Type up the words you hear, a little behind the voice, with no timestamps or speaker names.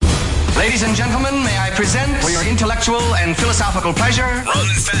Ladies and gentlemen, may I present for your intellectual and philosophical pleasure, Ron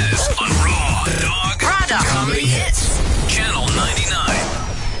and Fez on Raw Dog Comedy Hits, Channel 99.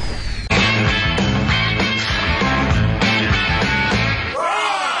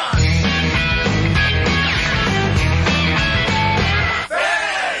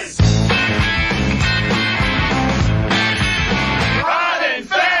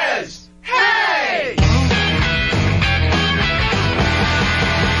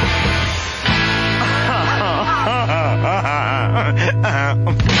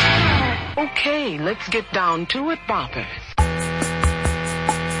 Okay, let's get down to it, boppers.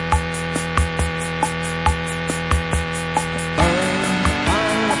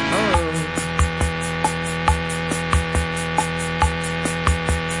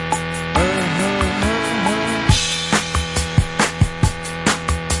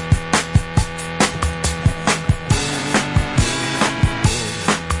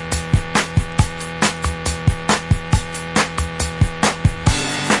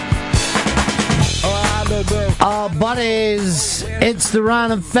 Buddies, it's the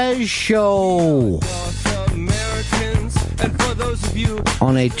Ron and Fez show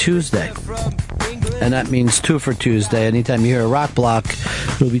on a Tuesday, and that means 2 for Tuesday. Anytime you hear a rock block,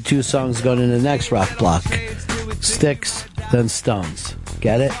 there'll be 2 songs going into the next rock block. Sticks, then Stones.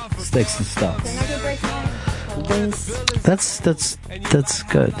 Get it? Sticks and Stones. That's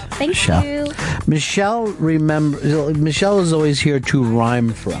good. Thank Michelle. you. Michelle is always here to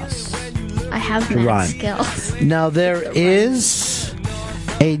rhyme for us. I have mad skills. Now, there is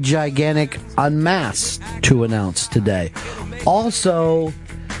a gigantic Unmasked to announce today. Also,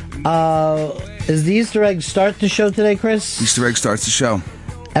 is the Easter egg start the show today, Chris? Easter egg starts the show.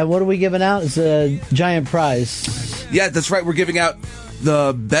 And what are we giving out? It's a giant prize. Yeah, that's right. We're giving out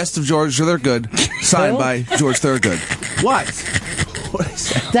the best of George Thorogood, signed by George Thorogood. What? What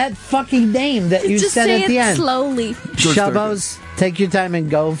is that? That fucking name that you Just said say at the it end. slowly. Shovos, take your time and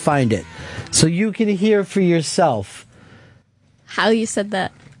go find it. So you can hear for yourself. How you said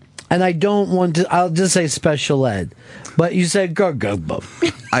that. And I don't want to, I'll just say special ed. But you said go.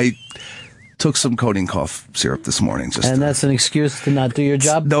 I took some codeine cough syrup this morning. And that's an excuse to not do your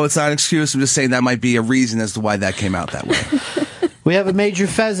job? No, it's not an excuse. I'm just saying that might be a reason as to why that came out that way. We have a major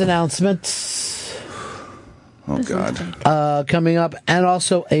Fez announcement. Oh, God. Coming up. And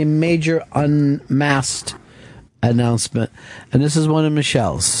also a major Unmasked announcement. And this is one of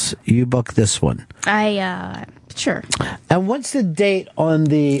Michelle's. You book this one. Sure. And what's the date on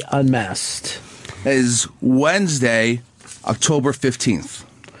the Unmasked? It is Wednesday, October 15th.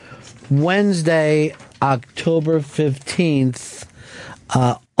 Wednesday, October 15th.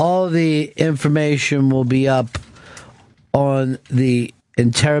 All the information will be up on the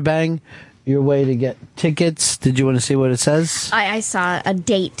Interrobang. Your way to get tickets. Did you want to see what it says? I saw a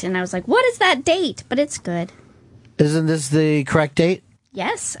date, and I was like, what is that date? But it's good. Isn't this the correct date?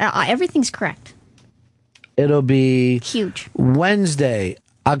 Yes, everything's correct. It'll be huge. Wednesday,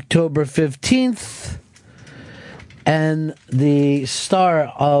 October 15th. And the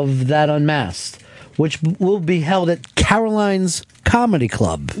star of that Unmasked, which will be held at Caroline's Comedy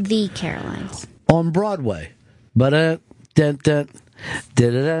Club. The Carolines. On Broadway. They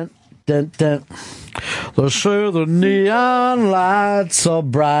say the neon lights are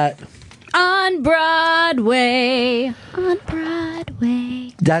bright. On Broadway. On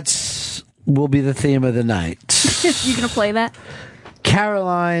Broadway. That's will be the theme of the night. You gonna play that?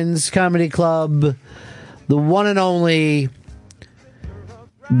 Caroline's Comedy Club. The one and only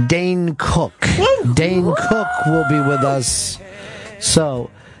Dane Cook. Dane Cook will be with us. So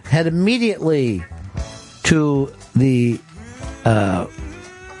head immediately to the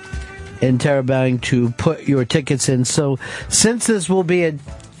Interrobang to put your tickets in. So since this will be at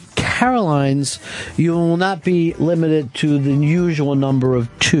Caroline's, you will not be limited to the usual number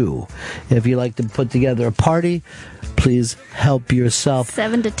of 2. If you like to put together a party, please help yourself.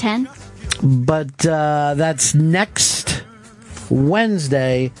 7 to 10. But that's next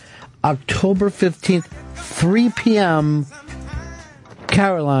Wednesday, October 15th, 3 p.m.,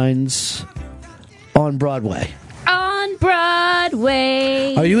 Caroline's on Broadway. On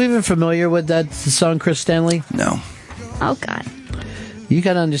Broadway. Are you even familiar with that song, Chris Stanley? No. Oh, God. You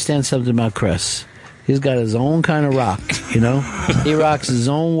got to understand something about Chris. He's got his own kind of rock, you know? He rocks his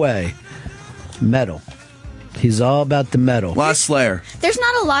own way. Metal. He's all about the metal. Last Slayer. There's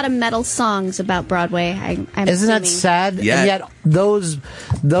not a lot of metal songs about Broadway. I'm Isn't that assuming. sad? Yeah. And yet those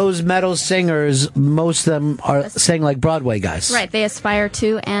metal singers, most of them are sing like Broadway guys. Right, they aspire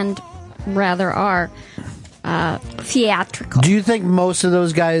to and rather are theatrical. Do you think most of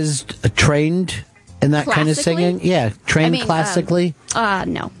those guys trained in that kind of singing? Yeah, trained classically?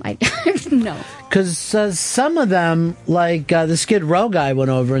 No. No. Because some of them, like the Skid Row guy went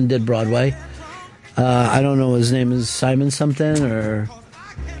over and did Broadway. I don't know, his name is Simon something, or...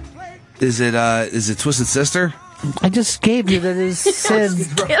 Is it Twisted Sister? I just gave you that is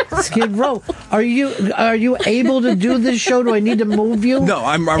Skid Row. Are you able to do this show? Do I need to move you? No,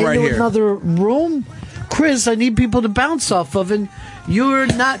 I'm right here. Into another room? Chris, I need people to bounce off of, and you're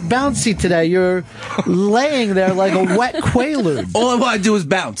not bouncy today. You're laying there like a wet quaalude. All I want to do is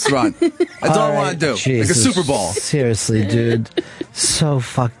bounce, Ron. That's all I want to do. Jesus. Like a Super Bowl. Seriously, dude. So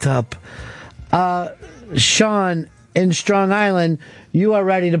fucked up. Sean in Strong Island, you are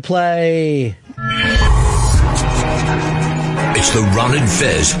ready to play. It's the Ron and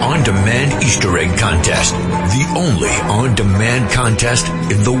Fez On-Demand Easter Egg Contest. The only on-demand contest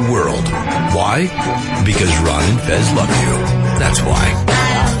in the world. Why? Because Ron and Fez love you. That's why.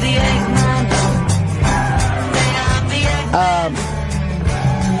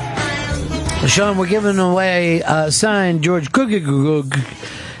 Sean, we're giving away signed George Cook.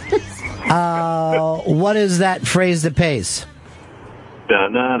 What is that phrase that pays?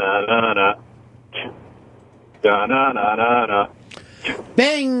 Da-na-na-na-na. Da-na-na-na-na.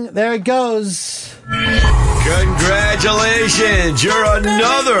 Bing! There it goes. Congratulations! You're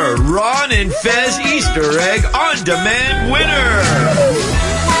another Ron and Fez Easter Egg On-Demand winner!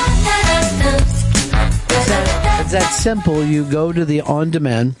 It's that simple. You go to the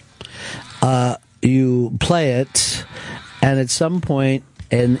on-demand, you play it, and at some point,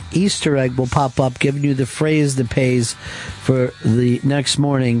 an Easter egg will pop up giving you the phrase that pays for the next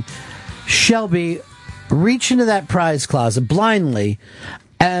morning. Shelby, reach into that prize closet blindly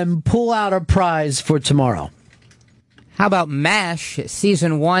and pull out a prize for tomorrow. How about MASH,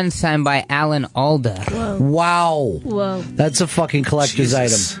 Season 1, signed by Alan Alda? Whoa. Wow. Whoa. That's a fucking collector's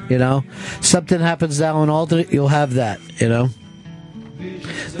item, you know? Something happens to Alan Alda, you'll have that, you know?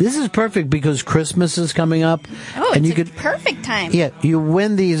 This is perfect because Christmas is coming up. Oh, and it's you a perfect time. Yeah, you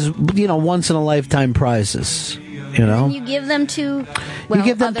win these, once-in-a-lifetime prizes, you know? And you give them to, you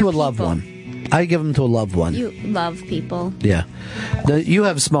give them other to a loved people. one. I give them to a loved one. You love people. Yeah. You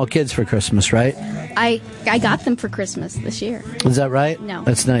have small kids for Christmas, right? I got them for Christmas this year. Is that right? No.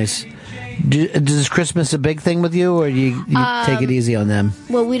 That's nice. Is Christmas a big thing with you, or you take it easy on them?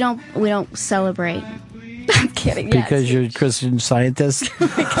 Well, we don't celebrate. I'm kidding. Because you're a Christian Scientist?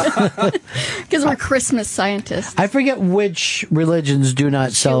 Because we're Christmas scientists. I forget which religions do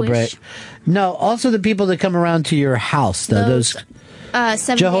not celebrate. No, also the people that come around to your house, though. Those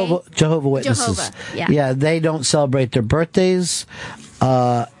Jehovah Witnesses. Yeah, they don't celebrate their birthdays,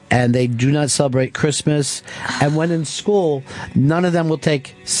 and they do not celebrate Christmas. And when in school, none of them will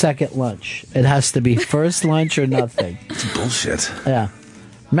take second lunch. It has to be first lunch or nothing. It's bullshit. Yeah.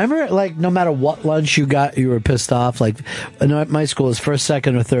 Remember, like, no matter what lunch you got, you were pissed off? Like, at my school is first,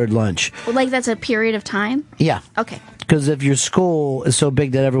 second, or third lunch. Well, like, that's a period of time? Yeah. Okay. Because if your school is so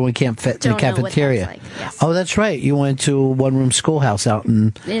big that everyone can't fit in the cafeteria. What that's like. Yes. Oh, that's right. You went to a one-room schoolhouse out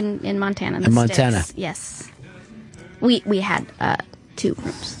in Montana. In Montana. Sticks. Yes. We had 2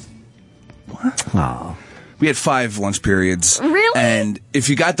 rooms. What? Oh. We had 5 lunch periods. Really? And if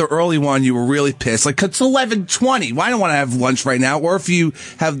you got the early one, you were really pissed. Like, it's 11:20. Why don't I want to have lunch right now? Or if you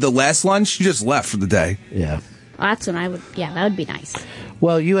have the last lunch, you just left for the day. Yeah. Well, that's when I would. Yeah, that would be nice.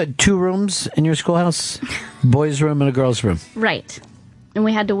 Well, you had 2 rooms in your schoolhouse? Boys' room and a girls' room. Right. And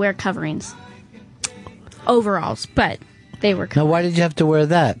we had to wear coverings. Overalls, but they were covered. Now, why did you have to wear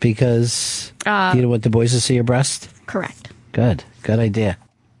that? Because you don't want the boys to see your breast? Correct. Good idea.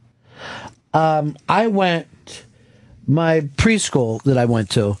 My preschool that I went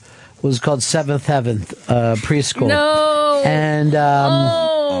to was called Seventh Heaven Preschool. No. And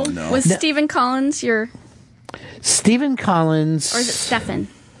oh no. Was Stephen Collins your? Stephen Collins, Or is it Stephen?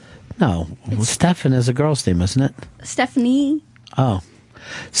 No, Stephen is a girl's name, isn't it? Stephanie. Oh,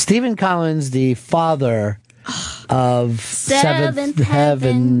 Stephen Collins, the father of Seventh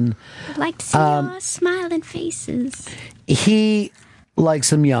Heaven. I'd like to see your smiling faces. He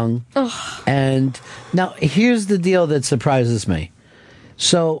likes him young. Ugh. And now here's the deal that surprises me.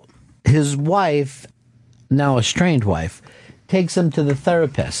 So his wife, now estranged wife, takes him to the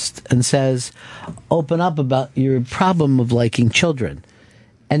therapist and says, open up about your problem of liking children.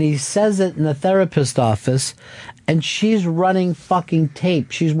 And he says it in the therapist office, and she's running fucking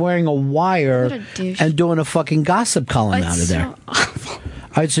tape. She's wearing a wire What a douche. and doing a fucking gossip column out of there. So awful. All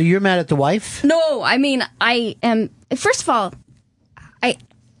right, so you're mad at the wife? No, I mean, I am. First of all,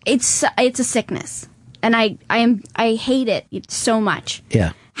 it's a sickness, and I hate it so much.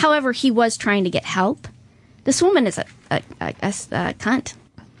 Yeah. However, he was trying to get help. This woman is a cunt.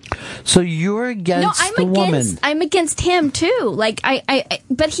 So you're against I'm against him too. Like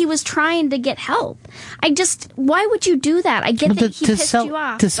but he was trying to get help. Why would you do that? I get that he pissed you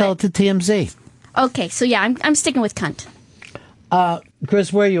off. To sell it to TMZ. Okay, so yeah, I'm sticking with cunt.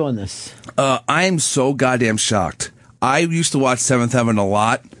 Chris, where are you on this? I am so goddamn shocked. I used to watch Seventh Heaven a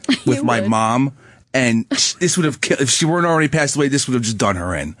lot with my mom, and this would have if she weren't already passed away, this would have just done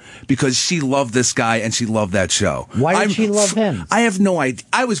her in because she loved this guy and she loved that show. Why did she love him? I have no idea.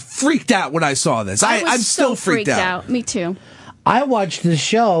 I was freaked out when I saw this. I'm still freaked out. Me too. I watched the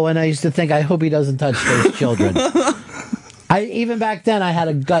show and I used to think, I hope he doesn't touch those children. Even back then, I had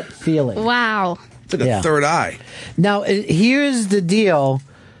a gut feeling. Wow. It's like a third eye. Now, here's the deal.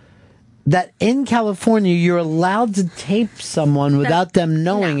 That in California, you're allowed to tape someone without them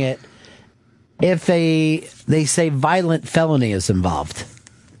knowing it if they say violent felony is involved.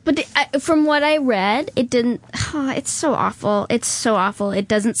 But from what I read, it didn't... Oh, it's so awful. It's so awful. It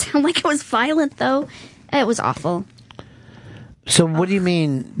doesn't sound like it was violent, though. It was awful. So what do you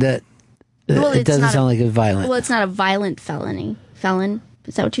mean that it doesn't sound like it's violent? Well, it's not a violent felony. Felon?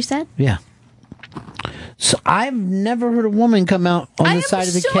 Is that what you said? Yeah. So I've never heard a woman come out on the side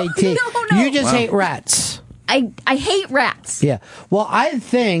of the KT. No. You just hate rats. I hate rats. Yeah. Well, I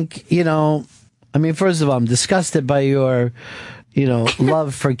think, first of all, I'm disgusted by your,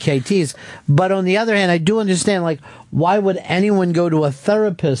 love for KTs. But on the other hand, I do understand, why would anyone go to a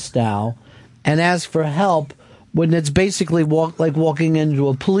therapist now and ask for help when it's basically walking into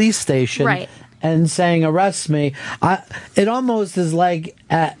a police station and saying, arrest me? It almost is like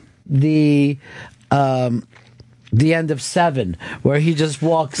at the end of Seven, where he just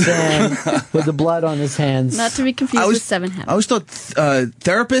walks in with the blood on his hands. Not to be confused with Seven Heaven. I always thought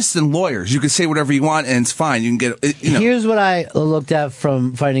therapists and lawyers, you can say whatever you want and it's fine. You can get, Here's what I looked at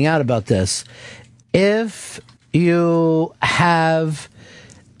from finding out about this. If you have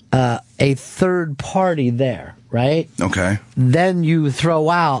a third party there, right? Okay. Then you throw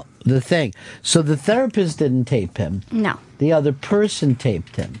out the thing. So the therapist didn't tape him. No. The other person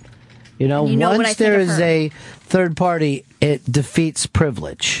taped him. Once there is a third party, it defeats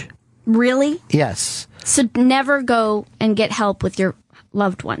privilege. Really? Yes. So never go and get help with your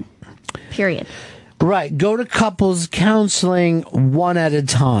loved one. Period. Right. Go to couples counseling one at a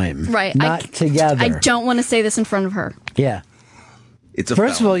time. Right. Not together. I don't want to say this in front of her. Yeah.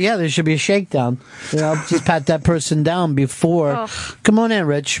 First of all, there should be a shakedown. Just pat that person down before. Oh. Come on in,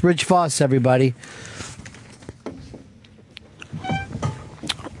 Rich. Rich Voss, everybody.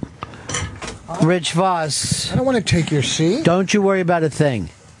 Rich Voss. I don't want to take your seat. Don't you worry about a thing.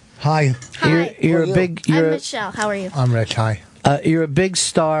 Hi. You're a big. I'm Michelle. How are you? I'm Rich. Hi. You're a big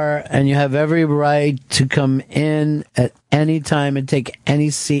star, and you have every right to come in at any time and take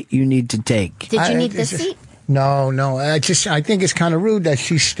any seat you need to take. Did you need this seat? No. I think it's kind of rude that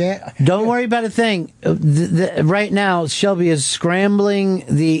she's Don't worry about a thing. Right now, Shelby is scrambling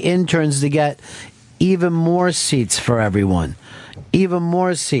the interns to get even more seats for everyone. Even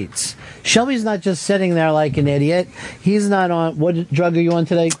more seats. Shelby's not just sitting there like an idiot. He's not on. What drug are you on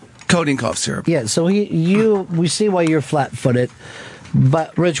today? Codeine cough syrup. Yeah, so we see why you're flat-footed.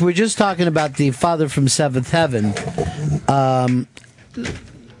 But, Rich, we're just talking about the father from Seventh Heaven.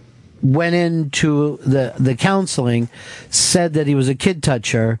 Went into the counseling, said that he was a kid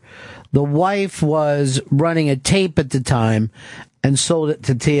toucher. The wife was running a tape at the time and sold it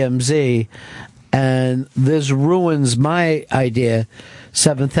to TMZ. And this ruins my idea,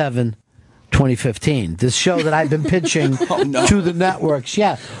 Seventh Heaven 2015. This show that I've been pitching to the networks.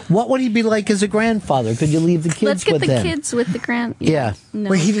 Yeah. What would he be like as a grandfather? Could you leave the kids with him? Let's get the kids with the grand... Yeah.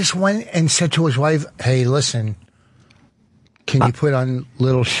 No. Well, he just went and said to his wife, hey, listen, can you put on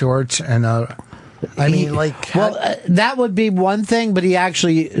little shorts and... that would be one thing, but he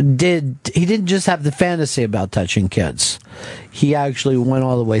actually did. He didn't just have the fantasy about touching kids. He actually went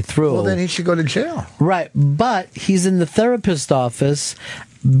all the way through. Well, then he should go to jail. Right, but he's in the therapist office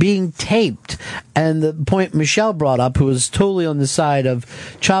being taped. And the point Michelle brought up, who was totally on the side of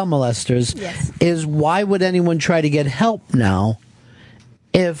child molesters, is why would anyone try to get help now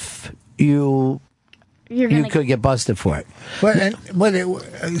if you could get busted for it?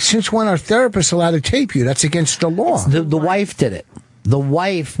 Since when are therapists allowed to tape you? That's against the law. The wife did it. The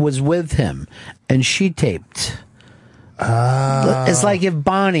wife was with him, and she taped. It's like if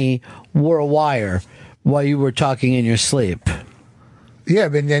Bonnie wore a wire while you were talking in your sleep. Yeah,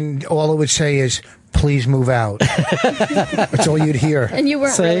 but then all it would say is, please move out. That's all you'd hear. And you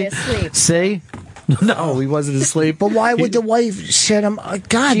weren't really asleep. See? No, he wasn't asleep. But why would the wife set him...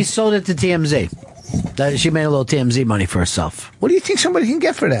 God. She sold it to TMZ. She made a little TMZ money for herself. What do you think somebody can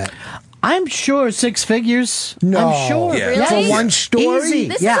get for that? I'm sure 6 figures. No. I'm sure. Yeah. Really? For one story? Easy.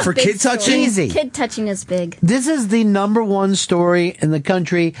 This Yeah. is a For big kid touching? story. Easy. Kid touching is big. This is the number one story in the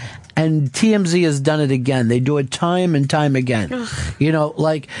country, and TMZ has done it again. They do it time and time again. You know,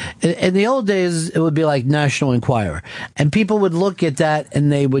 like in the old days, it would be like National Enquirer, and people would look at that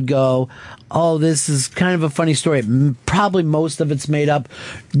and they would go, "Oh, this is kind of a funny story. Probably most of it's made up."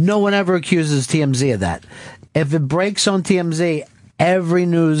 No one ever accuses TMZ of that. If it breaks on TMZ, every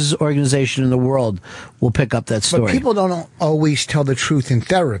news organization in the world will pick up that story. But people don't always tell the truth in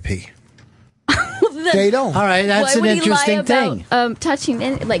therapy. They don't. All right, that's Why an would he interesting lie thing. about, touching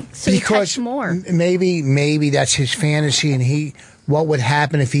in, like so he touched more? Maybe that's his fantasy, and what would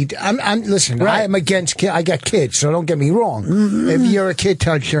happen if he? Listen. Right. I am against kids. I got kids, so don't get me wrong. If you're a kid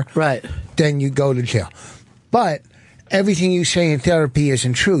toucher, Right. then you go to jail. But everything you say in therapy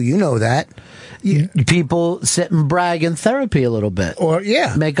isn't true. You know that. People sit and brag in therapy a little bit. Or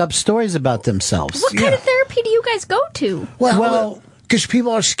make up stories about themselves. What kind of therapy do you guys go to? Well, because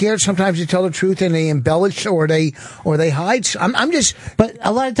people are scared sometimes to tell the truth, and they embellish or they hide. I'm just. But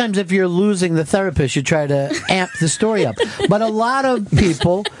a lot of times, if you're losing the therapist, you try to amp the story up. But a lot of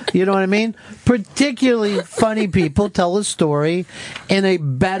people, you know what I mean? Particularly funny people tell a story in a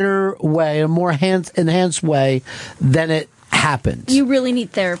better way, a more enhanced way than it happened. You really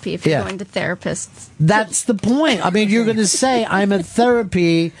need therapy if you're Yeah. going to therapists. That's the point. I mean, you're going to say, I'm in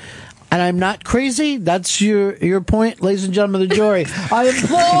therapy and I'm not crazy? That's your point, ladies and gentlemen of the jury. I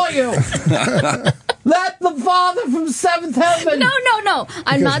implore you. Let the Father from seventh heaven. No.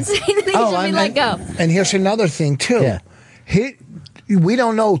 I'm not saying that he should be let go. And here's another thing too. Yeah. We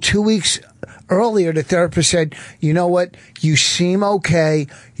don't know. 2 weeks earlier, the therapist said, "You know what? You seem okay.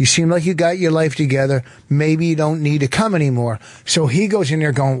 You seem like you got your life together. Maybe you don't need to come anymore." So he goes in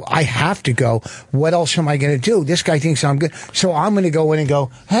there going, "I have to go. What else am I going to do? This guy thinks I'm good. So I'm going to go in and go,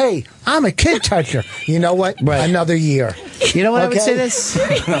 hey, I'm a kid toucher. You know what? Right. Another year." You know what I would Okay. say this?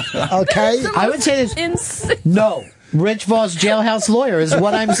 Okay? I would say this. Insane. No. Rich Voss jailhouse lawyer is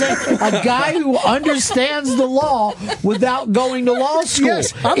what I'm saying. A guy who understands the law without going to law school.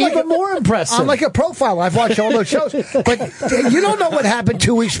 Yes, I'm Even like more impressive. I'm like a profile. I've watched all those shows. But you don't know what happened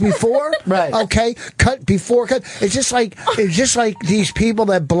 2 weeks before. Right. Okay. Cut. It's just like these people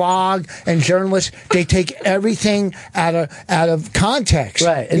that blog and journalists, they take everything out of context.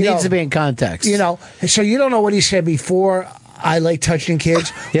 Right. It needs to be in context. You know, so you don't know what he said before. I like touching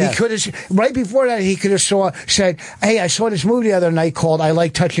kids. Yeah. He could have, right before that, he could have said, "Hey, I saw this movie the other night called I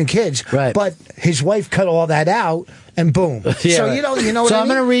Like Touching Kids." Right. But his wife cut all that out, and boom. Yeah, So right. you know what So I mean? I'm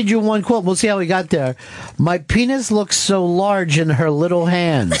going to read you one quote. We'll see how we got there. My penis looks so large in her little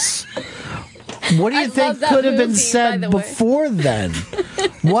hands. What do you I think love that could have been movie, said by the way. before then?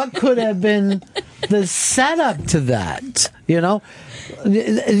 What could have been the setup to that? You know,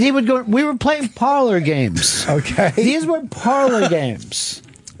 he would go. We were playing parlor games. Okay. These were parlor games.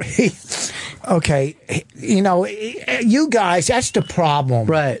 Okay, you know, you guys, that's the problem,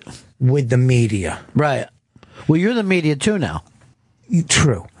 Right. with the media. Right. Well, you're the media too now.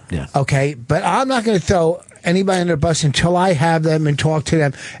 True. Yeah. Okay, but I'm not going to throw anybody under the bus until I have them and talk to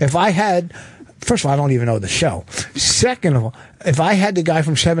them. If I had, first of all, I don't even know the show. Second of all, if I had the guy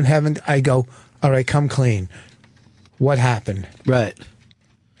from Seventh Heaven, I go, "All right, come clean. What happened?" Right.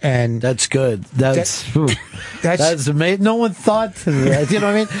 And That's good. That's that's amazing. No one thought to that. You know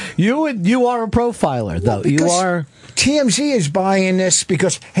what I mean? You are a profiler, though. You because are. TMZ is buying this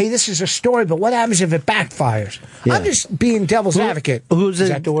because, hey, this is a story, but what happens if it backfires? Yeah. I'm just being devil's advocate. Is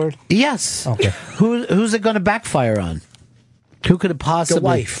that the word? Yes. Okay. Who's it going to backfire on? Who could it possibly? The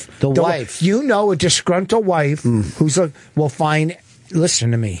wife. The wife. You know, a disgruntled wife who's like, well, fine,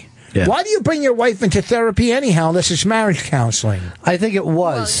 listen to me. Yeah. Why do you bring your wife into therapy anyhow unless it's marriage counseling? I think it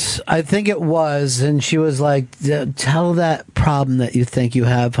was. I think it was. And she was like, tell that problem that you think you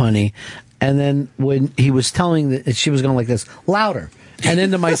have, honey. And then when he was telling that, she was going like this, louder. And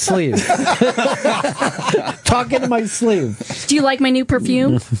into my sleeve. Talk into my sleeve. Do you like my new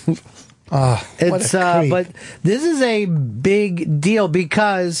perfume? It's a creep. but this is a big deal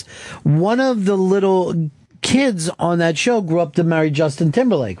because one of the little kids on that show grew up to marry Justin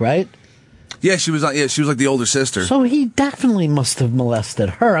Timberlake, right? Yeah, she was like the older sister. So he definitely must have molested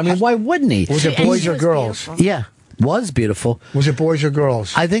her. I mean, why wouldn't he? Was it And boys she or was girls? beautiful. Yeah, was beautiful. Was it boys or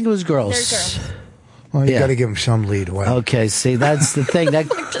girls? I think it was They're girls. girls. Well, you yeah. got to give them some lead away. Okay, see, that's the thing. That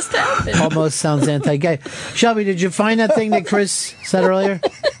What just happened? almost sounds anti-gay. Shelby, did you find that thing that Chris said earlier?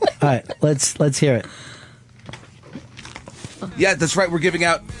 All right, let's hear it. Yeah, that's right. We're giving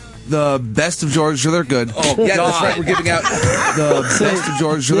out the best of George. They're good. Oh, yeah, that's right. We're giving out the best of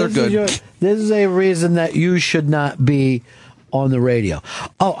George. They're good. This is a reason that you should not be on the radio.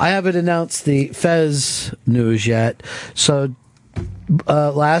 Oh, I haven't announced the Fez news yet. So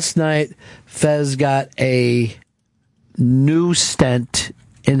last night, Fez got a new stent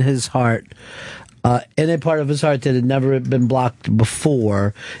in his heart. In a part of his heart that had never been blocked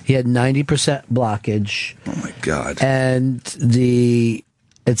before. He had 90% blockage. Oh my God. And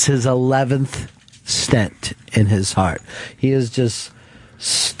it's his 11th stent in his heart. He is just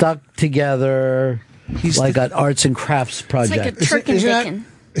stuck together like an arts and crafts project. It's like a turkey bacon.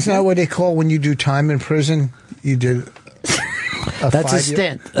 Isn't that what they call when you do time in prison? You do. That's a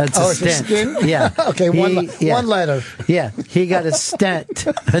stint. That's a stint. Stint? Yeah. Okay, one letter. Yeah, he got a stent,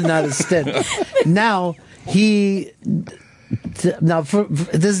 not a stint. Now this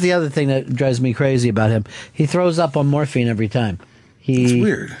is the other thing that drives me crazy about him. He throws up on morphine every time. That's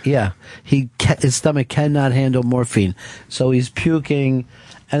weird. Yeah, his stomach cannot handle morphine, so he's puking.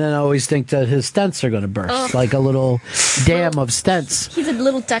 And then I always think that his stents are going to burst, like a little dam of stents. He's a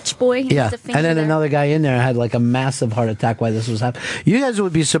little Dutch boy. Yeah, and then another guy in there had like a massive heart attack while this was happening. You guys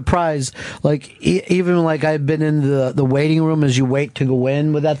would be surprised, like even like I've been in the waiting room as you wait to go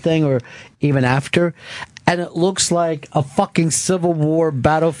in with that thing, or even after. And it looks like a fucking Civil War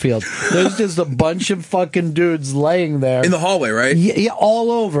battlefield. There's just a bunch of fucking dudes laying there. In the hallway, right? Yeah,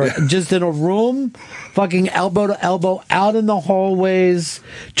 all over. Just in a room, fucking elbow to elbow, out in the hallways,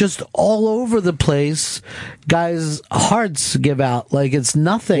 just all over the place. Guys' hearts give out like it's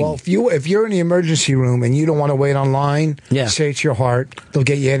nothing. Well, if you're in the emergency room and you don't want to wait online, say it's your heart, they'll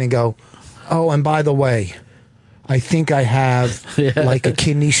get you in and go, oh, and by the way, I think I have like a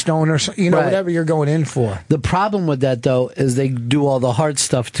kidney stone or something, whatever you're going in for. The problem with that, though, is they do all the hard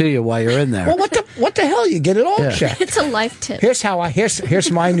stuff to you while you're in there. Well, what the hell? You get it all checked. It's a life tip. Here's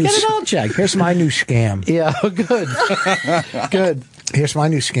my new. Get it all checked. Here's my new scam. Yeah, good, good. Here's my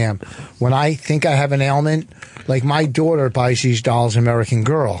new scam. When I think I have an ailment, like my daughter buys these dolls, American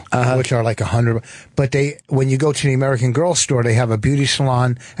Girl, which are like $100. But when you go to the American Girl store, they have a beauty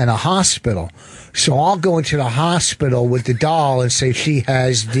salon and a hospital. So I'll go into the hospital with the doll and say she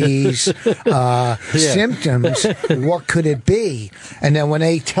has these symptoms. What could it be? And then when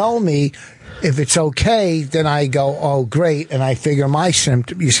they tell me if it's okay, then I go, oh, great, and I figure my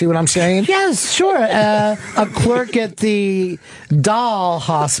symptom. You see what I'm saying? Yes, sure. A clerk at the doll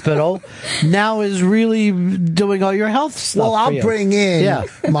hospital now is really doing all your health stuff. Well, I'll bring in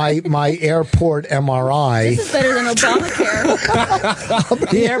my airport MRI. This is better than Obamacare.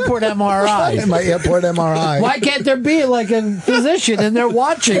 The airport MRI. My airport MRI. Why can't there be like a physician and they're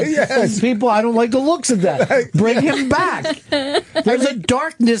watching? Yes. People, I don't like the looks of that. Bring him back. There's a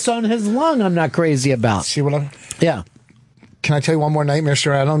darkness on his lung I'm not crazy about. See what I'm... Yeah. Can I tell you one more nightmare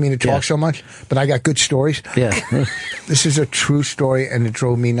story? I don't mean to talk so much, but I got good stories. Yeah. This is a true story, and it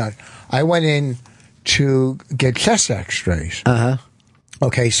drove me nuts. I went in to get chest x-rays.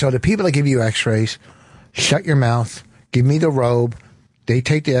 Okay, so the people that give you x-rays, shut your mouth, give me the robe, they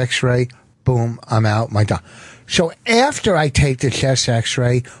take the x-ray, boom, I'm out, my done. So after I take the chest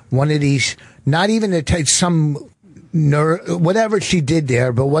x-ray, one of these, not even to take some whatever she did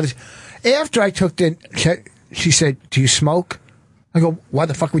there, but after I took she said, do you smoke? I go, why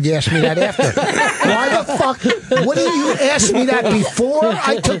the fuck would you ask me that after? Why the fuck? Wouldn't you ask me that before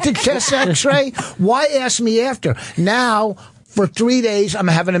I took the chest x-ray? Why ask me after? Now, for 3 days, I'm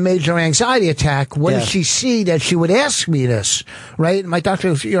having a major anxiety attack. What did she see that she would ask me this? Right? My doctor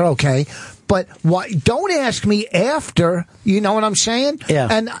goes, you're okay. But why? Don't ask me after. You know what I'm saying? Yeah.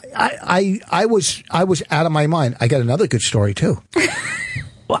 And I was out of my mind. I got another good story too.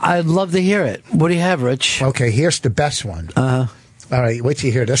 Well, I'd love to hear it. What do you have, Rich? Okay, here's the best one. All right, wait till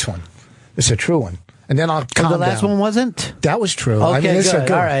you hear this one. It's a true one, and then I'll calm down. The last one wasn't? That was true. Okay, I mean, it's good. a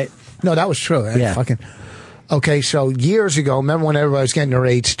good. All right. No, that was true. Okay, so years ago, remember when everybody was getting their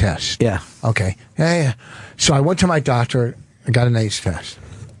AIDS test? Yeah. Okay. Yeah. So I went to my doctor. I got an AIDS test.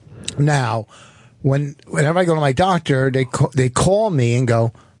 Now, whenever I go to my doctor, they call me and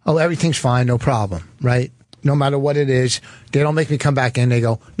go, "Oh, everything's fine, no problem." Right? No matter what it is, they don't make me come back in. They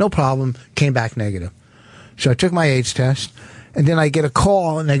go, "No problem," came back negative. So I took my AIDS test, and then I get a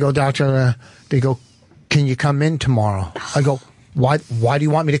call, and they go, "Doctor," they go, "Can you come in tomorrow?" I go, Why do you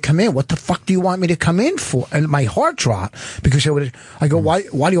want me to come in? What the fuck do you want me to come in for? And my heart dropped because I go, why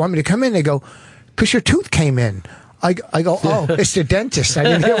do you want me to come in? They go, because your tooth came in. I go, oh, it's the dentist. I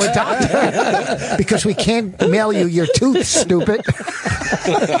didn't hear what doctor. Because we can't mail you your tooth, stupid.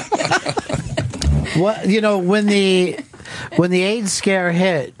 Well, when the AIDS scare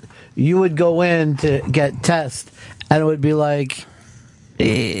hit, you would go in to get tests, and it would be like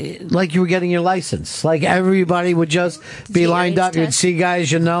you were getting your license. Like everybody would just be lined up. You'd see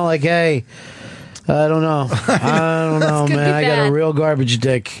guys, like, hey, I don't know. could Man. be I got a bad. real garbage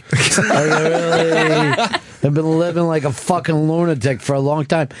dick. I've been living like a fucking lunatic for a long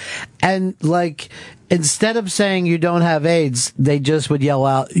time. And, like, instead of saying you don't have AIDS, they just would yell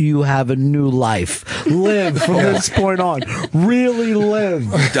out, you have a new life. Live from this point on. Really live.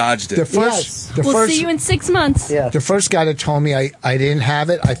 Dodged it. The first, the We'll first, see you in 6 months. Yeah. the first guy that told me I didn't have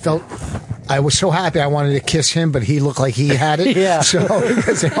it, I was so happy I wanted to kiss him, but he looked like he had it. Yeah. So,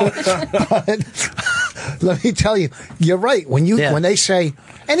 but let me tell you, you're right. When they say,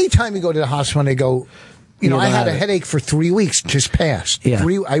 anytime you go to the hospital and they go, I don't had have a it. headache for 3 weeks, just passed. Yeah.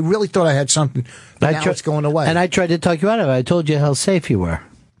 I really thought I had something, but now it's going away. And I tried to talk you out of it. I told you how safe you were.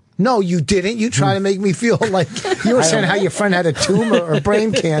 No, you didn't. You tried to make me feel like you were saying how your friend had a tumor or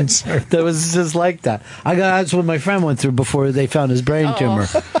brain cancer. That was just like that. That's what my friend went through before they found his brain tumor.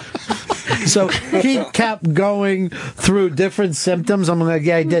 So he kept going through different symptoms. I'm like,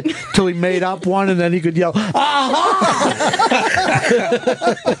 yeah, he did. Till he made up one, and then he could yell, "Ah!"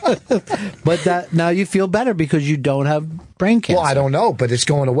 But now you feel better because you don't have brain cancer. Well, I don't know, but it's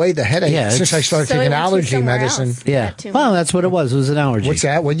going away, the headache, Yeah, since I started So taking it went to allergy somewhere medicine. else. Yeah. That tumor. Well, that's what it was. It was an allergy. What's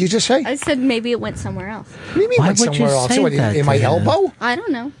that? What did you just say? I said maybe it went somewhere else. What do you mean Why went would you somewhere else? say What, that in my to him? elbow? I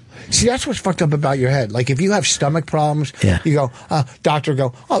don't know. See, that's what's fucked up about your head. Like, if you have stomach problems, Yeah. you go, doctor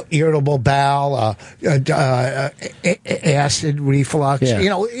go, irritable bowel, acid reflux,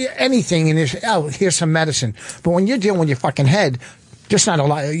 Yeah. anything, and here's some medicine. But when you're dealing with your fucking head, just not a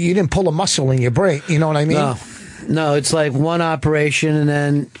lot. You didn't pull a muscle in your brain. You know what I mean? No, it's like one operation, and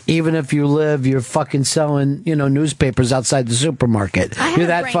then even if you live, you're fucking selling, newspapers outside the supermarket. I had You're a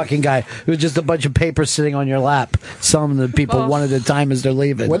that brain- fucking guy who's just a bunch of papers sitting on your lap, selling them to people one at a time as they're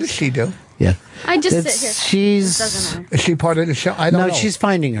leaving. What does she do? Yeah. I just It's- sit here. she's- It doesn't matter. Is she part of the show? I don't know. No, she's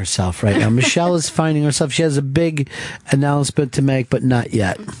finding herself right now. Michelle is finding herself. She has a big announcement to make, but not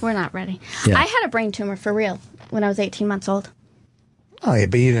yet. We're not ready. Yeah. I had a brain tumor for real when I was 18 months old. Oh, yeah,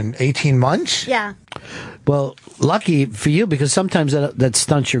 but you in 18 months? Yeah. Well, lucky for you, because sometimes that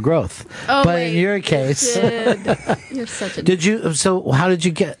stunts your growth. Oh, but wait. in your case, Dude, you're such a. did you? So how did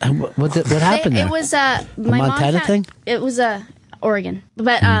you get? What happened there? It was my mom Montana had- thing? It was Oregon,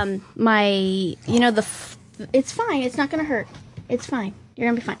 but it's fine. It's not gonna hurt. It's fine. You're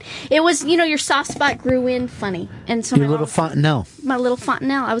gonna be fine. It was your soft spot grew in funny, and so Your my little mom- fontanelle. my little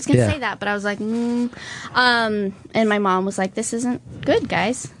fontanelle. I was gonna Yeah. say that, but I was like, and my mom was like, "This isn't good,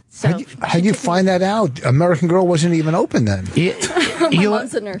 guys." So How'd you find that out? American Girl wasn't even open then. my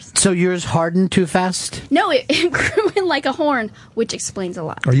mom's a nurse. So yours hardened too fast? No, it grew in like a horn, which explains a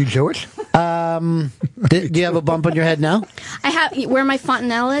lot. Are you Jewish? Do you have a bump on your head now? I have where my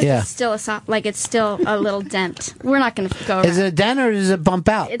fontanelle is. Yeah. It's still it's still a little dent. We're not going to go. Is around. it a dent or does it bump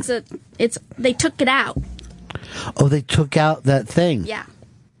out? It's they took it out. Oh, they took out that thing. Yeah.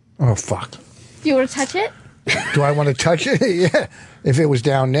 Oh, fuck. Do you want to touch it? Do I want to touch it? Yeah, if it was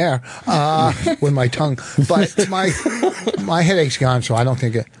down there with my tongue. But my headache's gone, so I don't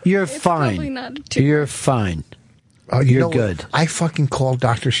think it. You're probably fine. not too You're fine. You You're know what? good. I fucking called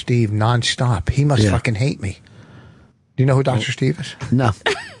Dr. Steve nonstop. He must Yeah. fucking hate me. Do you know who Dr. Steve is? No.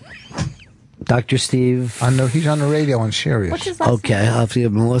 Dr. Steve. He's on the radio on Sirius. What's his last Okay, name? I'll have to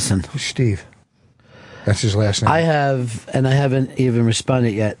give him a listen. Steve. That's his last name. I have, and I haven't even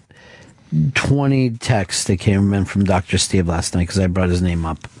responded yet, 20 texts that came in from Dr. Steve last night because I brought his name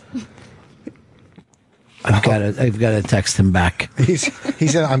up. I've got to text him back.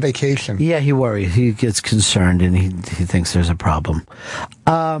 He's on vacation. Yeah, he worries. He gets concerned and he thinks there's a problem.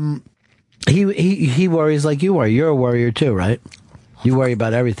 He worries like you worry. You're a worrier too, right? You worry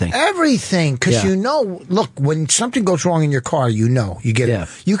about everything. Everything, because Yeah. look, when something goes wrong in your car, you get Yeah. it.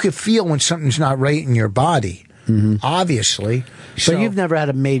 You could feel when something's not right in your body, obviously. But you've never had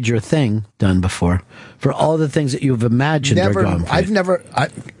a major thing done before. For all the things that you've imagined are gone. I've never,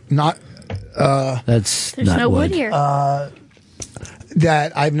 That's There's not no wood wood. here.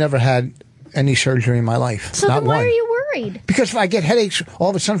 that I've never had any surgery in my life. so not then why one. are you worried? Because if I get headaches all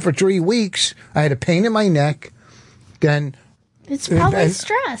of a sudden for 3 weeks, I had a pain in my neck, then It's probably and-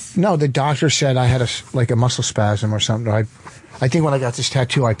 stress. no, the doctor said I had a muscle spasm or something. I think when I got this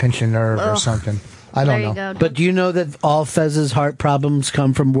tattoo, I pinched a nerve or something. I don't There know. you go. But do you know that all Fez's heart problems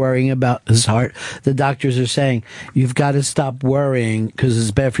come from worrying about his heart? The doctors are saying you've got to stop worrying because it's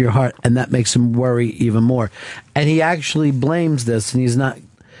bad for your heart, and that makes him worry even more. And he actually blames this, and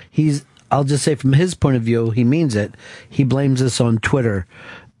I'll just say from his point of view, he means it. He blames this on Twitter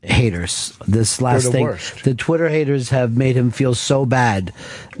haters. This last the thing, worst. the Twitter haters have made him feel so bad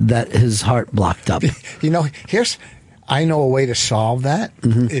that his heart blocked up. I know a way to solve that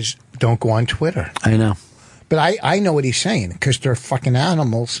is don't go on Twitter. I know. But I know what he's saying because they're fucking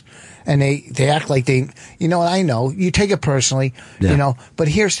animals, and they act like they. You know what? I know you take it personally. Yeah. You know, but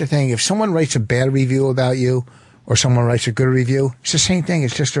here's the thing: if someone writes a bad review about you, or someone writes a good review, it's the same thing.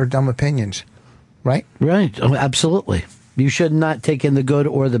 It's just their dumb opinions, right? Right. Oh, absolutely. You should not take in the good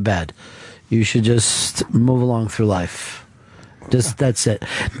or the bad. You should just move along through life. That's it.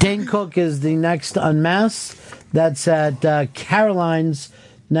 Dane Cook is the next Unmasked. That's at Caroline's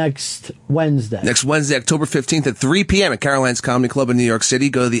next Wednesday. Next Wednesday, October 15th at 3 p.m. at Caroline's Comedy Club in New York City.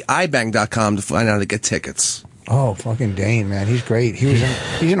 Go to the ibang.com to find out how to get tickets. Oh, fucking Dane, man. He's great. He's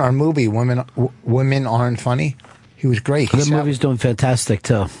in our movie, Women Aren't Funny. He was great. The movie's doing fantastic,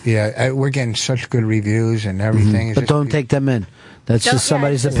 too. Yeah, we're getting such good reviews and everything. But don't take them in. That's just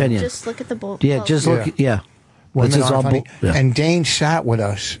somebody's opinion. Just look at the bowl. Yeah, just look. Yeah. Women Aren't Funny. And Dane sat with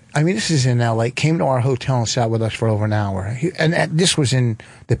us. I mean, this is in L.A. Came to our hotel and sat with us for over an hour. This was in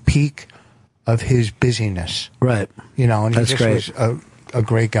the peak of his busyness. Right. You know, and That's he just was a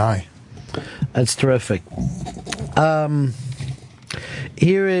great guy. That's terrific.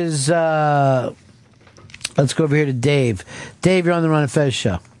 Here is, let's go over here to Dave. Dave, you're on the Ron and Fez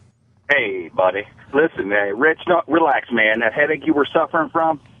show. Hey, buddy. Listen, man, Rich, relax, man. That headache you were suffering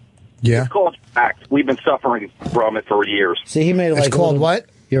from, yeah, it's called your act. We've been suffering from it for years. See, he made it like it's called what?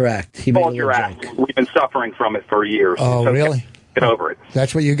 Your act. He It's made called your act. We've been suffering from it for years. Oh, So really? Get over it.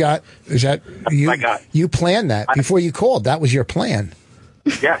 That's what you got? Is that you? I got. You planned that before you called. That was your plan.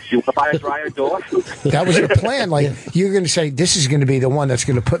 Yes, you want to buy a dryer door? That was your plan. Like, you're going to say, this is going to be the one that's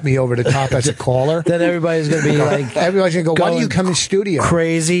going to put me over the top as a caller. Then everybody's going to be like... Everybody's going to go, why do you come in studio?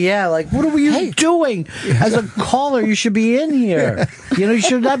 Crazy, yeah. Like, what are you doing? As a caller, you should be in here. You know, you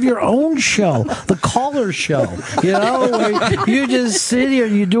should have your own show. The caller show. You know, where you just sit here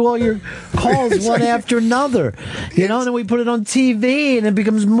and you do all your calls one after another. You know, and then we put it on TV and it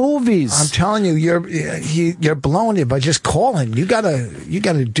becomes movies. I'm telling you, you're blowing it by just calling. You gotta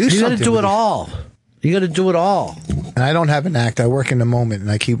do something. You gotta do it all. You gotta do it all. And I don't have an act. I work in the moment,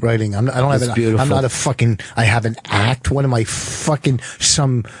 and I keep writing. I don't have an. Beautiful. I'm not a fucking. I have an act. What am I fucking?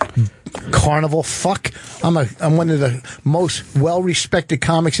 Some carnival fuck. I'm one of the most well-respected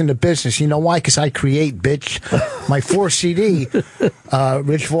comics in the business. You know why? Because I create, bitch. My 4 CD,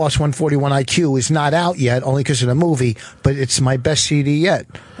 Rich Voss 141 IQ, is not out yet, only because of the movie. But it's my best CD yet.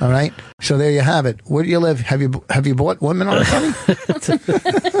 All right. So there you have it. Where do you live? Have you bought Women Aren't Funny?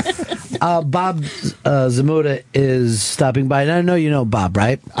 Bob Zamuda is stopping by, and I know you know Bob,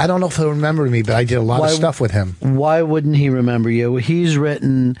 right? I don't know if he'll remember me, but I did a lot of stuff with him. Why wouldn't he remember you? He's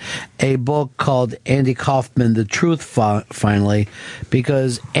written a book called Andy Kaufman, The Truth Finally,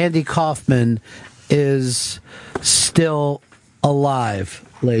 because Andy Kaufman is still alive,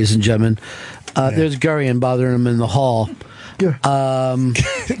 ladies and gentlemen. There's Gurion bothering him in the hall.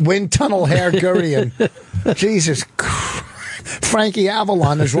 Wind tunnel hair Gurion. Jesus Christ. Frankie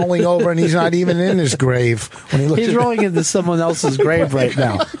Avalon is rolling over and he's not even in his grave. When he's rolling into someone else's grave right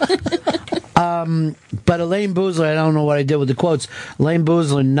now. But Elaine Boozler, I don't know what I did with the quotes. Elaine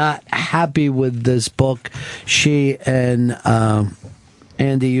Boozler not happy with this book. She and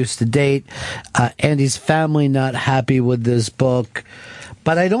Andy used to date. Andy's family not happy with this book.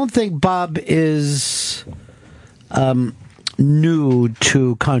 But I don't think Bob is new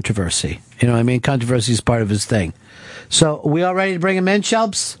to controversy. You know what I mean? Controversy is part of his thing. So, we all ready to bring him in,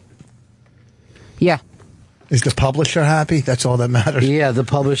 Shelps? Yeah. Is the publisher happy? That's all that matters. Yeah, the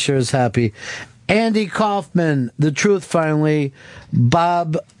publisher is happy. Andy Kaufman, The Truth Finally.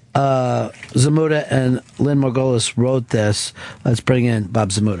 Bob Zamuda and Lynn Margolis wrote this. Let's bring in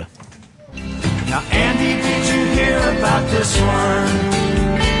Bob Zamuda. Now, Andy, did you hear about this one?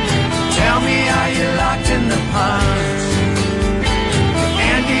 Tell me, are you locked in the pond?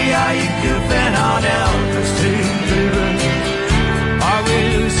 Andy, are you goofing on Elvis too? Are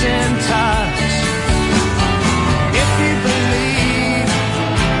we losing touch? If you believe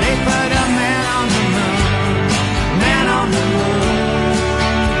they put a man on the moon,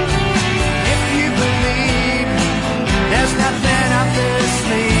 if you believe there's nothing up their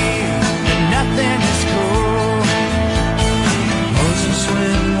sleeve, and nothing is cool. Moses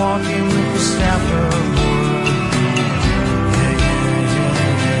went walking with the staff of wood.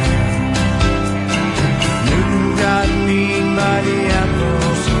 Newton got beaten by the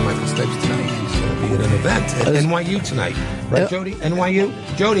apples. Michael Stipe's tonight. He's going to be at an event at NYU tonight. Right, Jody? NYU?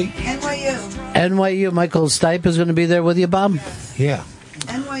 Jody? NYU. Michael Stipe is going to be there with you, Bob? Yeah.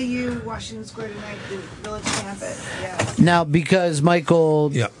 NYU NYU, Washington Square tonight, the Village Campus. Yeah. Now, because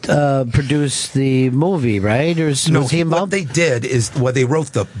Michael produced the movie, right? Or was he involved? What they did is, they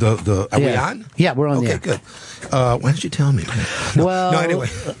wrote the. Are we on? Yeah, we're on. Okay, good. Why don't you tell me? No, well, no, anyway.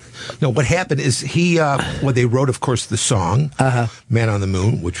 No, what happened is they wrote, of course, the song, Man on the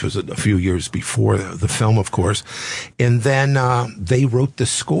Moon, which was a few years before the film, of course. And then they wrote the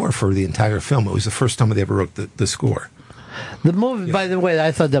score for the entire film. It was the first time they ever wrote the score. The movie, by the way,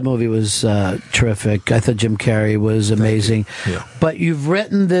 I thought that movie was terrific. I thought Jim Carrey was amazing. Yeah. But you've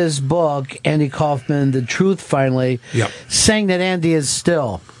written this book, Andy Kaufman, The Truth Finally, saying that Andy is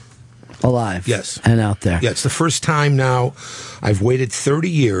still alive. Yes. And out there. Yeah, it's the first time now. I've waited 30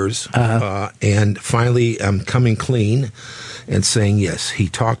 years and finally I'm coming clean and saying, yes, he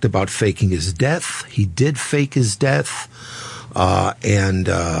talked about faking his death. He did fake his death. And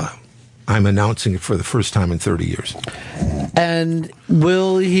I'm announcing it for the first time in 30 years. And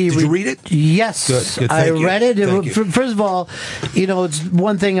will he... Did you read it? Yes. Good. I read it. Thank you. First of all, it's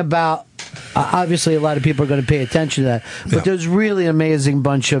one thing about... obviously, a lot of people are going to pay attention to that. But there's really an amazing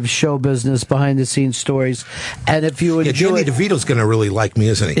bunch of show business, behind-the-scenes stories. And if you enjoy... Danny DeVito's going to really like me,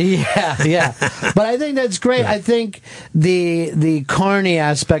 isn't he? Yeah. But I think that's great. I think the carny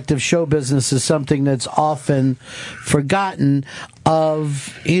aspect of show business is something that's often forgotten,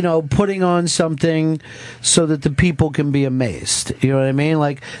 of putting on something so that the people can be amazed. You know what I mean?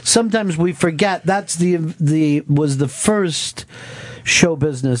 Like sometimes we forget that's was the first show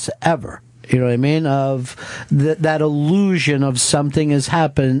business ever. You know what I mean? Of that illusion of something has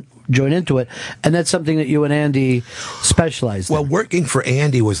happened, join into it, and that's something that you and Andy specialized in. Well, working for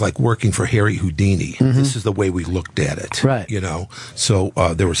Andy was like working for Harry Houdini. Mm-hmm. This is the way we looked at it. Right. So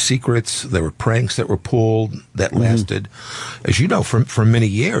there were secrets, there were pranks that were pulled that lasted, as you know, for many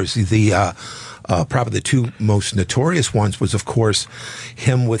years. Probably the two most notorious ones was, of course,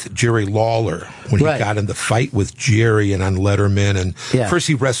 him with Jerry Lawler when he got in the fight with Jerry and on Letterman. And first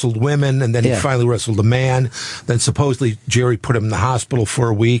he wrestled women, and then he finally wrestled a man. Then supposedly Jerry put him in the hospital for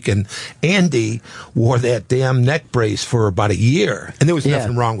a week, and Andy wore that damn neck brace for about a year, and there was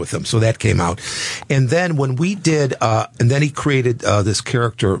nothing wrong with him. So that came out. And then when we did, and then he created this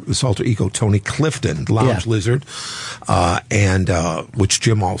character, this alter ego, Tony Clifton, Lounge Lizard, and which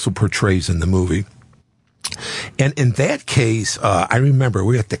Jim also portrays in the movie. And in that case, I remember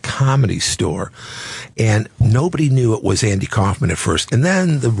we were at the Comedy Store, and nobody knew it was Andy Kaufman at first. And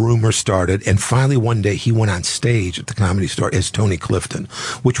then the rumor started, and finally one day he went on stage at the Comedy Store as Tony Clifton,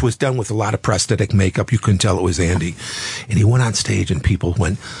 which was done with a lot of prosthetic makeup. You couldn't tell it was Andy. And he went on stage, and people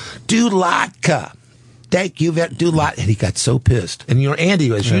went, "Dulatka. Thank you, Dulot." And he got so pissed. And,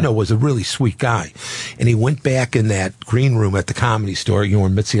 Andy, as you know, was a really sweet guy. And he went back in that green room at the Comedy Store, where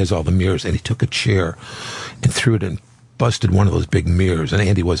Mitzi has all the mirrors, and he took a chair and threw it and busted one of those big mirrors. And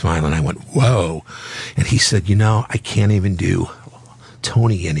Andy was violent. I went, whoa. And he said, I can't even do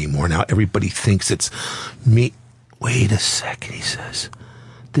Tony anymore. Now everybody thinks it's me. Wait a second, he says.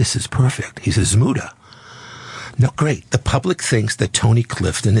 This is perfect. He says, Zmuda. No, great. The public thinks that Tony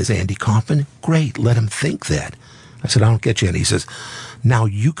Clifton is Andy Kaufman. Great. Let him think that. I said, I don't get you. And he says, now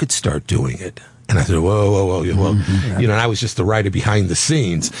you could start doing it. And I said, whoa. And I was just the writer behind the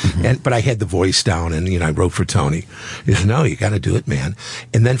scenes. But I had the voice down, and, I wrote for Tony. He said, no, you got to do it, man.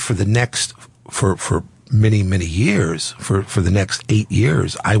 And then for the next, for many, many years, for the next 8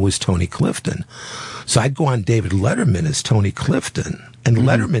 years, I was Tony Clifton. So I'd go on David Letterman as Tony Clifton. And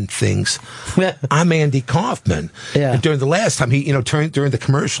Letterman thinks I'm Andy Kaufman. Yeah. And during the last time, during the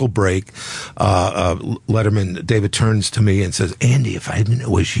commercial break, Letterman, David turns to me and says, Andy, if I didn't know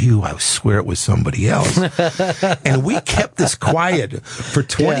it was you, I would swear it was somebody else. And we kept this quiet for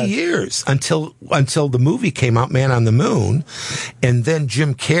 20 years until the movie came out, Man on the Moon. And then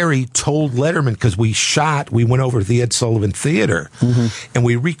Jim Carrey told Letterman, because we went over to the Ed Sullivan Theater, and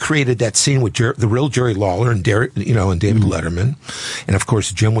we recreated that scene with the real Jerry Lawler and David Letterman. And of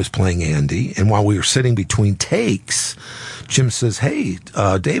course, Jim was playing Andy. And while we were sitting between takes, Jim says, "Hey,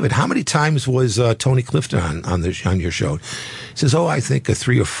 David, how many times was Tony Clifton on your show?" He says, "Oh, I think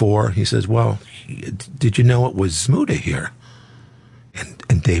 3 or 4." He says, "Well, did you know it was Zmuda here?"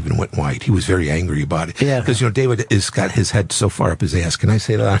 And David went white. He was very angry about it. Yeah. Because, David has got his head so far up his ass. Can I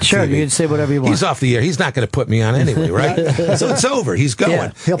say that on TV? Sure, you can say whatever you want. He's off the air. He's not going to put me on anyway, right? So it's over. He's going.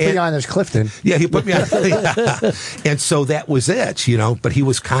 Yeah, he'll put you on as Clifton. Yeah, he'll put me on. And so that was it, But he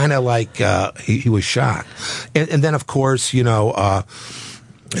was kind of like, he was shocked. And then, of course, we went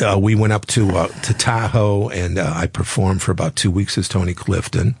up to Tahoe, and I performed for about 2 weeks as Tony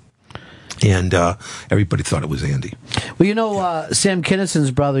Clifton. And everybody thought it was Andy. Well, you know, Sam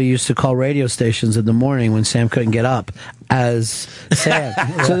Kinnison's brother used to call radio stations in the morning when Sam couldn't get up as Sam.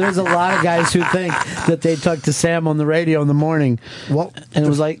 So there's a lot of guys who think that they talk to Sam on the radio in the morning. Well, and it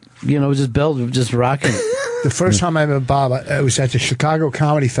was like, you know, just Bill just rocking it. The first time I met Bob, I was at the Chicago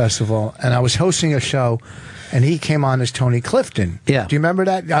Comedy Festival, and I was hosting a show, and he came on as Tony Clifton. Yeah. Do you remember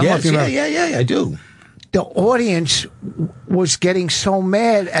that? I don't know if you remember. Yeah, I do. The audience was getting so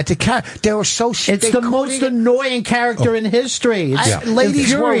mad at the character. They were so... It's the most annoying character in history. It's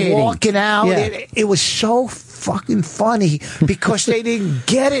ladies were infuriating. walking out. Yeah. It was so fucking funny because they didn't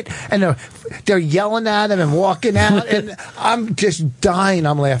get it. And they're yelling at him and walking out. And I'm just dying.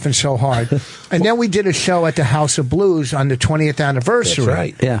 I'm laughing so hard. And then we did a show at the House of Blues on the 20th anniversary. That's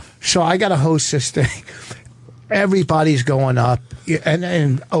right. Yeah. So I got to host this thing. Everybody's going up,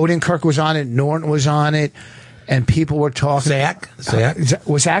 and Odenkirk was on it, Norton was on it, and people were talking. Zach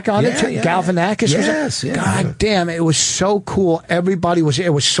was Zach on it too? Yeah. Galvanakis was Yes, yeah. God damn, it was so cool. Everybody was.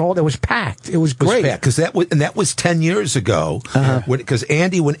 It was sold. It was packed. It was great. Because that was 10 years ago. Because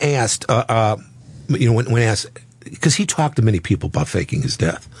Andy, when asked, when asked. Because he talked to many people about faking his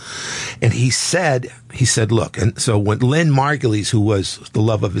death. And he said, look, and so when Lynn Margulies, who was the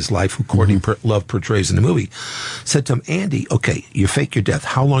love of his life, who Courtney Love portrays in the movie, said to him, Andy, okay, you fake your death.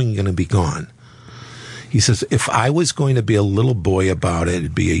 How long are you going to be gone? He says, if I was going to be a little boy about it,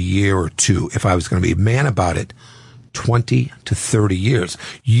 it'd be a year or two. If I was going to be a man about it, 20 to 30 years.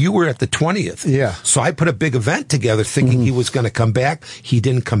 You were at the 20th. Yeah. So I put a big event together thinking he was going to come back. He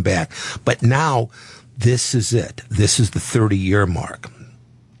didn't come back. But now... this is it. This is the 30-year mark.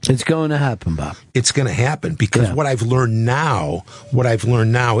 It's going to happen, Bob. It's going to happen because what I've learned now,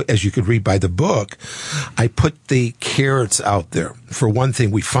 as you could read by the book, I put the carrots out there. For one thing,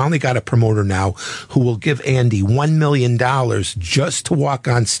 we finally got a promoter now who will give Andy $1 million just to walk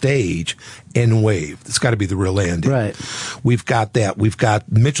on stage and wave. It's got to be the real Andy. Right. We've got that. We've got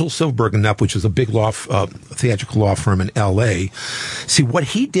Mitchell Silverberg up, which is a big theatrical law firm in L.A. See, what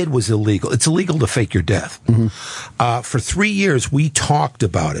he did was illegal. It's illegal to fake your death. For 3 years, we talked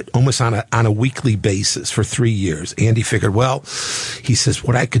about it almost on a weekly basis for 3 years. Andy figured, well, he says,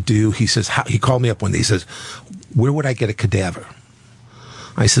 what I could do, he says, he called me up one day, he says, where would I get a cadaver?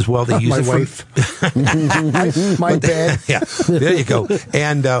 I says, well, they use my it wife. my bad. Yeah, there you go.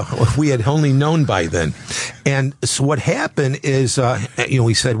 And we had only known by then. And so what happened is,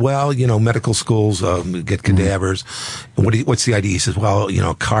 he said, well, medical schools get cadavers. And what's the idea? He says, well,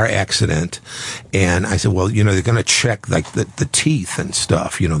 car accident. And I said, well, they're going to check like the teeth and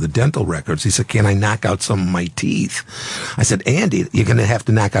stuff, the dental records. He said, can I knock out some of my teeth? I said, Andy, you're going to have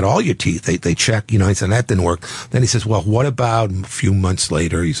to knock out all your teeth. They check, I said, that didn't work. Then he says, well, what about a few months later?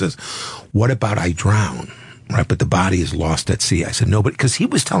 He says, what about I drown? Right, but the body is lost at sea. I said, nobody, because he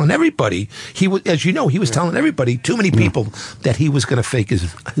was telling everybody, he was telling everybody, too many people, that he was going to fake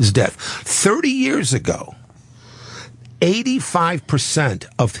his death. 30 years ago, 85%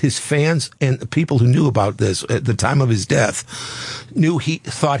 of his fans and the people who knew about this at the time of his death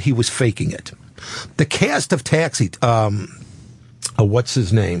thought he was faking it. The cast of Taxi, what's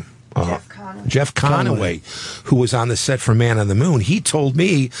his name? Jeff Conaway, who was on the set for Man on the Moon, he told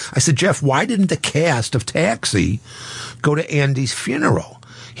me, I said, Jeff, why didn't the cast of Taxi go to Andy's funeral?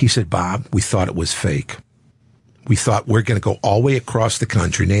 He said, Bob, we thought it was fake. We thought we're going to go all the way across the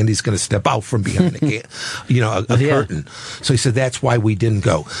country, and Andy's going to step out from behind a curtain. So he said that's why we didn't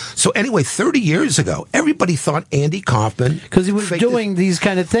go. So anyway, 30 years ago, everybody thought Andy Kaufman, because he was doing these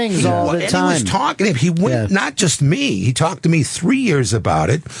kind of things all the time. And he was talking. He went, not just me. He talked to me 3 years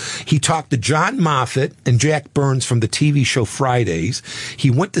about it. He talked to John Moffat and Jack Burns from the TV show Fridays. He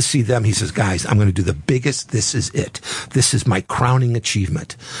went to see them. He says, guys, I'm going to do the biggest. This is it. This is my crowning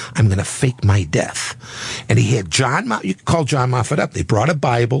achievement. I'm going to fake my death. And he had you can call John Moffat up. They brought a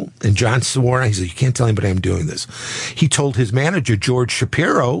Bible, and John swore. He said, you can't tell anybody I'm doing this. He told his manager, George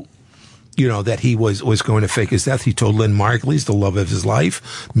Shapiro, that he was going to fake his death. He told Lynn Margulies, the love of his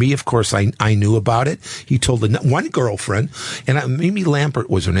life. Me, of course, I knew about it. He told one girlfriend, and Mimi Lambert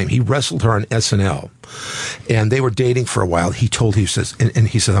was her name. He wrestled her on SNL, and they were dating for a while. He says, I'm going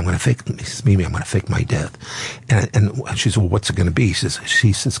to fake, he says, Mimi, I'm going to fake my death. And she says, well, what's it going to be?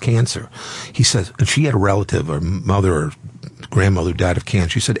 She says, cancer. He says, and she had a relative or mother or grandmother died of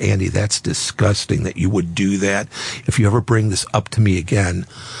cancer. She said, Andy, that's disgusting that you would do that. If you ever bring this up to me again,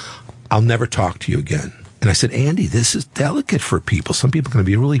 I'll never talk to you again. And I said, Andy, this is delicate for people. Some people are going to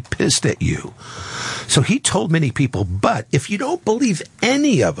be really pissed at you. So he told many people, but if you don't believe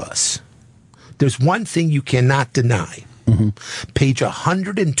any of us, there's one thing you cannot deny. Page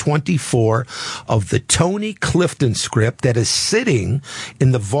 124 of the Tony Clifton script that is sitting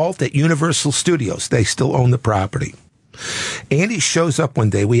in the vault at Universal Studios. They still own the property. Andy shows up one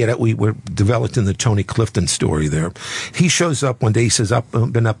day. We were developed in the Tony Clifton story there. He shows up one day. He says,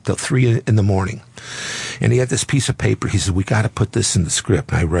 been up till 3 in the morning. And he had this piece of paper. He said, we got to put this in the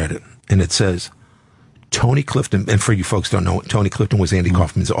script. And I read it. And it says, Tony Clifton, and for you folks who don't know, Tony Clifton was Andy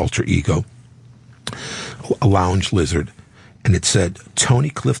Kaufman's alter ego, a lounge lizard. And it said, Tony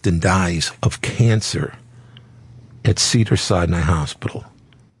Clifton dies of cancer at Cedars-Sinai Hospital.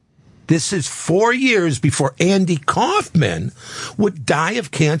 This is 4 years before Andy Kaufman would die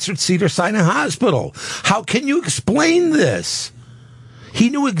of cancer at Cedars-Sinai Hospital. How can you explain this? He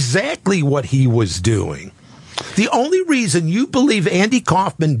knew exactly what he was doing. The only reason you believe Andy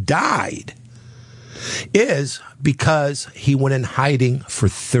Kaufman died is because he went in hiding for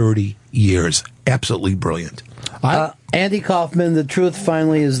 30 years. Absolutely brilliant. Andy Kaufman, The Truth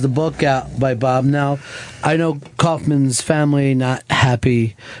Finally is the book out by Bob. Now, I know Kaufman's family not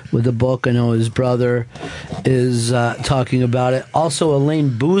happy with the book. I know his brother is talking about it. Also, Elaine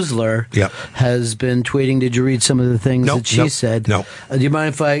Boozler has been tweeting. Did you read some of the things that she said? No. Do you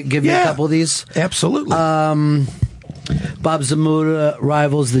mind if I give you a couple of these? Absolutely. Bob Zamuda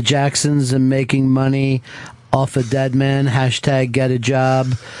rivals the Jacksons in making money off a dead man. # get a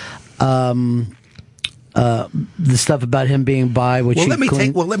job. The stuff about him being bi, which let me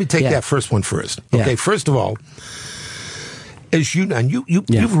take that first one first. Okay, first of all, as you know, and you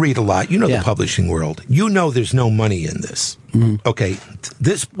read a lot, you know the publishing world. You know there's no money in this. Okay,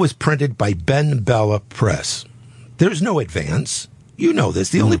 this was printed by Ben Bella Press. There's no advance. You know this.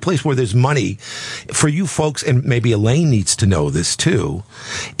 The only place where there's money for you folks, and maybe Elaine needs to know this too,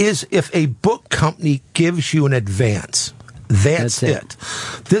 is if a book company gives you an advance. That's it.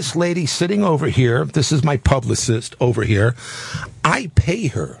 This lady sitting over here, this is my publicist over here. I pay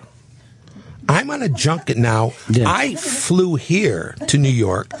her. I'm on a junket now. I flew here to New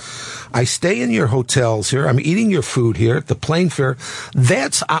York. I stay in your hotels here. I'm eating your food here. The plane fare.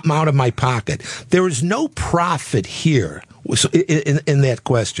 That's out of my pocket. There is no profit here in that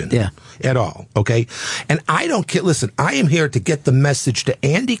question at all, okay? And I don't care. Listen, I am here to get the message to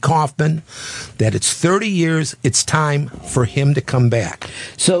Andy Kaufman that it's 30 years. It's time for him to come back.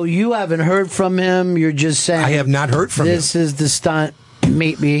 So you haven't heard from him. You're just saying. I have not heard from him. This is the stunt.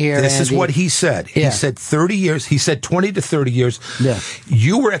 Meet me here, This Andy. is what he said. He said 30 years. He said 20 to 30 years. Yeah.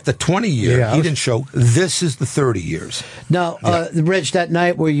 You were at the 20 year. Yeah, he didn't show. This is the 30 years. Now, Rich, that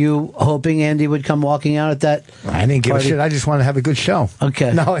night, were you hoping Andy would come walking out at that I didn't give party? a shit. I just wanted to have a good show.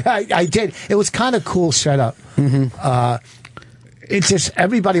 Okay. No, I did. It was kind of cool setup. It's just,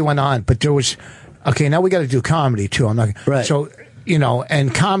 everybody went on, but there was, okay, now we got to do comedy too. I'm not, right. So, you know,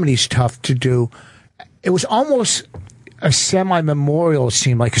 and comedy's tough to do. It was almost a semi-memorial, it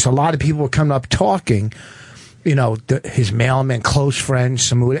seemed like, because a lot of people were coming up talking, you know, his mailman, close friends,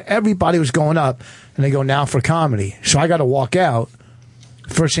 Samuda, everybody was going up, and they go, now for comedy. So I got to walk out.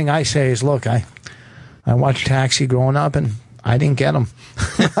 First thing I say is, look, I watched Taxi growing up, and I didn't get him.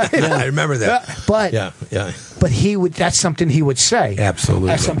 I remember that. But but he would. That's something he would say.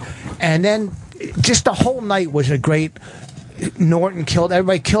 Absolutely. And then just the whole night was a great. Norton killed,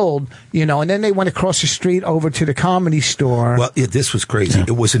 everybody killed, you know, and then they went across the street over to the Comedy Store. Well, this was crazy. Yeah.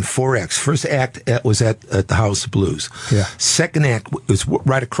 It was in 4 acts. First act was at the House of Blues. Yeah. Second act was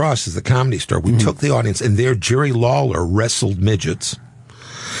right across is the Comedy Store. We took the audience, and there Jerry Lawler wrestled midgets.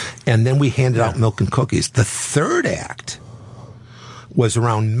 And then we handed out milk and cookies. The third act was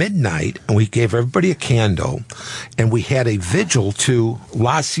around midnight, and we gave everybody a candle, and we had a vigil to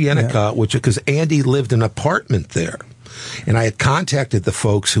La Cienega, which, because Andy lived in an apartment there. And I had contacted the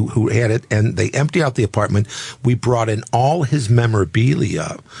folks who had it, and they emptied out the apartment. We brought in all his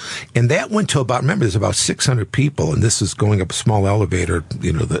memorabilia, and that went to about, remember, there's about 600 people, and this is going up a small elevator,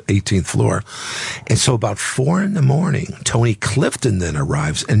 you know, the 18th floor. And so about 4 a.m, Tony Clifton then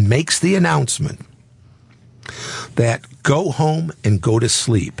arrives and makes the announcement that go home and go to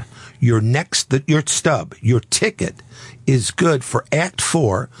sleep. Your stub, your ticket is good for Act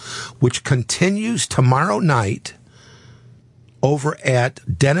 4, which continues tomorrow night over at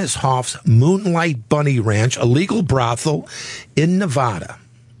Dennis Hoff's Moonlight Bunny Ranch, a legal brothel in Nevada,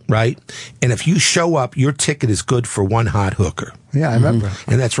 right? And if you show up, your ticket is good for one hot hooker. Yeah, I remember.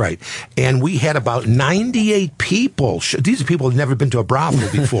 And that's right. And we had about 98 people. These are people who've never been to a brothel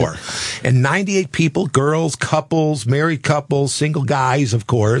before. And 98 people, girls, couples, married couples, single guys, of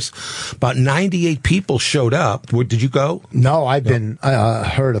course. About 98 people showed up. Did you go? No, I've been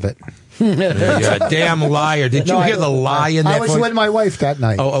heard of it. You damn liar. Did you hear the lie in that I was voice? with my wife that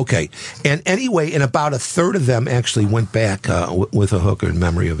night. Oh, okay. And anyway, and about a third of them actually went back with a hooker in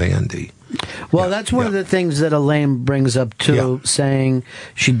memory of Andy. Well, that's one of the things that Elaine brings up too, saying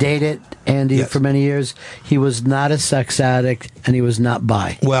she dated Andy for many years. He was not a sex addict, and he was not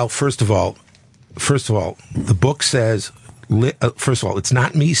bi. Well, first of all, the book says. First of all, it's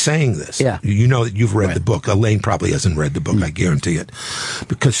not me saying this. Yeah. You know that you've read the book. Elaine probably hasn't read the book, I guarantee it.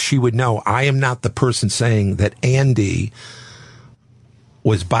 Because she would know I am not the person saying that Andy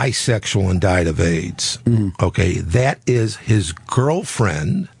was bisexual and died of AIDS. Okay, that is his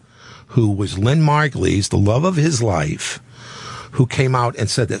girlfriend, who was Lynn Margulies, the love of his life, who came out and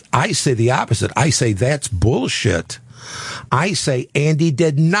said that. I say the opposite. I say that's bullshit. I say Andy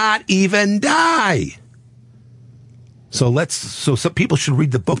did not even die. So some people should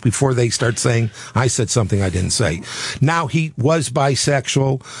read the book before they start saying I said something I didn't say. Now, he was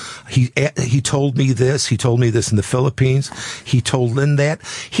bisexual. He told me this. He told me this in the Philippines. He told Lynn that.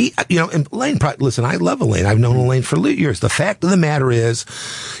 And Elaine, listen, I love Elaine. I've known Elaine for years. The fact of the matter is,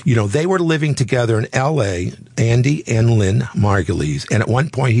 they were living together in L.A., Andy and Lynn Margulies. And at one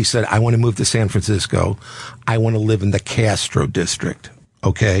point he said, I want to move to San Francisco. I want to live in the Castro district.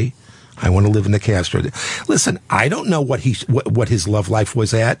 Okay? I want to live in the Castro. Listen, I don't know what his love life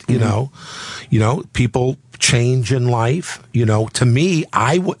was at. You know, people change in life. To me,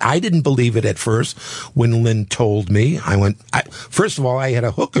 I didn't believe it at first when Lynn told me. First of all, I had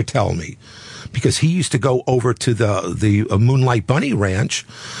a hooker tell me, because he used to go over to the Moonlight Bunny Ranch,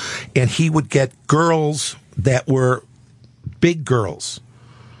 and he would get girls that were big girls.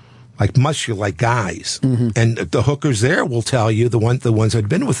 Like muscular, like guys. And the hookers there will tell you, the ones that had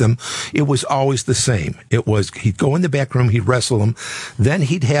been with him, it was always the same. It was, he'd go in the back room, he'd wrestle them, then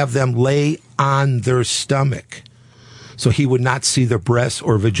he'd have them lay on their stomach, so he would not see their breasts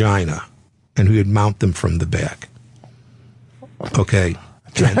or vagina, and he would mount them from the back. Okay.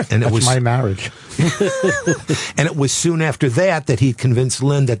 And it was my marriage. And it was soon after that he convinced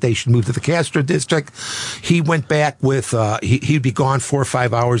Lynn that they should move to the Castro district. He went back with, he'd be gone 4 or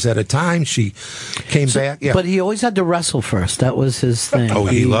 5 hours at a time. She came back. Yeah. But he always had to wrestle first. That was his thing. Oh,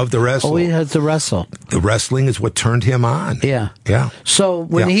 he loved to wrestle. Always had to wrestle. The wrestling is what turned him on. Yeah. Yeah. So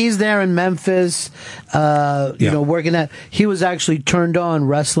when he's there in Memphis, working that, he was actually turned on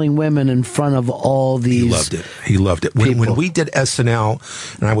wrestling women in front of all these. He loved it. When we did SNL,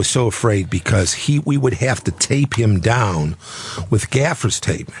 and I was so afraid because we would have to tape him down with gaffer's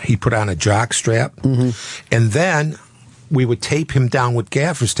tape. He put on a jock strap, and then we would tape him down with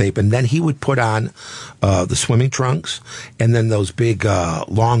gaffer's tape, and then he would put on the swimming trunks, and then those big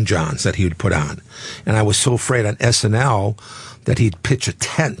long johns that he would put on. And I was so afraid on SNL that he'd pitch a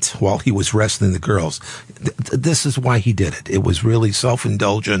tent while he was wrestling the girls. This is why he did it. It was really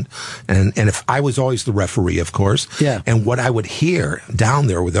self-indulgent. And if I was always the referee, of course. Yeah. And what I would hear down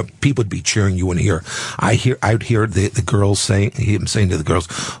there, where the people would be cheering you in here, I would hear the girls saying to the girls,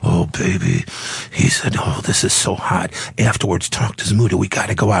 "Oh, baby," he said, "Oh, this is so hot." Afterwards, talk to Zamuda. We got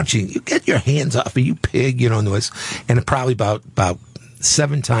to go out. You get your hands off me, you pig, And probably about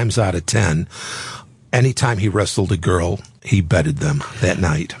 7 times out of 10, anytime he wrestled a girl, he bedded them that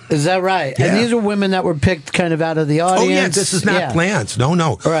night. Is that right? Yeah. And these are women that were picked kind of out of the audience? Oh, yeah, this is not planned.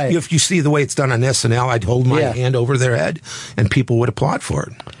 No. Right. If you see the way it's done on SNL, I'd hold my hand over their head, and people would applaud for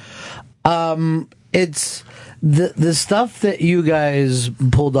it. It's the stuff that you guys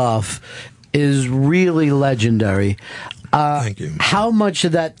pulled off is really legendary. Thank you. How much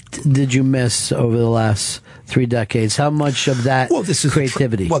of that did you miss over the last 3 decades? How much of that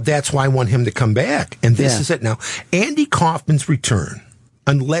creativity? Well, that's why I want him to come back. And this is it now. Andy Kaufman's return,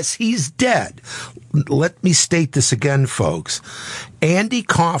 unless he's dead. Let me state this again, folks. Andy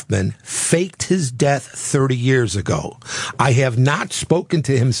Kaufman faked his death 30 years ago. I have not spoken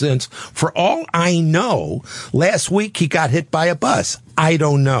to him since. For all I know, last week he got hit by a bus. I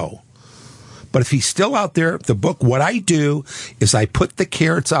don't know. But if he's still out there, the book, what I do is I put the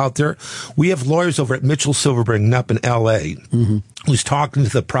carrots out there. We have lawyers over at Mitchell Silverberg up in L.A. Who's talking to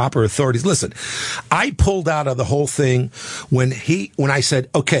the proper authorities. Listen, I pulled out of the whole thing when I said,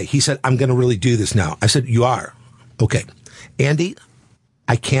 okay, he said, I'm going to really do this now. I said, you are? Okay. Andy,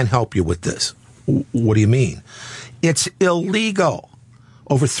 I can't help you with this. What do you mean? It's illegal.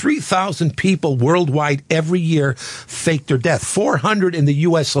 Over 3,000 people worldwide every year fake their death. 400 in the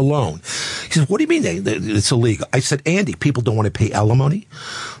U.S. alone. He says, what do you mean it's illegal? I said, Andy, people don't want to pay alimony.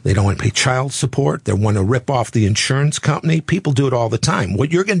 They don't want to pay child support. They want to rip off the insurance company. People do it all the time.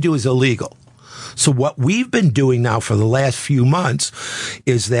 What you're going to do is illegal. So what we've been doing now for the last few months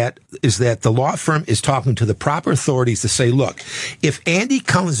is that the law firm is talking to the proper authorities to say, look, if Andy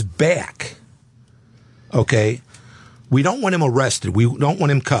comes back, okay, we don't want him arrested. We don't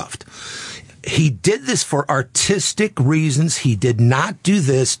want him cuffed. He did this for artistic reasons. He did not do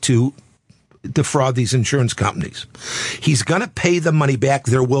this to defraud these insurance companies. He's going to pay the money back.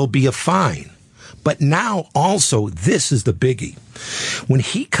 There will be a fine. But now also, this is the biggie. When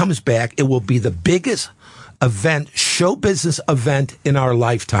he comes back, it will be the biggest event, show business event in our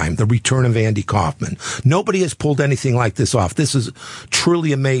lifetime, the return of Andy Kaufman. Nobody has pulled anything like this off. This is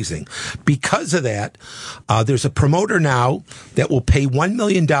truly amazing. Because of that, there's a promoter now that will pay $1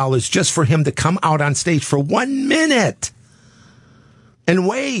 million just for him to come out on stage for 1 minute and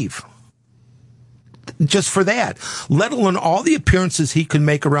wave. Just for that, let alone all the appearances he can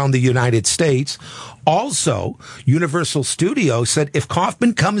make around the United States. Also, Universal Studios said if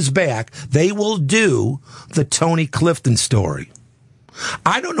Kaufman comes back, they will do the Tony Clifton story.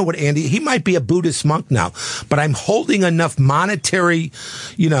 I don't know what Andy, he might be a Buddhist monk now, but I'm holding enough monetary,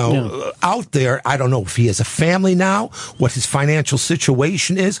 out there. I don't know if he has a family now, what his financial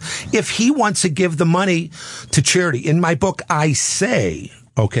situation is. If he wants to give the money to charity, in my book, I say,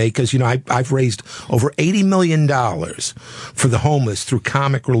 okay, because, I've raised over $80 million for the homeless through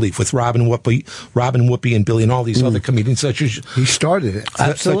Comic Relief with Robin Whoopi and Billy and all these other comedians such as... He started it.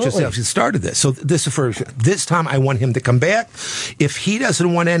 Absolutely. Such as he started this. So this time I want him to come back. If he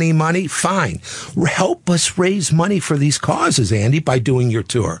doesn't want any money, fine. Help us raise money for these causes, Andy, by doing your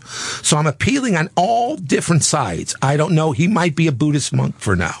tour. So I'm appealing on all different sides. I don't know. He might be a Buddhist monk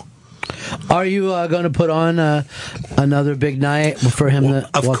for now. Are you going to put on another big night for him to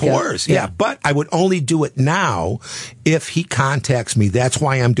Of walk course, out? yeah. But I would only do it now if he contacts me. That's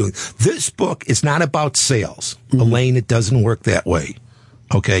why I'm doing it. This book is not about sales. Elaine, it doesn't work that way.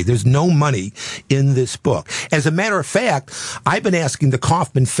 Okay, there's no money in this book. As a matter of fact, I've been asking the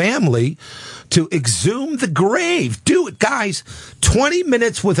Kaufman family to exhume the grave. Do it, guys. 20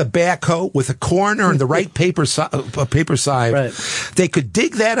 minutes with a backhoe, with a coroner and the right paper side. Right. They could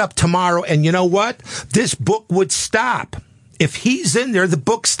dig that up tomorrow, and you know what? This book would stop. If he's in there, the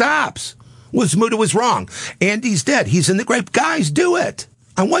book stops. Wismuta was wrong. Andy's dead. He's in the grave. Guys, do it.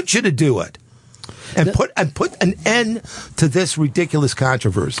 I want you to do it. And put an end to this ridiculous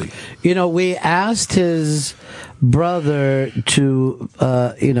controversy. We asked his brother to,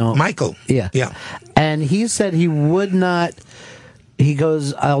 Michael. Yeah. And he said he would not. He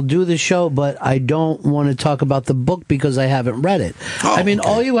goes, I'll do the show, but I don't want to talk about the book because I haven't read it.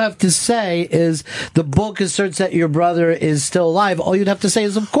 All you have to say is the book asserts that your brother is still alive. All you'd have to say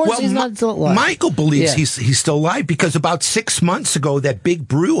is, of course, he's not still alive. Michael believes he's still alive because about 6 months ago, that big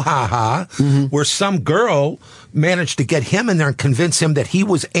brouhaha where some girl managed to get him in there and convince him that she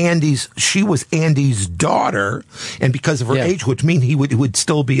was Andy's daughter, and because of her age, which means he would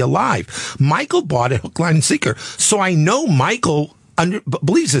still be alive. Michael bought it hook, line, and sinker. So I know Michael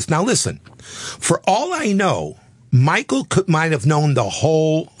believes this. Now listen, for all I know, Michael might have known the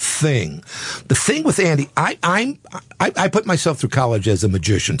whole thing. The thing with Andy, I put myself through college as a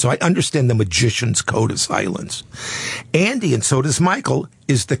magician, so I understand the magician's code of silence. Andy, and so does Michael,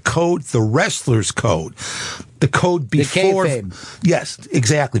 is the code, the wrestler's code. The code before... The kayfabe. Yes,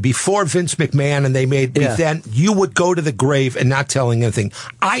 exactly. Before Vince McMahon, and they made... Then you would go to the grave and not telling anything.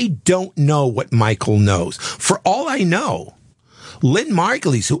 I don't know what Michael knows. For all I know... Lynn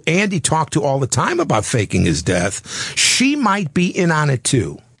Margulies, who Andy talked to all the time about faking his death, she might be in on it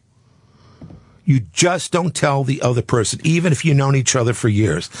too. You just don't tell the other person, even if you've known each other for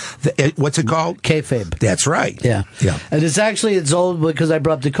years. What's it called? Kayfabe. That's right. Yeah. And it's old, because I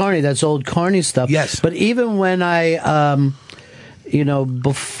brought up the Carney. That's old Carney stuff. Yes. But even when I...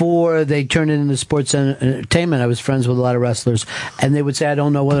 before they turned it into sports and entertainment, I was friends with a lot of wrestlers, and they would say, I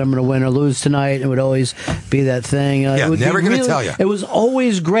don't know whether I'm going to win or lose tonight. And it would always be that thing. Never going to tell you. It was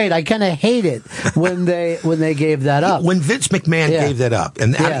always great. I kind of hate it when they gave that up. When Vince McMahon gave that up.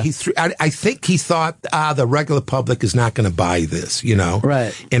 And I think he thought, the regular public is not going to buy this,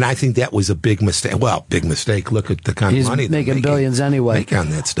 Right. And I think that was a big mistake. Well, big mistake. Look at the kind of money they're making. Billions anyway. Make on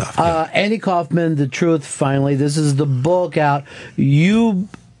that stuff. Andy Kaufman, The Truth, finally. This is the book out. You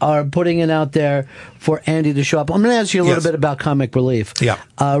are putting it out there for Andy to show up. I'm going to ask you a little bit about Comic Relief. Yeah.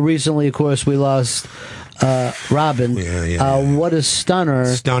 Recently, of course, we lost Robin. What a stunner.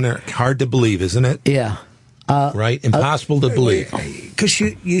 Stunner. Hard to believe, isn't it? Yeah. Right? Impossible to believe. Because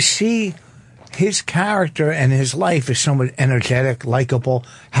you see his character and his life is somewhat energetic, likable,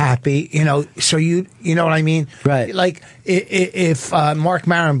 happy, so you know what I mean? Right. Like, if Mark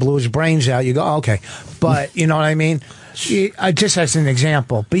Maron blew his brains out, you go, okay. But, you know what I mean? Just as an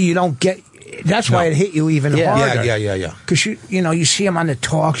example. But you don't get... That's why it hit you even harder. Yeah. Because you see him on the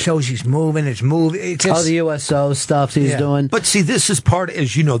talk shows. He's moving. It's moving. It's just, all the USO stuff he's doing. But see, this is part,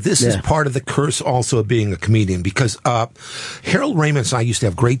 as you know, this is part of the curse also of being a comedian, because Harold Ramis and I used to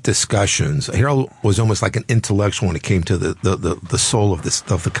have great discussions. Harold was almost like an intellectual when it came to the soul of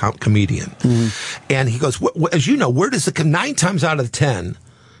the comedian. And he goes, as you know, where does 9 times out of 10,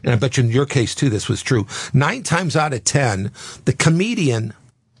 and I bet you in your case too this was true, 9 times out of 10, the comedian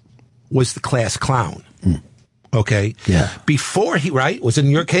was the class clown. Okay? Yeah. Before was it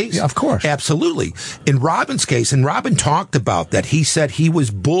in your case? Yeah, of course. Absolutely. In Robin's case, and Robin talked about that, he said he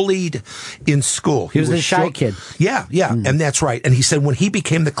was bullied in school. He was the shy kid. Yeah, and that's right. And he said when he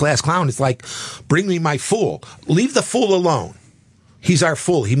became the class clown, it's like, bring me my fool. Leave the fool alone. He's our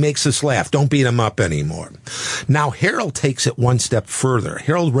fool. He makes us laugh. Don't beat him up anymore. Now, Harold takes it one step further.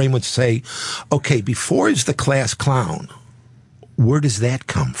 Harold Ramis would say, okay, before he's the class clown, where does that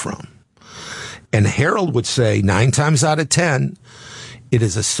come from? And Harold would say 9 times out of 10, it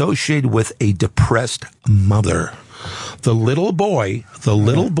is associated with a depressed mother. The little boy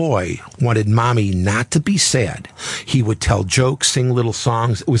wanted mommy not to be sad. He would tell jokes, sing little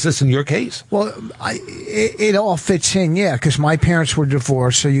songs. Was this in your case? Well, it all fits in, because my parents were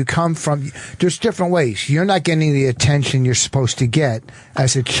divorced, so you come from, there's different ways. You're not getting the attention you're supposed to get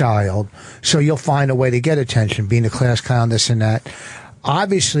as a child, so you'll find a way to get attention, being a class clown, this and that.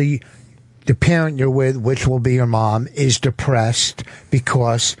 Obviously, the parent you're with, which will be your mom, is depressed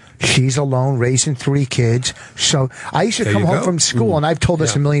because she's alone raising 3 kids. So I used to come home from school, and I've told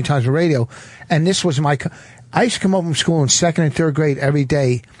this a million times on radio, and this was I used to come home from school in 2nd and 3rd grade every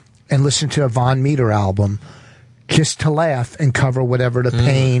day and listen to a Von Meter album just to laugh and cover whatever the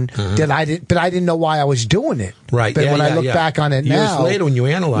pain that I didn't, but I didn't know why I was doing it. Right. But when I look back on it years now, later when you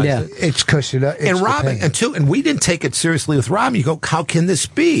analyze it, it's because it's and Robin, and we didn't take it seriously with Robin. You go, how can this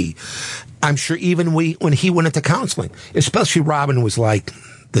be? I'm sure even when he went into counseling, especially Robin was like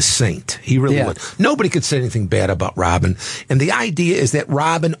the saint. He really was. Nobody could say anything bad about Robin. And the idea is that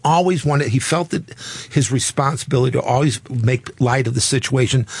Robin always he felt that his responsibility to always make light of the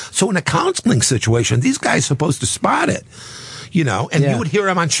situation. So in a counseling situation, these guys are supposed to spot it. And you would hear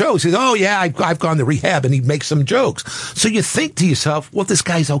him on shows. He's, I've gone to rehab, and he'd make some jokes. So you think to yourself, well, this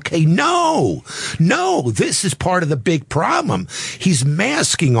guy's okay. No, this is part of the big problem. He's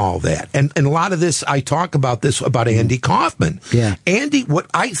masking all that. And a lot of this, I talk about this about Andy Kaufman. Yeah. Andy, what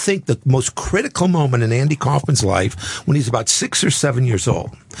I think the most critical moment in Andy Kaufman's life, when he's about 6 or 7 years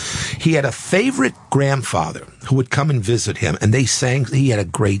old, he had a favorite grandfather who would come and visit him, and they sang, he had a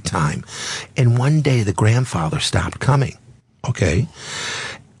great time. And one day the grandfather stopped coming. Okay.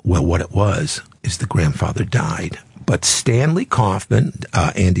 Well, what it was is the grandfather died. But Stanley Kaufman,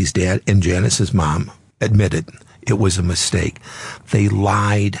 Andy's dad, and Janice's mom admitted it was a mistake. They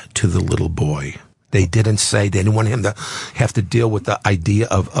lied to the little boy. They didn't want him to have to deal with the idea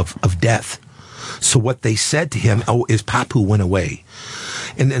of death. So what they said to him, is Papu went away.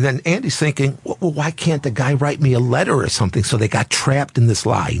 And then Andy's thinking, well, why can't the guy write me a letter or something? So they got trapped in this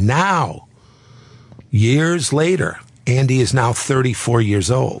lie. Now, years later, Andy is now 34 years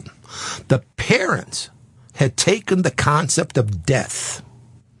old. The parents had taken the concept of death.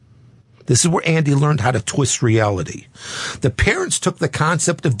 This is where Andy learned how to twist reality. The parents took the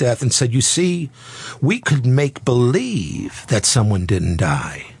concept of death and said, you see, we could make believe that someone didn't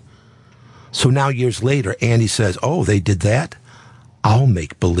die. So now years later, Andy says, they did that? I'll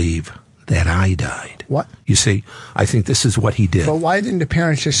make believe that I died. What? You see, I think this is what he did. But why didn't the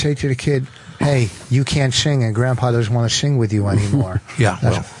parents just say to the kid, hey, you can't sing and Grandpa doesn't want to sing with you anymore?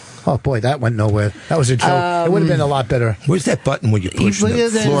 Oh, boy, that went nowhere. That was a joke. It would have been a lot better. Where's that button where you push and the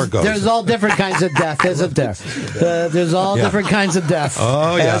floor goes? There's all different kinds of death, isn't there? There's all different kinds of death.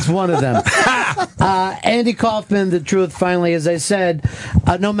 Oh, yeah. That's one of them. Andy Kaufman, the truth, finally, as I said,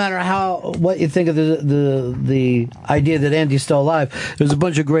 no matter what you think of the idea that Andy's still alive, there's a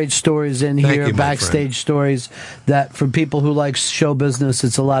bunch of great stories in here, backstage stories that for people who like show business,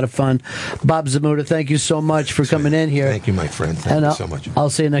 it's a lot of fun. Bob Zmuda, thank you so much for coming in here. Thank you, my friend. Thank you so much.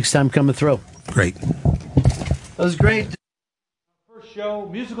 I'll see you next time coming through. Great. That was great. First show,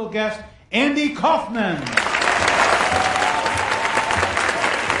 musical guest, Andy Kaufman.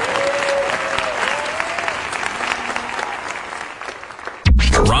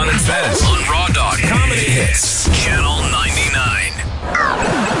 Ron and Fez on Raw Dog Comedy Hits, Channel 99.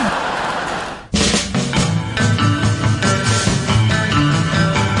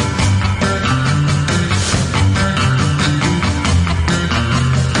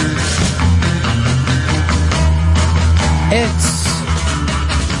 It's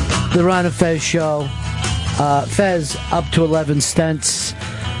the Ron and Fez show. Fez up to 11 stents.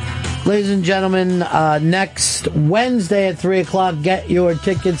 Ladies and gentlemen, next Wednesday at 3 o'clock, get your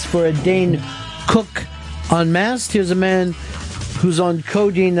tickets for a Dane Cook Unmasked. Here's a man who's on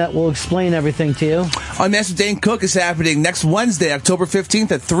codeine that will explain everything to you. Unmasked with Dane Cook is happening next Wednesday, October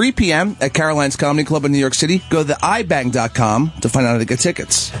 15th at 3 p.m. at Caroline's Comedy Club in New York City. Go to ibang.com to find out how to get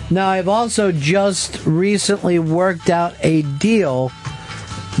tickets. Now, I've also just recently worked out a deal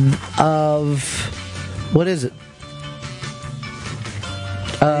of... What is it?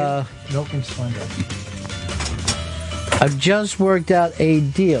 Milk and Splendor. I've just worked out a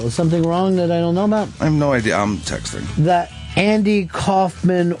deal. Is something wrong that I don't know about? I have no idea. I'm texting. That Andy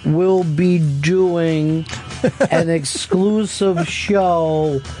Kaufman will be doing an exclusive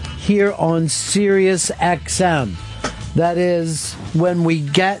show here on Sirius XM. That is, when we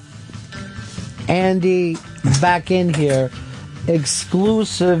get Andy back in here,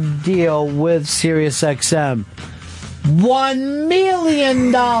 exclusive deal with Sirius XM. $1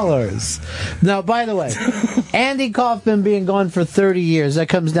 million. Now, by the way, Andy Kaufman being gone for 30 years, that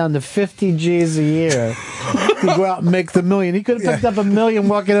comes down to 50 G's a year to go out and make the $1 million. He could have picked up $1 million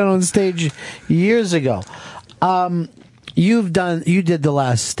walking out on stage years ago. You did the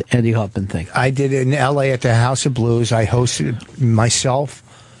last Andy Kaufman thing. I did it in L.A. at the House of Blues. I hosted myself,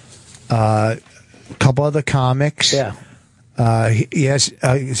 a couple other comics. Yeah.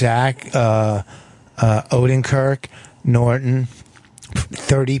 Zach, Odenkirk, Norton,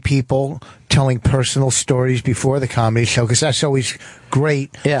 30 people telling personal stories before the comedy show, because that's always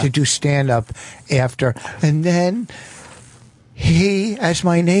great to do stand-up after. And then he, as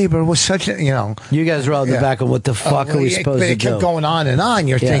my neighbor, was such a, You guys were out in the back of what the fuck are we supposed to do? It kept going on and on.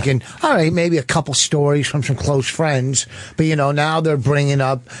 You're thinking, all right, maybe a couple stories from some close friends. But, now they're bringing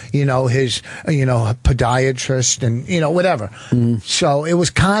up, his, podiatrist and, whatever. Mm. So it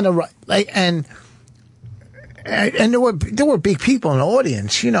was kind of like, and there were big people in the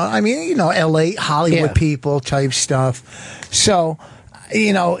audience, LA, Hollywood people type stuff. So,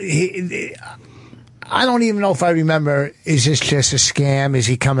 I don't even know if I remember, is this just a scam? Is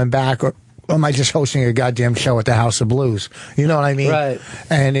he coming back? Or am I just hosting a goddamn show at the House of Blues? You know what I mean? Right.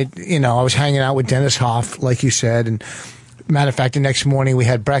 And I was hanging out with Dennis Hoff, like you said. And matter of fact, the next morning we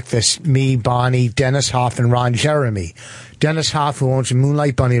had breakfast, me, Bonnie, Dennis Hoff, and Ron Jeremy. Dennis Hoff, who owns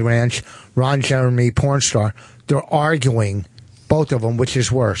Moonlight Bunny Ranch, Ron Jeremy, porn star. They're arguing, both of them, which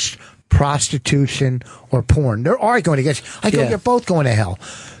is worse, prostitution or porn. They're arguing against. I go, you're both going to hell.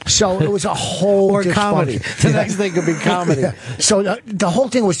 So it was a whole or comedy. The next thing could be comedy. So the whole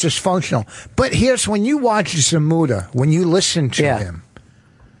thing was dysfunctional. But here's when you watch Zamuda, when you listen to him,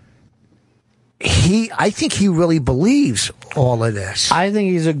 I think he really believes all of this. I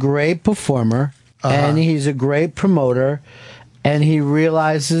think he's a great performer, and he's a great promoter, and he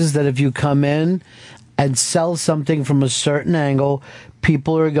realizes that if you come in and sell something from a certain angle,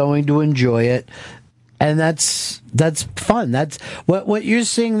 people are going to enjoy it, and that's fun. That's what you're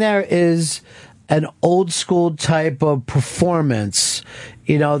seeing there is an old school type of performance.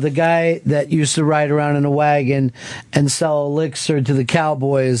 The guy that used to ride around in a wagon and sell elixir to the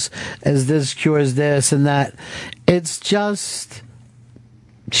cowboys as this cures this and that. It's just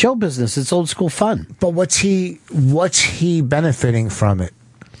show business. It's old school fun. But what's he benefiting from it?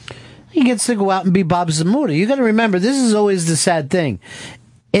 He gets to go out and be Bob Zamuda. You got to remember, this is always the sad thing.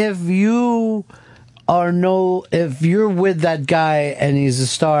 If you're with that guy and he's a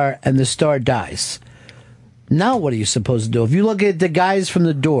star and the star dies, now what are you supposed to do? If you look at the guys from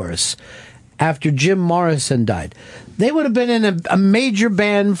the Doors, after Jim Morrison died, they would have been in a major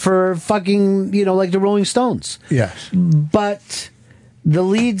band for fucking, like the Rolling Stones. Yes. But the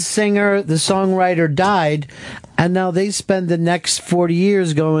lead singer, the songwriter died, and now they spend the next 40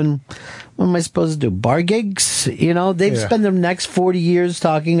 years going, what am I supposed to do? Bar gigs? They've spent the next 40 years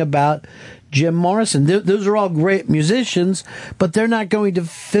talking about Jim Morrison. Those are all great musicians, but they're not going to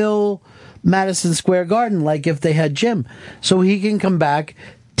fill Madison Square Garden like if they had Jim. So he can come back,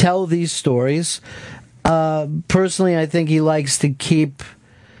 tell these stories. Personally, I think he likes to keep,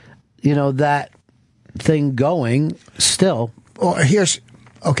 that thing going still. Well,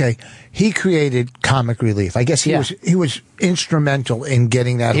 he created Comic Relief. I guess he was instrumental in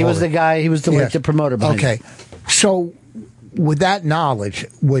getting that. He was the guy. He was the promoter behind it. So with that knowledge,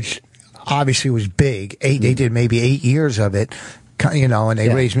 which obviously was big, they did maybe 8 years of it, and they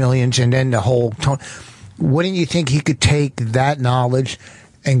raised millions, and then the whole. Wouldn't you think he could take that knowledge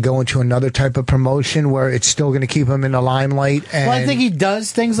and go into another type of promotion where it's still going to keep him in the limelight? And I think he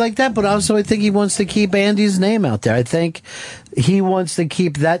does things like that, but also I think he wants to keep Andy's name out there. I think he wants to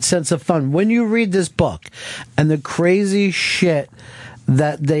keep that sense of fun. When you read this book and the crazy shit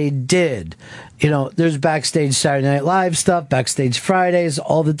that they did. You know, there's backstage Saturday Night Live stuff, backstage Fridays,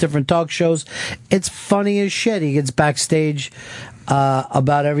 all the different talk shows. It's funny as shit. He gets backstage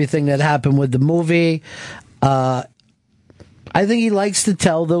about everything that happened with the movie. I think he likes to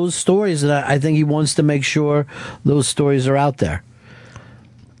tell those stories, and I think he wants to make sure those stories are out there.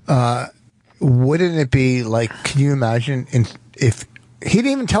 Wouldn't it be like, can you imagine if he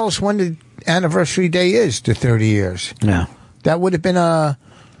didn't even tell us when the anniversary day is, the 30 years? Yeah. That would have been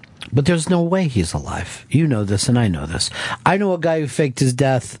But there's no way he's alive. You know this, and I know this. I know a guy who faked his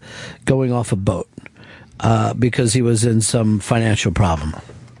death going off a boat because he was in some financial problem.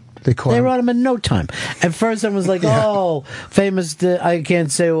 They brought him in no time. At first, I was like, oh, famous, I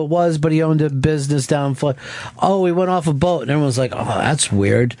can't say who it was, but he owned a business down Florida. Oh, he went off a boat. And everyone was like, oh, that's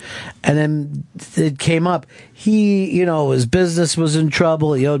weird. And then it came up. He, you know, his business was in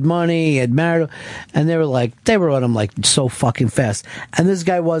trouble. He owed money. He had married. And they were on him like so fucking fast. And this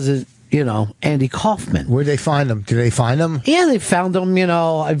guy wasn't, you know, Andy Kaufman. Where'd they find him? Did they find him? Yeah, they found him, you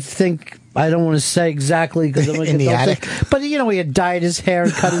know, I don't want to say exactly because I'm in the attic. But you know, he had dyed his hair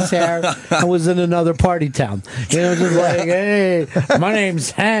and cut his hair and was in another party town. You know, just like, hey, my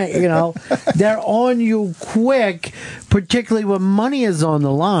name's Hank. You know, they're on you quick, particularly when money is on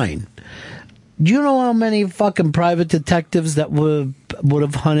the line. Do you know how many fucking private detectives that would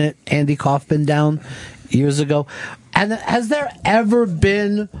have hunted Andy Kaufman down years ago? And has there ever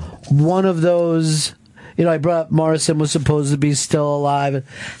been one of those? You know, I brought up Morrison was supposed to be still alive.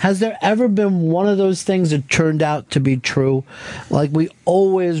 Has there ever been one of those things that turned out to be true? Like we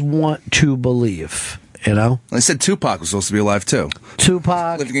always want to believe, you know? They said Tupac was supposed to be alive, too.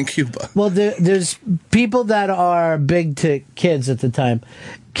 Tupac. Living in Cuba. Well, there's people that are big to kids at the time.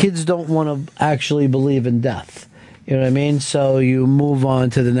 Kids don't want to actually believe in death. You know what I mean? So you move on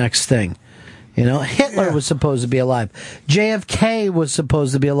to the next thing. You know, Hitler was supposed to be alive. JFK was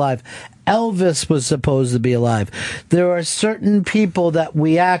supposed to be alive. Elvis was supposed to be alive. There are certain people that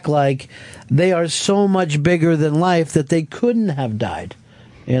we act like they are so much bigger than life that they couldn't have died.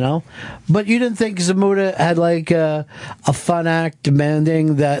 You know? But you didn't think Zamuda had like a fun act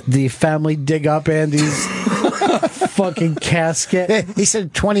demanding that the family dig up Andy's fucking casket? He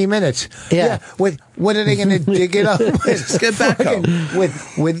said 20 minutes. Yeah. What are they going to dig it up with? Let's get back up.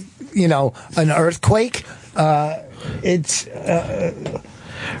 With you know, an earthquake? It's...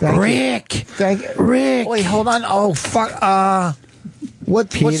 Rick! Rick! Wait, hold on. Oh, fuck.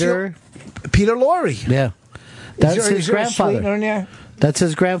 Peter? Peter Lorre. Yeah. That's Is his there grandfather. a sweetener in there? That's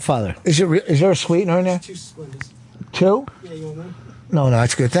his grandfather. Is there a sweetener in there? 2 splinters. 2? Yeah, you want one? No,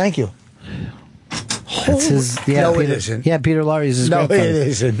 that's good. Thank you. That's his, yeah, No, Peter, it isn't. Yeah, Peter Lorre is his No, grandfather. it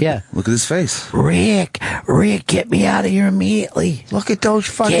isn't. Yeah. Look at his face. Rick, get me out of here immediately. Look at those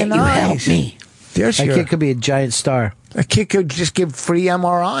fucking Can't you eyes. help me? There's That kid could be a giant star. A kid could just give free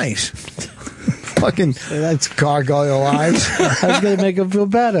MRIs. Fucking, that's gargoyle eyes. I was going to make him feel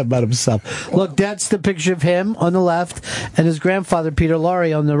bad about himself. Look, that's the picture of him on the left and his grandfather, Peter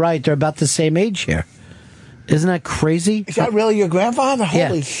Lorre, on the right. They're about the same age here. Isn't that crazy? Is that really your grandfather? Yeah.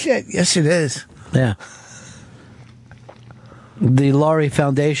 Holy shit. Yes, it is. Yeah. The Laurie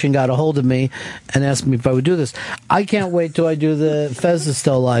Foundation got a hold of me and asked me if I would do this. I can't wait till I do the Fez is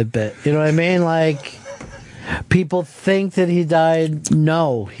still alive bit. You know what I mean? Like, people think that he died.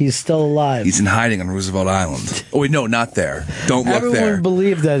 No, he's still alive. He's in hiding on Roosevelt Island. Oh, wait, no, not there. Don't look Everyone there.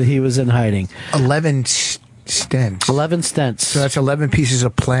 believed that he was in hiding. 11 stents. 11 stents. So that's 11 pieces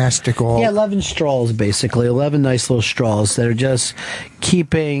of plastic all. Yeah, 11 straws, basically. 11 nice little straws that are just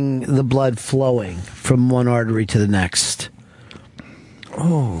keeping the blood flowing from one artery to the next.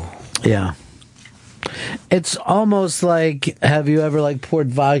 Oh. Yeah. It's almost like, have you ever like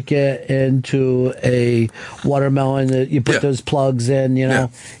poured vodka into a watermelon that you put those plugs in, you know?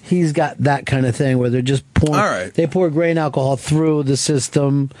 Yeah. He's got that kind of thing where they're just pouring, All right. they pour grain alcohol through the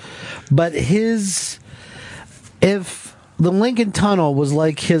system. But if the Lincoln Tunnel was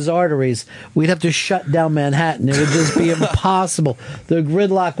like his arteries, we'd have to shut down Manhattan. It would just be impossible. The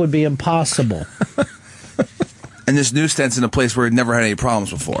gridlock would be impossible. And this new stent's in a place where it never had any problems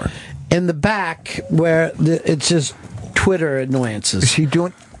before. In the back, where it's just Twitter annoyances. Is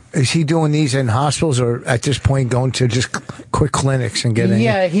he doing these in hospitals or at this point going to just quick clinics and getting?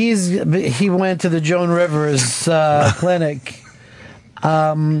 Yeah, he went to the Joan Rivers clinic.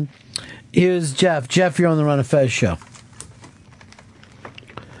 Here's Jeff. Jeff, you're on the Ron and Fez show.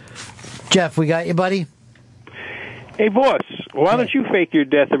 Jeff, we got you, buddy? Hey, boss, why don't you fake your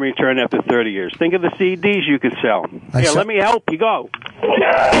death and return after 30 years? Think of the CDs you could sell. Let me help you go.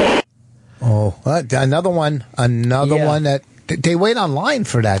 Oh, another one that they wait online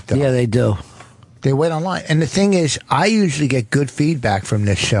for that, though. Yeah, they do. They wait online. And the thing is, I usually get good feedback from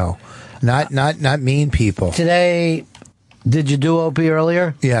this show. Not mean people. Today, did you do Opie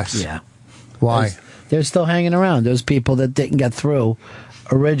earlier? Yes. Yeah. Why? They're still hanging around. Those people that didn't get through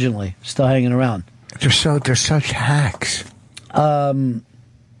originally, still hanging around. They're such hacks.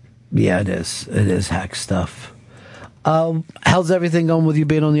 Yeah, it is. It is hack stuff. How's everything going with you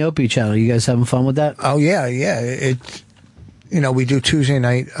being on the Opie channel? You guys having fun with that? Oh, yeah. It's, we do Tuesday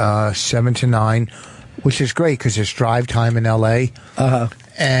night, 7 to 9, which is great because it's drive time in L.A.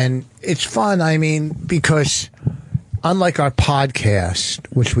 And it's fun, because unlike our podcast,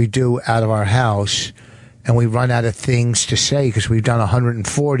 which we do out of our house, and we run out of things to say because we've done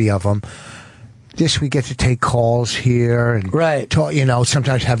 140 of them, this we get to take calls here and talk,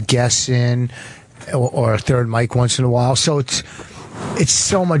 sometimes have guests in or a third mic once in a while. So it's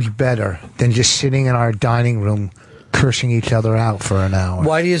so much better than just sitting in our dining room cursing each other out for an hour.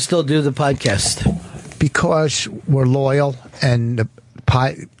 Why do you still do the podcast? Because we're loyal, and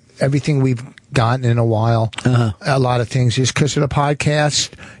everything we've gotten in a while, a lot of things is because of the podcast,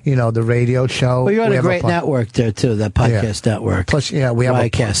 the radio show. Well, you're on a great network there too, that podcast network. Plus, we have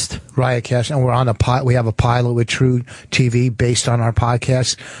Riotcast, and we're on we have a pilot with True TV based on our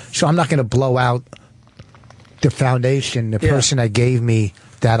podcast. So I'm not going to blow out the foundation, the person that gave me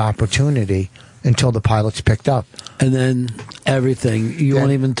that opportunity, until the pilot's picked up. And then everything. You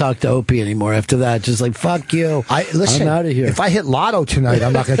won't even talk to Opie anymore after that. Just like, fuck you. Listen, I'm out of here. If I hit Lotto tonight,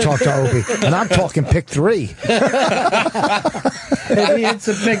 I'm not going to talk to Opie. And I'm talking pick 3. If he hits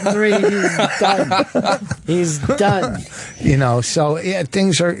a pick 3, he's done. He's done. So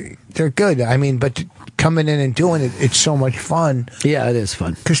things they're good. but coming in and doing it, it's so much fun. Yeah, it is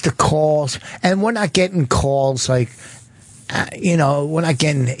fun. Because the calls, and we're not getting calls like, we're not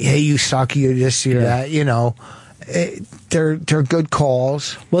getting, hey, you suck, you this, you that, they're good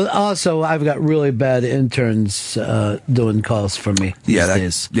calls. Well, also, I've got really bad interns doing calls for me.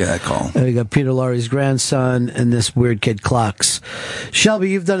 That call. We got Peter Lorre's grandson and this weird kid Clocks. Shelby,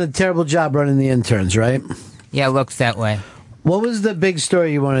 you've done a terrible job running the interns, right? Yeah, it looks that way. What was the big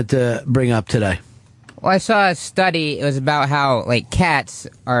story you wanted to bring up today? Well, I saw a study. It was about how cats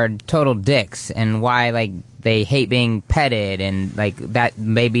are total dicks and why they hate being petted and that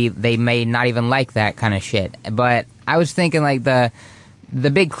maybe they may not even like that kind of shit. But I was thinking the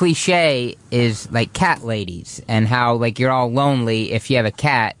big cliche is cat ladies and how you're all lonely if you have a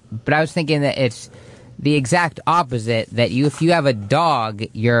cat. But I was thinking that it's the exact opposite, that if you have a dog,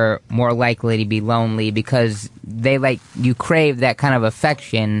 you're more likely to be lonely because they you crave that kind of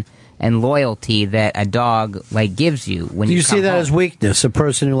affection and loyalty that a dog gives you when you see that home. As weakness, a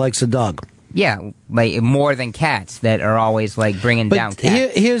person who likes a dog. Yeah, more than cats that are always bringing down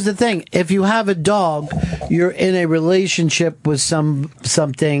cats. Here's the thing: if you have a dog, you're in a relationship with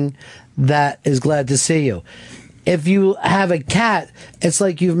something that is glad to see you. If you have a cat, it's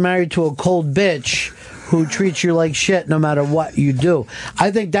like you've married to a cold bitch who treats you like shit no matter what you do.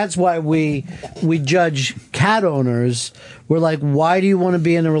 I think that's why we judge cat owners. We're like, why do you want to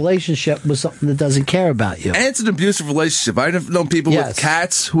be in a relationship with something that doesn't care about you? And it's an abusive relationship. I've known people with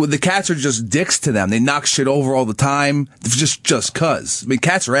cats who the cats are just dicks to them. They knock shit over all the time, just cuz.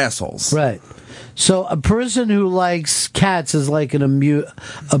 Cats are assholes. Right. So a person who likes cats is like an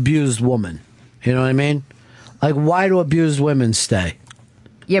abused woman. You know what I mean? Why do abused women stay?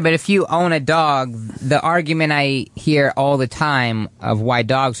 Yeah, but if you own a dog, the argument I hear all the time of why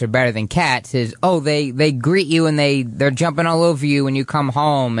dogs are better than cats is, they greet you and they're jumping all over you when you come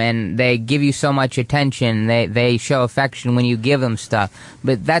home and they give you so much attention. They show affection when you give them stuff.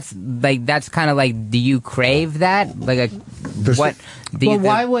 But that's kind of do you crave that?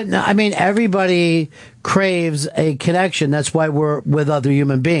 Why wouldn't everybody craves a connection. That's why we're with other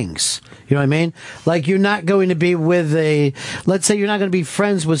human beings. You know what I mean? You're not going to be with let's say you're not going to be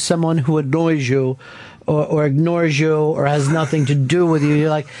friends with someone who annoys you or ignores you or has nothing to do with you. You're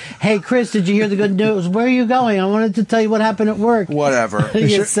like, hey, Chris, did you hear the good news? Where are you going? I wanted to tell you what happened at work. Whatever.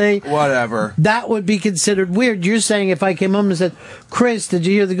 You say, whatever. That would be considered weird. You're saying if I came home and said, Chris, did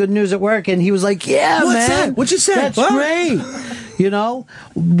you hear the good news at work? And he was like, yeah, What's man. That? What you said? That's great.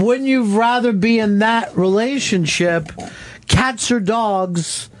 Wouldn't you rather be in that relationship? Cats or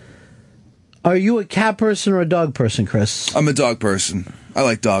dogs? Are you a cat person or a dog person, Chris? I'm a dog person. I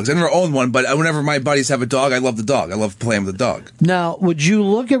like dogs. I never owned one, but whenever my buddies have a dog, I love the dog. I love playing with the dog. Now, would you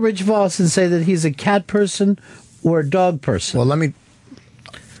look at Rich Voss and say that he's a cat person or a dog person? Well,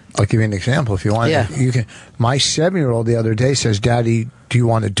 I'll give you an example if you want. Yeah. You can. My 7-year-old the other day says, "Daddy, do you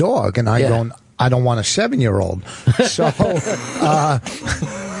want a dog?" And I don't want a 7-year-old. So,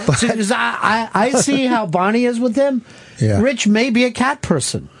 I see how Bonnie is with him. Yeah. Rich may be a cat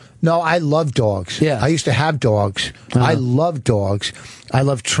person. No, I love dogs. Yeah. I used to have dogs. I love dogs. I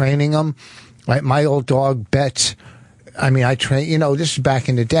love training them. My old dog, Bets, I train, this is back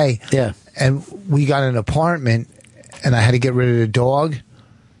in the day. Yeah. And we got an apartment, and I had to get rid of the dog.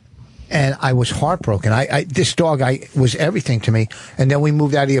 And I was heartbroken. This dog was everything to me. And then we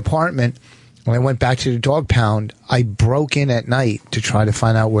moved out of the apartment. When I went back to the dog pound, I broke in at night to try to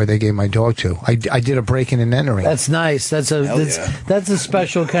find out where they gave my dog to. I did a breaking and entering. That's nice. That's a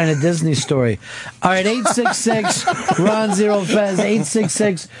special kind of Disney story. All right, 866 Ron Zero Fez.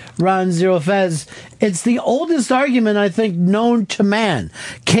 866 Ron Zero Fez. It's the oldest argument I think known to man.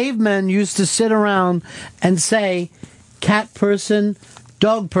 Cavemen used to sit around and say, cat person,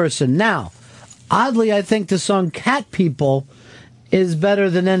 dog person. Now, oddly, I think the song Cat People is better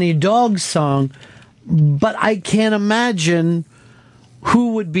than any dog song, but I can't imagine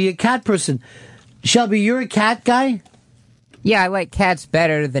who would be a cat person. Shelby, you're a cat guy? Yeah, I like cats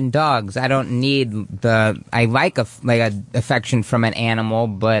better than dogs. I don't need I like a affection from an animal,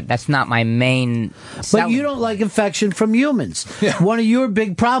 but that's not my main. But you don't like affection from humans. Yeah. One of your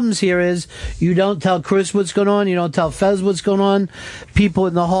big problems here is you don't tell Chris what's going on. You don't tell Fez what's going on. People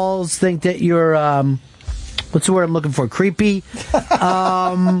in the halls think that you're, what's the word I'm looking for? Creepy.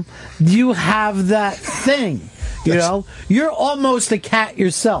 You have that thing. You're almost a cat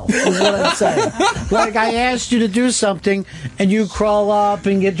yourself, is what I'm saying. Like, I asked you to do something, and you crawl up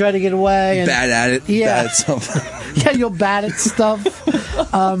and try to get away. And, bad at it. Yeah. Bad at something. Yeah, you're bad at stuff.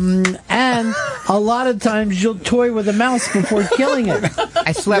 And a lot of times you'll toy with a mouse before killing it.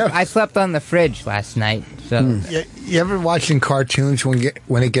 I slept on the fridge last night. So. You ever watching cartoons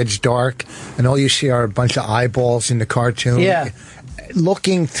when it gets dark, and all you see are a bunch of eyeballs in the cartoon? Yeah.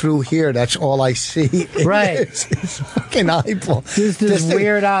 Looking through here, that's all I see. Right. It's fucking eyeball. Just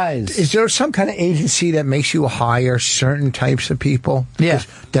weird eyes. Is there some kind of agency that makes you hire certain types of people? Yeah.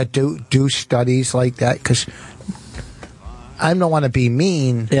 That do studies like that? Because I don't want to be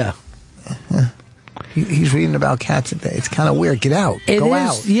mean. Yeah. He's reading about cats today. It's kind of weird. Get out. Go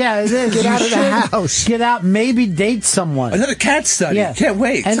out. Yeah, it is. Get out of the house. Get out. Maybe date someone. Another cat study. Yeah. Can't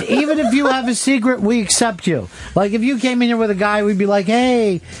wait. And even if you have a secret, we accept you. Like, if you came in here with a guy, we'd be like,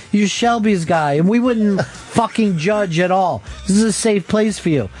 hey, you're Shelby's guy. And we wouldn't fucking judge at all. This is a safe place for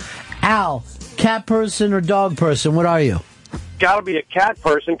you. Al, cat person or dog person? What are you? Gotta be a cat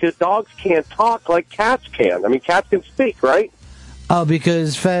person, because dogs can't talk like cats can. I mean, cats can speak, right? Oh,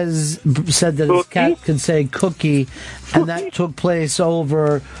 because Fez said that his cat could say cookie, and that took place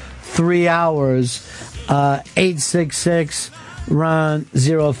over 3 hours. 866 Ron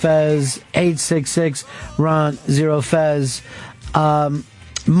Zero Fez. 866 Ron Zero Fez.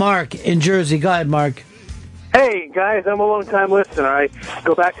 Mark in Jersey. Go ahead, Mark. Hey, guys, I'm a long-time listener. I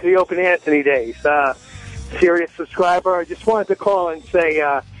go back to the Open Anthony days. Serious subscriber. I just wanted to call and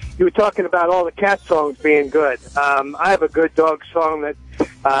say, you were talking about all the cat songs being good. I have a good dog song that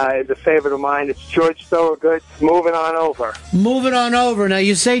is a favorite of mine. It's George Thorogood's Moving On Over. Moving On Over. Now,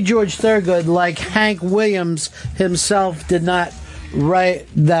 you say George Thorogood, like Hank Williams himself did not write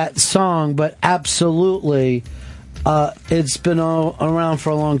that song, but absolutely it's been around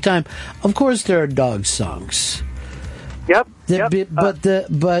for a long time. Of course, there are dog songs. Yep.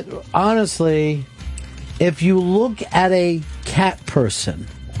 But honestly, if you look at a cat person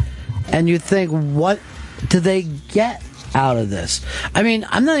and you think, what do they get out of this? I mean,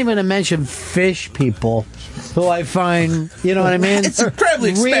 I'm not even going to mention fish people, who I find, you know what I mean? It's incredibly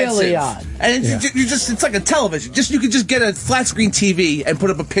expensive. Really odd. And it's like a television. You can just get a flat screen TV and put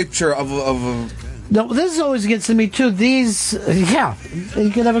up a picture of a... No, this always gets to me, too. These, you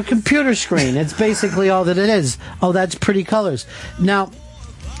can have a computer screen. It's basically all that it is. Oh, that's pretty colors. Now,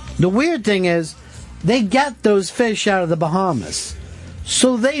 the weird thing is, they get those fish out of the Bahamas.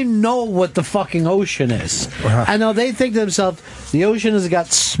 So they know what the fucking ocean is. I know they think to themselves, the ocean has got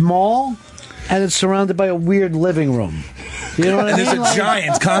small, and it's surrounded by a weird living room. You know what I mean? And there's a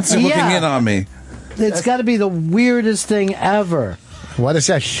giant constantly looking in on me. It's got to be the weirdest thing ever. Why does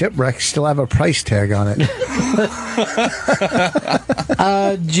that shipwreck still have a price tag on it?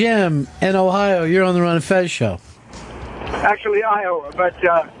 Jim, in Ohio, you're on the Ron and Fez show. Actually, Iowa, but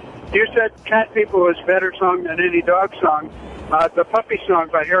you said Cat People is a better song than any dog song. The Puppy Song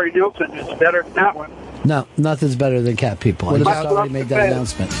by Harry Nilsson is better than that one. No, nothing's better than Cat People. I just already made that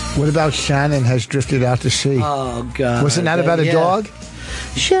announcement. What about Shannon Has Drifted Out to Sea? Oh, God. Wasn't that about a dog?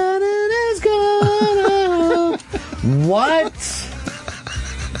 Shannon has gone home. What?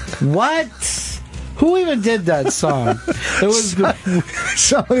 Who even did that song? It was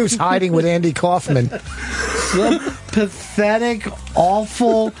someone who was hiding with Andy Kaufman. pathetic,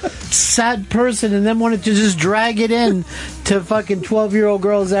 awful, sad person, and then wanted to just drag it in to fucking 12-year-old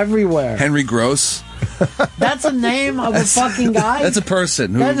girls everywhere. Henry Gross. That's a name of a fucking guy? That's a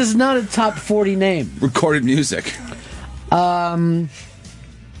person. That is not a top 40 name. Recorded music. Aaron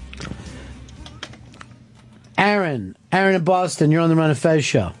in Boston, you're on the Ron and Fez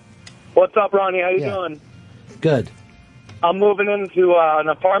show. What's up, Ronnie? How you doing? Good. I'm moving into an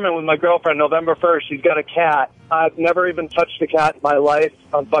apartment with my girlfriend November 1st. She's got a cat. I've never even touched a cat in my life.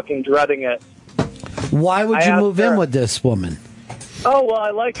 I'm fucking dreading it. Why would you move in with this woman? Oh, well, I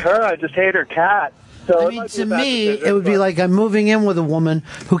like her. I just hate her cat. So I mean, to me, it would be like I'm moving in with a woman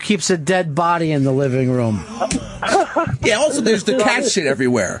who keeps a dead body in the living room. Yeah, also there's the cat shit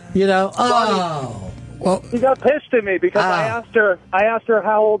everywhere. You know? Oh. Well, she got pissed at me because I asked her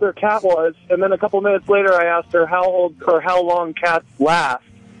how old her cat was, and then a couple minutes later I asked her how old or how long cats last.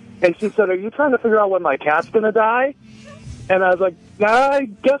 And she said, "Are you trying to figure out when my cat's going to die?" And I was like, I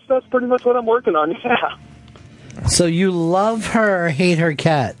guess that's pretty much what I'm working on, yeah. So you love her or hate her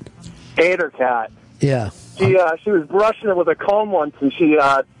cat? Hate her cat. Yeah. She was brushing it with a comb once, and she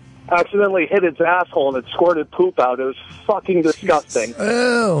accidentally hit its asshole, and it squirted poop out. It was fucking disgusting.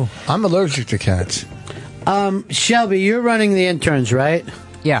 Oh, I'm allergic to cats. Shelby, you're running the interns, right?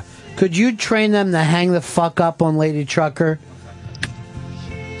 Yeah. Could you train them to hang the fuck up on Lady Trucker?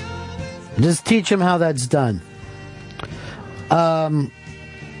 Just teach them how that's done. Why,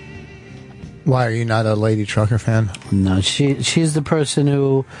 are you not a Lady Trucker fan? No, she's the person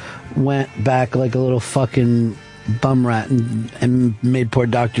who went back like a little fucking bum rat and made poor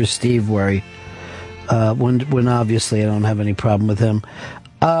Dr. Steve worry. When obviously I don't have any problem with him.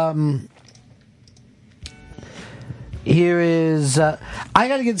 Here is... I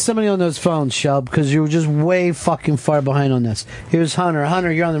gotta get somebody on those phones, Shel, because you were just way fucking far behind on this. Here's Hunter.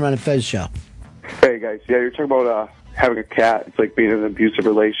 Hunter, you're on the Ron and Fez show. Hey, guys. Yeah, you're talking about having a cat. It's like being in an abusive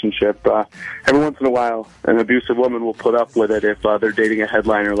relationship. Every once in a while, an abusive woman will put up with it if they're dating a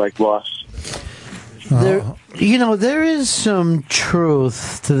headliner like Lost. There is some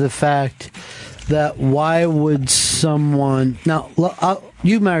truth to the fact that why would someone... Now,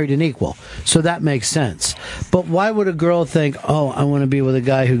 you married an equal, so that makes sense. But why would a girl think, oh, I want to be with a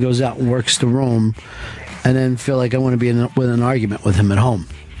guy who goes out and works the room, and then feel like I want to be with an argument with him at home?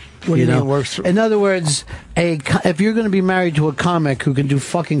 What do you mean works? In other words, if you're going to be married to a comic who can do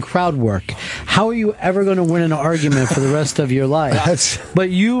fucking crowd work, how are you ever going to win an argument for the rest of your life?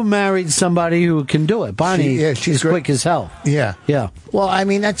 But you married somebody who can do it. Bonnie she's quick as hell. Yeah. Yeah. Well, I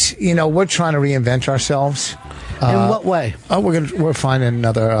mean, that's, we're trying to reinvent ourselves. In what way? We're finding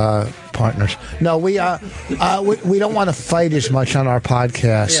another partners. No, we don't want to fight as much on our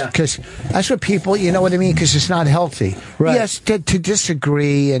podcast because that's what people, you know what I mean? Because it's not healthy. Right. Yes, to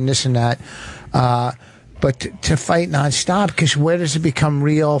disagree and this and that, but to fight nonstop, because where does it become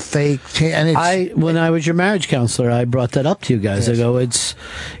real, fake? And when I was your marriage counselor, I brought that up to you guys. I go, it's,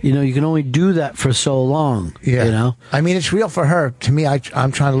 you can only do that for so long. Yeah. I mean, it's real for her. To me,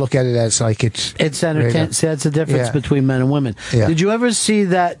 I'm trying to look at it as like it's entertainment. See, that's the difference between men and women. Yeah. Did you ever see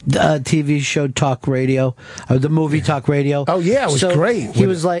that TV show Talk Radio, or the movie Talk Radio? Oh yeah, it was great.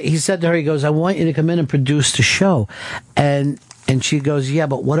 He said to her, he goes, I want you to come in and produce the show, and she goes, yeah,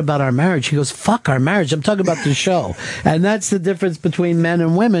 but what about our marriage? He goes, fuck our marriage. I'm talking about the show. And that's the difference between men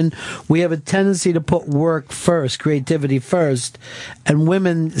and women. We have a tendency to put work first, creativity first, and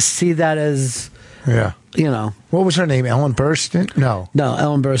women see that as, What was her name? Ellen Burstyn? No,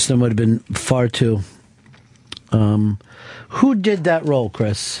 Ellen Burstyn would have been far too. Who did that role,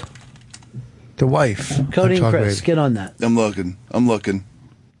 Chris? The wife. Cody and Chris, get on that. I'm looking.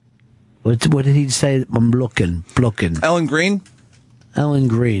 What did he say? I'm looking. Ellen Green? Ellen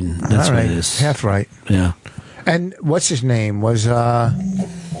Green. That's All right. what it is. Half right. Yeah. And what's his name? Was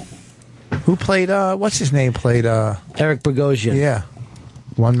who played what's his name played Eric Bogosian. Yeah.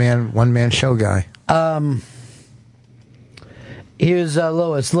 One man show guy. Here's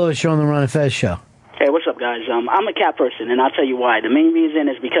Lois. Lois, you're on the Ron and Fez show. Hey, what's up, guys? I'm a cat person, and I'll tell you why. The main reason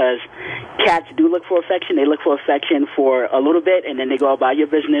is because cats do look for affection. They look for affection for a little bit, and then they go about your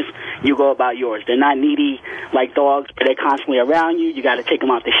business. You go about yours. They're not needy like dogs, but they're constantly around you. You got to take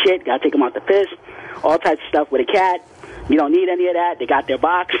them out the shit. Got to take them out the piss. All types of stuff with a cat. You don't need any of that. They got their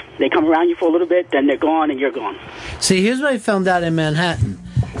box. They come around you for a little bit, then they're gone, and you're gone. See, here's what I found out in Manhattan,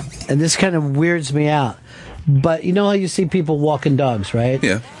 and this kind of weirds me out. But you know how you see people walking dogs, right?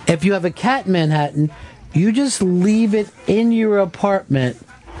 Yeah. If you have a cat in Manhattan, you just leave it in your apartment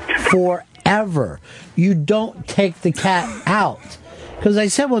forever. You don't take the cat out. Because I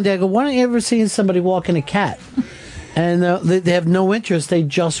said one day, I go, why don't you ever see somebody walking a cat? And they have no interest. They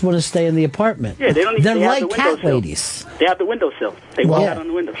just want to stay in the apartment. Yeah, they don't need. They're They have like the cat windowsill. ladies. They have the windowsill. They walk out on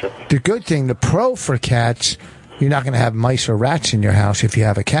the windowsill. The good thing, the pro for cats, you're not going to have mice or rats in your house if you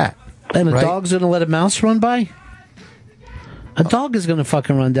have a cat. And a right? dog's going to let a mouse run by? A dog is going to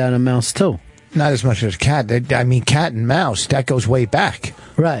fucking run down a mouse, too. Not as much as a cat. I mean, cat and mouse, that goes way back.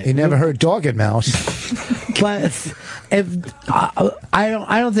 Right. You never heard dog and mouse. But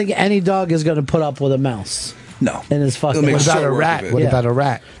I don't think any dog is going to put up with a mouse. No. In his fucking. What about a rat? What about a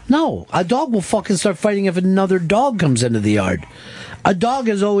rat? No, a dog will fucking start fighting if another dog comes into the yard. A dog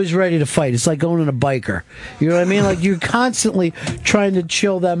is always ready to fight. It's like going on a biker. You know what I mean? Like you're constantly trying to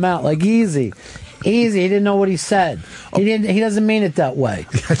chill them out. Like easy. He didn't know what he said. He doesn't mean it that way.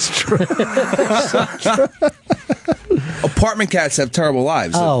 That's true. Apartment cats have terrible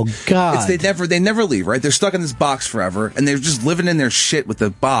lives. Oh God! They never leave. Right? They're stuck in this box forever, and they're just living in their shit with the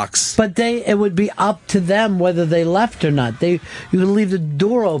box. But it would be up to them whether they left or not. You would leave the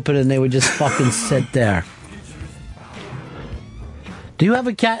door open, and they would just fucking sit there. Do you have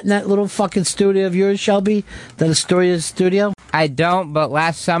a cat in that little fucking studio of yours, Shelby? That Astoria studio? I don't, but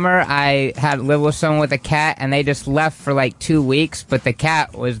last summer I had lived with someone with a cat, and they just left for like 2 weeks, but the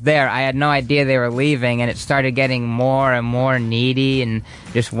cat was there. I had no idea they were leaving, and it started getting more and more needy and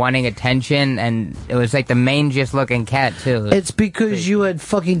just wanting attention, and it was like the mangiest looking cat, too. It's because you had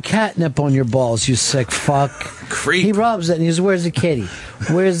fucking catnip on your balls, you sick fuck. Creep. He rubs it, and he goes, where's the kitty?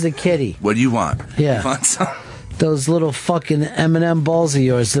 Where's the kitty? What do you want? Yeah. You want some? Those little fucking M&M balls of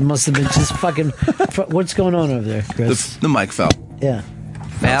yours that must have been just fucking... What's going on over there, Chris? The mic fell. Yeah.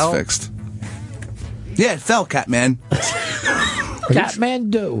 Fell? It's fixed. Yeah, it fell, Catman. Catman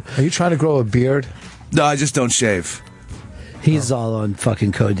do. Are you trying to grow a beard? No, I just don't shave. He's all on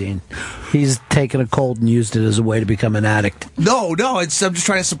fucking codeine. He's taken a cold and used it as a way to become an addict. No, I'm just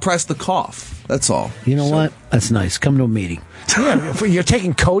trying to suppress the cough. That's all. You know what? That's nice. Come to a meeting. Yeah, you're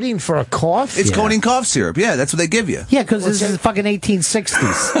taking codeine for a cough? It's codeine cough syrup. Yeah, that's what they give you. Yeah, because this is the fucking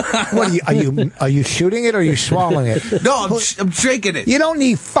 1860s. What are you shooting it or are you swallowing it? No, I'm drinking it. You don't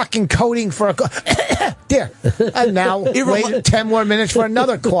need fucking codeine for a cough. There. And now, wait 10 more minutes for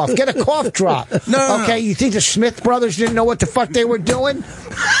another cough. Get a cough drop. No. Okay, you think the Smith brothers didn't know what the fuck they were doing?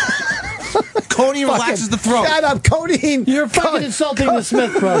 Codeine relaxes the throat. Shut up, codeine. You're fucking insulting the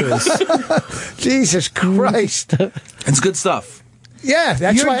Smith brothers. Jesus Christ. It's good stuff. Yeah,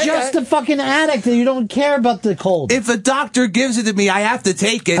 that's You're why just a fucking addict and you don't care about the cold. If a doctor gives it to me, I have to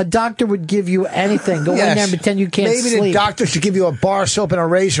take it. A doctor would give you anything. Go in there and pretend you can't Maybe sleep. the doctor should give you a bar soap and a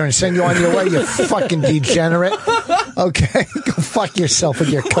razor and send you on your way, you fucking degenerate. Okay? Go fuck yourself with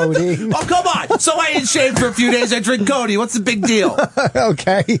your codeine. Oh, come on. So I didn't shave for a few days. I drink codeine. What's the big deal?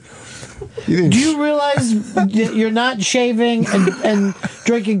 Okay. Do you realize you're not shaving and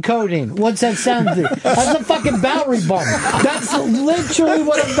drinking codeine? What's that sound to? That's a fucking Bowery bum. That's literally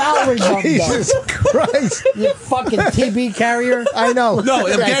what a Bowery bum does. Jesus Christ. You fucking TB carrier. I know. No,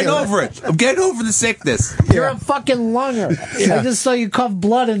 I'm getting over it. I'm getting over the sickness. You're a fucking lunger. Yeah. I just saw you cough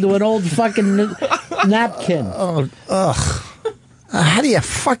blood into an old fucking napkin. Oh, ugh. How do you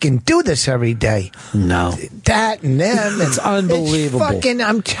fucking do this every day? No. That and them. It's unbelievable. It's fucking,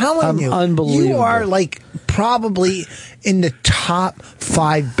 I'm telling you. Unbelievable. You are like probably in the top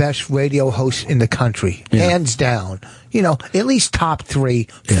 5 best radio hosts in the country. Yeah. Hands down. You know, at least top 3,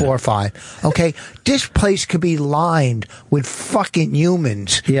 4, or 5. Okay? This place could be lined with fucking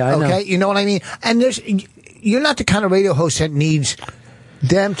humans. Yeah, I know. Okay? You know what I mean? And you're not the kind of radio host that needs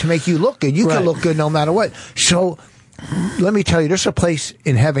them to make you look good. You can look good no matter what. So, let me tell you, there's a place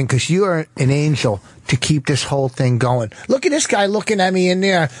in heaven because you are an angel to keep this whole thing going. Look at this guy looking at me in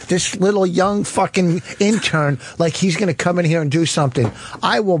there, this little young fucking intern, like he's going to come in here and do something.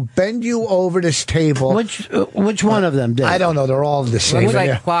 I will bend you over this table. Which one of them did? I don't know. They're all the same. Looks like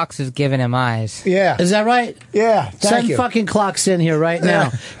Yeah. Clocks is giving him eyes. Yeah. Is that right? Yeah. Send you. fucking Clocks in here right now. Yeah.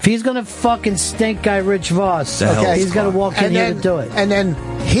 If he's gonna fucking stink guy Rich Voss, Okay. he's gonna walk in here to do it. And then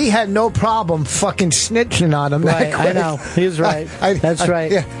he had no problem fucking snitching on him. Right, I know. He's right. That's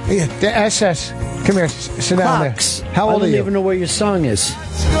right. Yeah. The SS. Come here. Sit down Clocks. there. How old I are don't you? even know where your song is.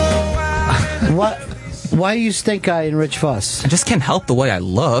 What? Why are you stink guy and Rich Voss? I just can't help the way I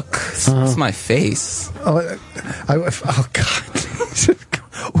look. It's my face. Oh God.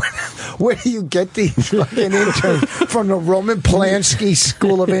 Where do you get these fucking interns? From the Roman Polanski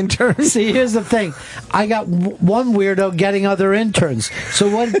School of Interns? See, here's the thing. I got one weirdo getting other interns.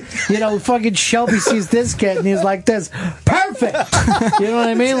 So when, fucking Shelby sees this kid and he's like this, perfect! You know what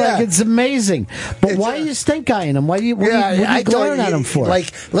I mean? Like, it's amazing. But why are you stink eyeing him? What are you glaring at him for?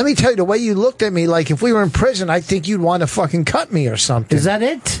 Like, let me tell you, the way you looked at me, like, if we were in prison, I think you'd want to fucking cut me or something. Is that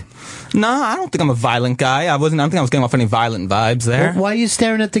it? No, I don't think I'm a violent guy. I don't think I was getting off any violent vibes there. Well, why are you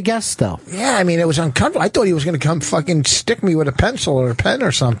staring at the guest, though? Yeah, I mean, it was uncomfortable. I thought he was going to come fucking stick me with a pencil or a pen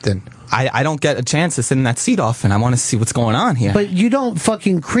or something. I don't get a chance to sit in that seat often. I want to see what's going on here. But you don't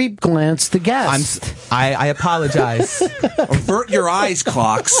fucking creep glance the guest. I apologize. Avert your eyes,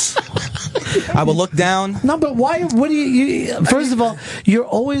 Clocks. I will look down. No, but why? What do you first of all, you're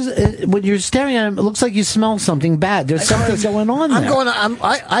always when you're staring at him. It looks like you smell something bad. There's something going on there.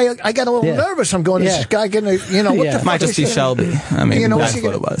 I got a little nervous. I'm going. Is this guy gonna? What the fuck? Might just be Shelby. I mean, that's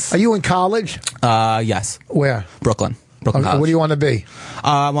what it was. Are you in college? Yes. Where? Brooklyn College. What do you want to be?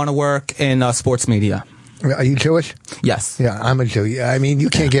 I want to work in sports media. Are you Jewish? Yes. Yeah, I'm a Jew. I mean, you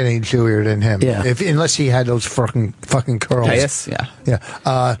can't get any Jewier than him. Yeah. Unless he had those fucking curls. Yes. Yeah.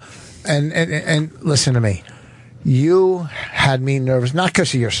 Yeah. And listen to me. You had me nervous, not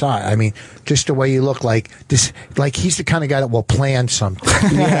because of your size. I mean, just the way you look like this. Like he's the kind of guy that will plan something.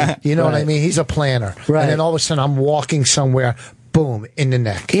 You know what I mean? He's a planner. Right. And then all of a sudden, I'm walking somewhere. Boom, in the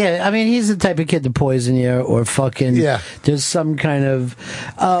neck. Yeah, I mean, he's the type of kid to poison you or fucking... Yeah. There's some kind of...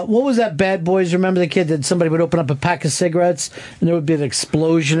 what was that, Bad Boys? Remember the kid that somebody would open up a pack of cigarettes and there would be an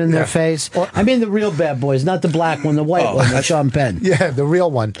explosion in their face? I mean the real Bad Boys, not the black one, the white one, with Sean Penn. Yeah, the real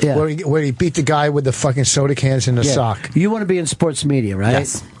one. Yeah. Where he beat the guy with the fucking soda cans in the sock. You want to be in sports media, right?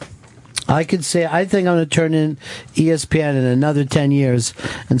 Yes. I could say, I think I'm going to turn in ESPN in another 10 years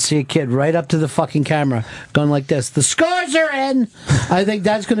and see a kid right up to the fucking camera going like this, the scores are in! I think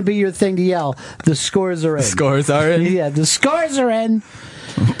that's going to be your thing to yell. The scores are in. The scores are in? Yeah, the scores are in.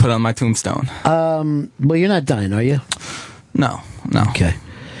 Put on my tombstone. Well, you're not dying, are you? No. Okay.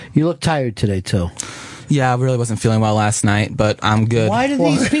 You look tired today, too. Yeah, I really wasn't feeling well last night, but I'm good. Why do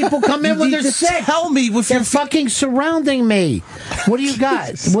these people come in when they're sick? Tell me if they're fucking surrounding me. What do you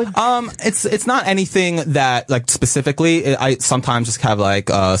got? It's not anything that like specifically. I sometimes just have like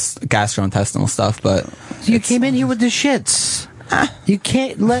gastrointestinal stuff, but you came in here with the shits. You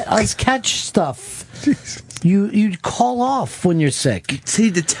can't let us catch stuff. You call off when you're sick. You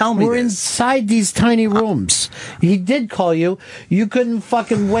need to tell me. We're inside these tiny rooms. He did call you. You couldn't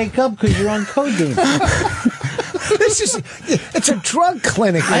fucking wake up because you're on codeine. It's a drug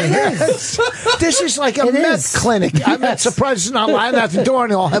clinic in here. This is like a meth clinic. I'm not surprised it's not lying out the door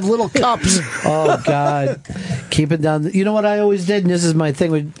and they all have little cups. Oh, God. Keep it down. You know what I always did, and this is my thing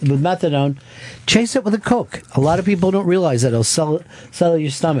with methadone? Chase it with a Coke. A lot of people don't realize that. It'll settle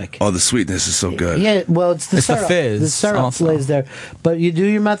your stomach. Oh, the sweetness is so good. Yeah, well, it's the syrup. The fizz. The syrup also lays there. But you do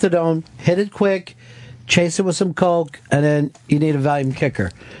your methadone, hit it quick, chase it with some Coke, and then you need a Valium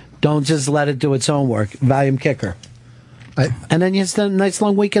kicker. Don't just let it do its own work. Valium kicker. And then you spend a nice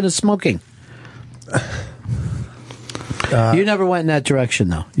long weekend of smoking. You never went in that direction,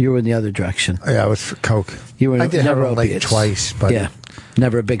 though. You were in the other direction. Yeah, I was for Coke. You were I did never have it like opiates. twice, but yeah,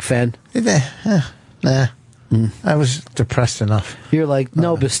 never a big fan. Nah. I was depressed enough. You're like,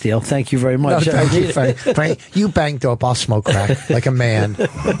 no, Bastille, thank you very much. No, thank you, Frank. You banged up, I'll smoke crack like a man.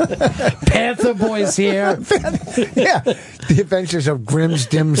 Panther Boy's here. Yeah, the adventures of Grimm's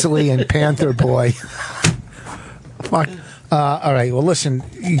Dimsley and Panther Boy. Fuck. All right, well, listen,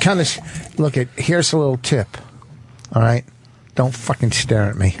 you kind of look at, here's a little tip. All right? Don't fucking stare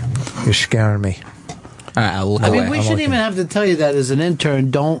at me. You're scaring me. All right, I'll look I away. mean, we shouldn't even have to tell you that as an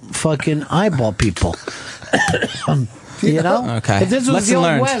intern. Don't fucking eyeball people. You know? Okay. If this was Lesson the Old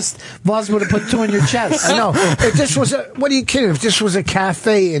learned. West, Voss would have put two in your chest. I know. If this was what are you kidding? If this was a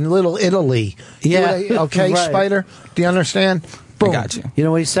cafe in Little Italy. Yeah. Okay, Right. Spider? Do you understand? Boom. I got you. You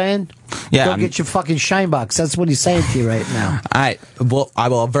know what he's saying? Yeah, Go I'm- get your fucking shine box. That's what he's saying to you right now. I will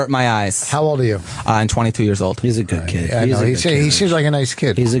avert my eyes. How old are you? I'm 22 years old. He's a good kid. I He's know. a He good kid. seems like a nice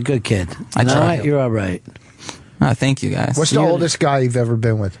kid. He's a good kid. I All try. right, you're all right. Oh, thank you, guys. What's the oldest guy you've ever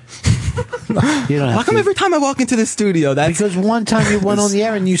been with? You don't How have come to. every time I walk into the studio, that's Because one time you went on the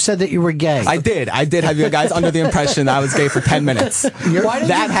air and you said that you were gay. I did have you guys under the impression that I was gay for 10 minutes.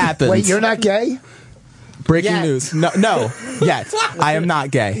 That happened. Wait, you're not gay? Breaking Yet. news. No, yet. I am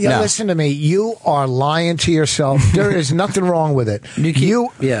not gay. Yeah, no. listen to me. You are lying to yourself. There is nothing wrong with it. You're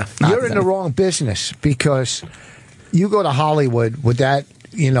in the wrong business because you go to Hollywood with that,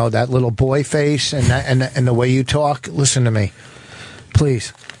 that little boy face and the way you talk. Listen to me,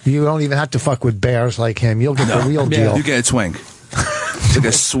 please. You don't even have to fuck with bears like him. You'll get the real deal. You get a twink. It's like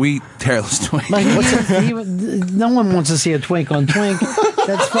a sweet, hairless twink. Like, no one wants to see a twink on twink.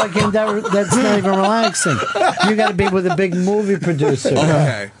 That's fucking. That's not even relaxing. You got to be with a big movie producer.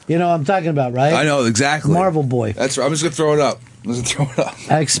 Okay. You know what I'm talking about, right? I know exactly. Marvel Boy. That's right. I'm just gonna throw it up.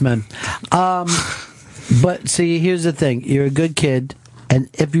 X-Men. But see, here's the thing. You're a good kid, And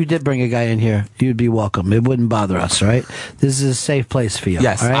if you did bring a guy in here, you'd be welcome. It wouldn't bother us, all right? This is a safe place for you.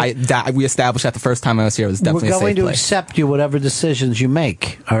 Yes, all right? we established that the first time I was here. It was definitely a safe place. We're going to accept you whatever decisions you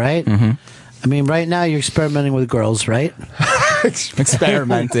make, all right? Mm-hmm. I mean, right now you're experimenting with girls, right?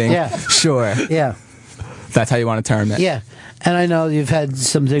 Experimenting. Yeah. Sure. Yeah. That's how you want to term it. Yeah. And I know you've had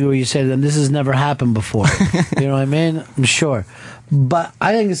something where you say to them, this has never happened before. You know what I mean? I'm sure. But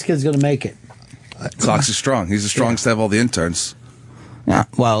I think this kid's going to make it. Cox is strong. He's the strongest out of all the interns. Yeah,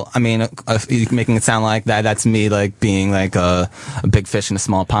 well, I mean, you're making it sound like that's me, like, being, like, a big fish in a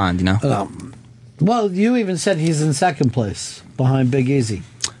small pond, you know? Well, you even said he's in second place, behind Big Easy.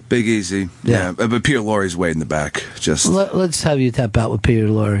 Big Easy. Yeah. But Peter Lorre's way in the back. Just Let's have you tap out with Peter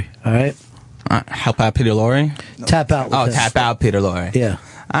Lorre, all right? Help out Peter Lorre? No. Tap out with him. Tap out Peter Lorre. Yeah.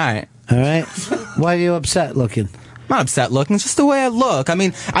 All right. All right? Why are you upset looking? I'm not upset looking. It's just the way I look. I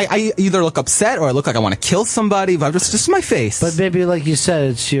mean, I either look upset or I look like I want to kill somebody. But just my face. But maybe, like you said,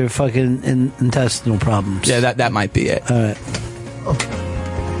 it's your fucking intestinal problems. Yeah, that might be it. All right.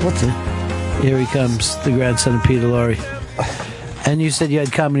 What's it? Here he comes, the grandson of Peter Lorre. And you said you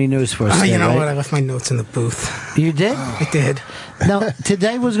had comedy news for us today, you know right? what? I left my notes in the booth. You did? I did. Now,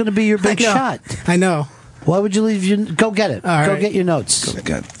 today was going to be your big shot. I know. Why would you leave your... Go get it. All Go right. get your notes. Go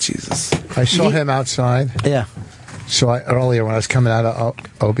get Jesus. I saw him outside. Yeah. So earlier when I was coming out of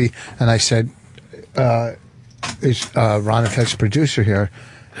Obi, and I said, is Ron and Fed's producer here?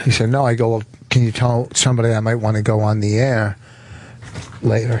 He said, no. I go, well, can you tell somebody I might want to go on the air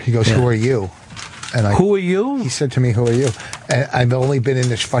later? He goes, who are you? And who are you? He said to me, who are you? And I've only been in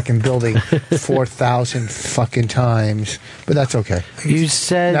this fucking building 4,000 fucking times, but that's okay. You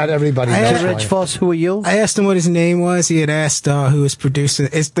said... Not everybody knows. Rich Voss, who are you? I asked him what his name was. He had asked who was producing,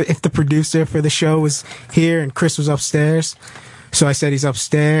 if the producer for the show was here, and Chris was upstairs. So I said he's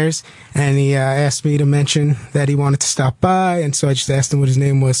upstairs, and he asked me to mention that he wanted to stop by, and so I just asked him what his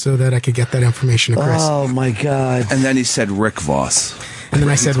name was so that I could get that information to Chris. Oh, my God. And then he said Rick Voss. And then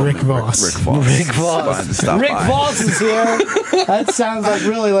I said Rick Voss. Rick Voss. Rick Voss. Rick Voss is here. That sounds like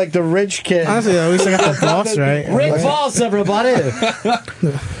really like the rich kid. Honestly, at least I got the Voss right. Rick Voss, everybody.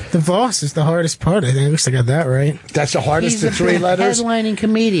 The Voss is the hardest part. I think at least I got that right. That's the hardest He's of three letters? Headlining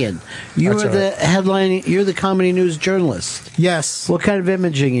comedian. You're That's the headlining. You're the comedy news journalist. Yes. What kind of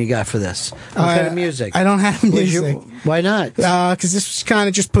imaging you got for this? What kind of music? I don't have music. Why not? Because this was kind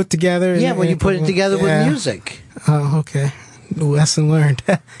of just put together. Yeah, when you put it together with music. Oh, okay. Lesson learned.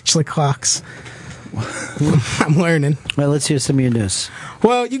 Just like clocks. I'm learning. Well, let's hear some of your news.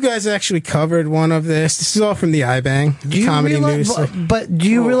 Well, you guys actually covered one of this. This is all from the iBang, comedy news. But do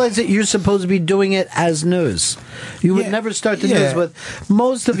you realize that you're supposed to be doing it as news? You would never start the news with,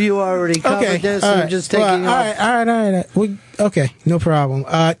 most of you already covered this, and just taking off. All right. Okay, no problem.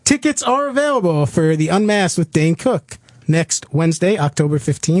 Tickets are available for The Unmasked with Dane Cook next Wednesday, October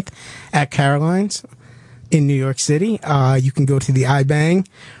 15th at Caroline's in New York City. You can go to the iBang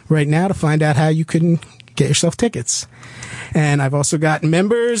right now to find out how you can get yourself tickets. And I've also got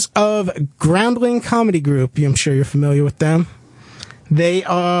members of Groundling Comedy Group. I'm sure you're familiar with them. They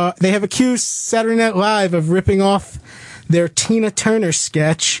have accused Saturday Night Live of ripping off their Tina Turner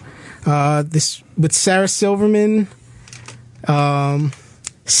sketch. This with Sarah Silverman,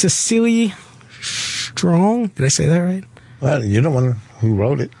 Cecily Strong. Did I say that right? Well, you're the one who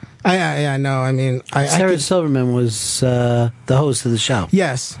wrote it. I know. I mean, Sarah Silverman was the host of the show.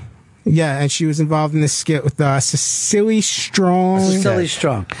 Yes. Yeah, and she was involved in this skit with Cecily Strong. Cecily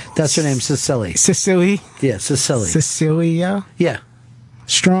Strong. That's her name, Cecily. Cecily? Yeah, Cecily. Cecilia? Yeah.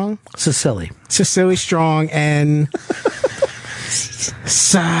 Strong? Cecily. Cecily Strong and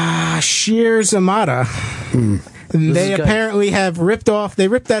Sashir Zamata. They apparently have ripped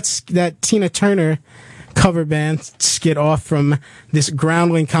that Tina Turner cover band skit off from this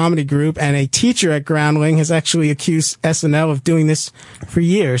Groundling comedy group, and a teacher at Groundling has actually accused SNL of doing this for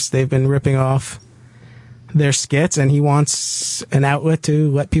years. They've been ripping off their skits, and he wants an outlet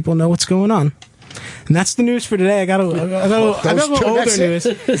to let people know what's going on. And that's the news for today. I got a little older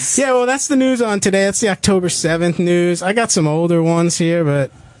news. Yeah, well, that's the news on today. That's the October 7th news. I got some older ones here,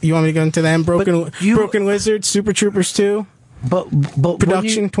 but you want me to go into them? Broken Lizard, Super Troopers 2. But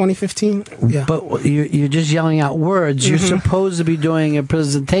production 2015. Yeah. But you're just yelling out words. You're supposed to be doing a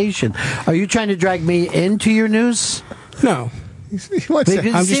presentation. Are you trying to drag me into your news? No. Because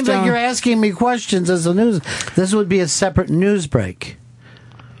it seems like you're asking me questions as a news. This would be a separate news break.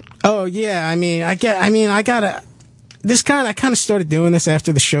 Oh yeah, I kind of started doing this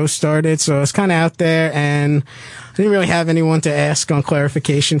after the show started, so it's kind of out there, and I didn't really have anyone to ask on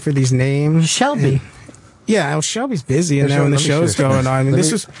clarification for these names. Shelby. Yeah, well, Shelby's busy in there when the show's going on. I mean,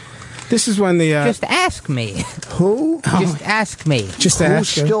 this This is when the Just ask me. Who? Just ask me. Just Who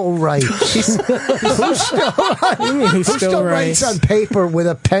ask her. still writes? Who Who still writes on paper with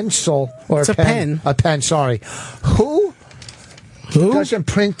a pencil or It's a pen. A pen, sorry. Who doesn't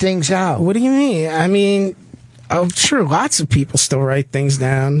print things out? What do you mean? I mean, I'm sure lots of people still write things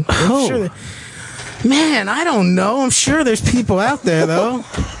down. I'm sure man, I don't know. I'm sure there's people out there though.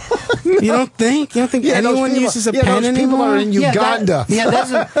 You don't think? You don't think anyone uses a pen those anymore? people are in Uganda.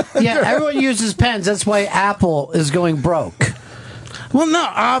 Everyone uses pens. That's why Apple is going broke. Well, no,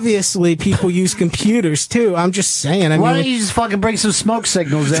 obviously people use computers too. I'm just saying. Why don't you just fucking bring some smoke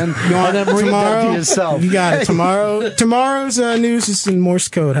signals in You want and then read that to yourself? You got it. Tomorrow's news is in Morse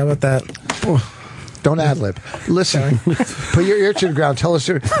code. How about that? Don't ad-lib. Listen, put your ear to the ground. Tell us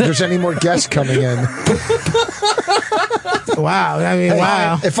if there's any more guests coming in. Wow. I mean,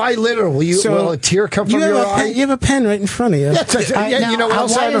 wow. If I litter, will a tear come from your eye? You have a pen right in front of you. You know what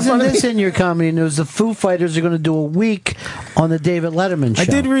else I why have in isn't front of this me? in your comedy news? The Foo Fighters are going to do a week on the David Letterman show. I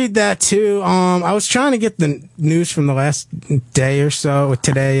did read that too. I was trying to get the news from the last day or so,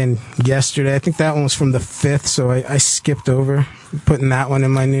 today and yesterday. I think that one was from the 5th, so I skipped over putting that one in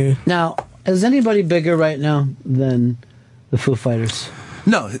my news. Now, is anybody bigger right now than the Foo Fighters?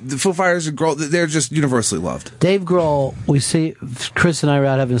 No, the Foo Fighters are they're just universally loved. Dave Grohl, we see, Chris and I were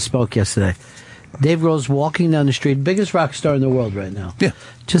out having a smoke yesterday. Dave Grohl's walking down the street, biggest rock star in the world right now. Yeah.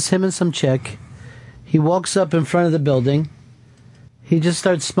 Just him and some chick. He walks up in front of the building. He just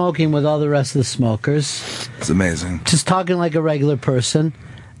starts smoking with all the rest of the smokers. It's amazing. Just talking like a regular person.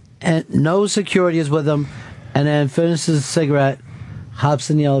 And no security is with him. And then finishes his cigarette, hops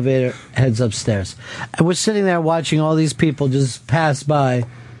in the elevator, heads upstairs. And we're sitting there watching all these people just pass by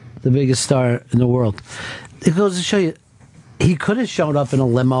the biggest star in the world. It goes to show you, he could have shown up in a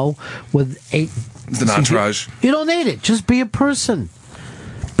limo with 8... It's an entourage. You don't need it. Just be a person.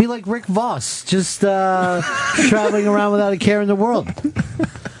 Be like Rick Voss, just traveling around without a care in the world.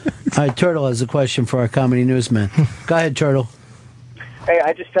 All right, Turtle has a question for our comedy newsman. Go ahead, Turtle. Hey,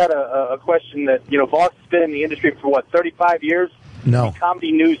 I just had a question that, Voss has been in the industry for, 35 years? No. The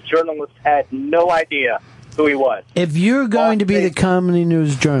comedy news journalist had no idea who he was. If you're going to be the comedy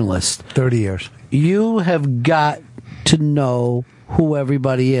news journalist, 30 years, you have got to know who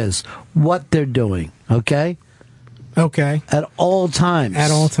everybody is, what they're doing, okay? Okay. At all times. At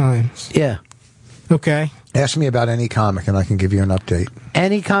all times. Yeah. Okay. Ask me about any comic and I can give you an update.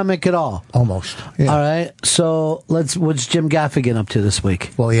 Any comic at all? Almost. Yeah. All right. So what's Jim Gaffigan up to this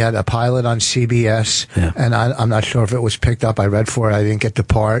week? Well, he had a pilot on CBS, and I'm not sure if it was picked up. I read for it. I didn't get the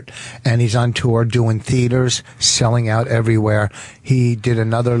part. And he's on tour doing theaters, selling out everywhere. He did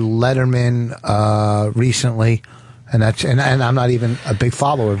another Letterman recently. And I'm not even a big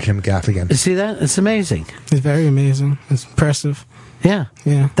follower of Jim Gaffigan. See that? It's amazing. It's very amazing. It's impressive. Yeah.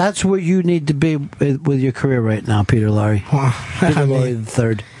 Yeah. That's where you need to be with your career right now, Peter Lorre. Peter Lorre the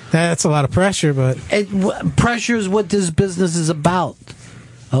third. That's a lot of pressure, but... Pressure is what this business is about.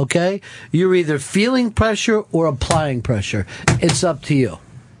 Okay? You're either feeling pressure or applying pressure. It's up to you.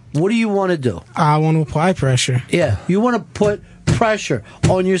 What do you want to do? I want to apply pressure. Yeah. You want to put pressure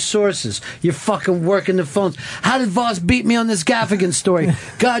on your sources. You're fucking working the phones. How did Voss beat me on this Gaffigan story?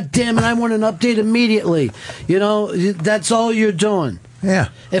 God damn it, I want an update immediately. That's all you're doing. Yeah.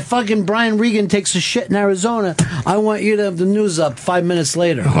 If fucking Brian Regan takes a shit in Arizona, I want you to have the news up 5 minutes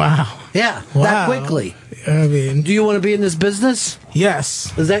later. Wow. Yeah, Wow. that quickly. I mean... Do you want to be in this business?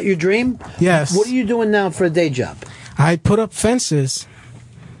 Yes. Is that your dream? Yes. What are you doing now for a day job? I put up fences.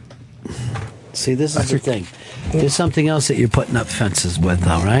 See, this is the thing. There's something else that you're putting up fences with,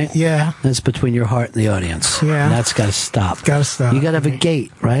 though, right? Yeah. That's between your heart and the audience. Yeah. And that's got to stop. Got to stop. You got to have a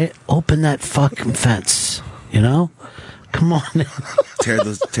gate, right? Open that fucking fence, Come on. Tear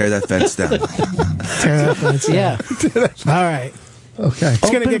that fence down. Tear that fence down. Yeah. All right. Okay. It's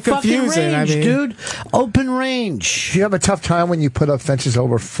going to get confusing, range, dude. Open range. Do you have a tough time when you put up fences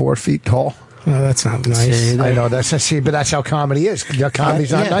over 4 feet tall? Oh, that's not nice. I know but that's how comedy is.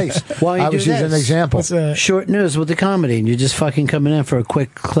 Comedy's not nice. Why I was using an example. Short news with the comedy, and you're just fucking coming in for a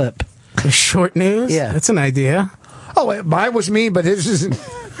quick clip. Short news? Yeah. That's an idea. Oh, wait, mine was me, but his isn't.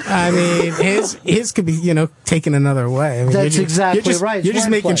 I mean, his could be, taken another way. I mean, That's exactly right. You're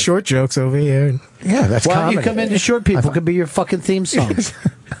just making short jokes over here. Yeah, that's Why comedy. don't you come into Short People? Could be your fucking theme song.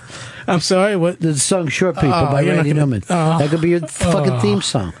 I'm sorry, what? The song Short People by Randy Newman. That could be your fucking theme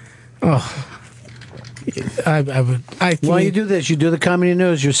song. Oh. I would. Why don't you do this? You do the comedy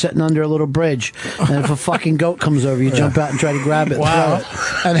news. You're sitting under a little bridge, and if a fucking goat comes over, you jump out and try to grab it. Wow. And throw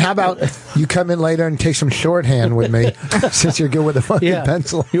it. And how about you come in later and take some shorthand with me, since you're good with a fucking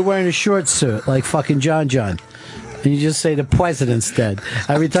pencil. You're wearing a short suit like fucking John. And you just say the president's dead.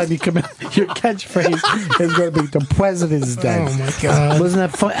 Every time you come out, your catchphrase is going to be the president's dead. Oh, my God. Wasn't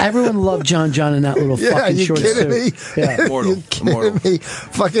that fun? Everyone loved John in that little fucking you short kidding suit. me? Yeah. Immortal. You kidding me?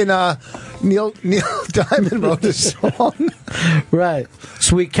 Fucking Neil Diamond wrote this song. Right.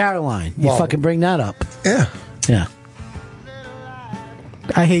 Sweet Caroline. You Well, fucking bring that up. Yeah. Yeah.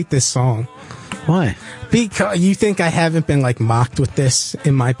 I hate this song. Why? Because you think I haven't been like mocked with this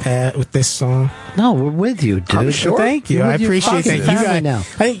in my past with this song? No, we're with you, dude. I'm sure. Thank you. You're I with your appreciate that fucking you family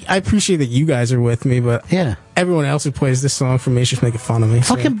guys. now. I appreciate that you guys are with me, but Yeah. everyone else who plays this song for me is just making fun of me.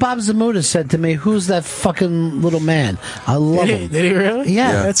 so. Fucking Bob Zamuda said to me, "Who's that fucking little man?" I love him. Did he really?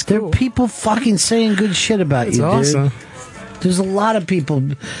 Yeah, That's there cool. are people fucking saying good shit about That's you, awesome. dude. There's a lot of people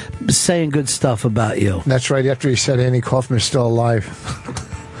saying good stuff about you. That's right. After he said Andy Kaufman's still alive.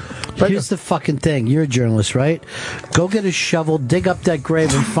 Here's the fucking thing. You're a journalist, right? Go get a shovel, dig up that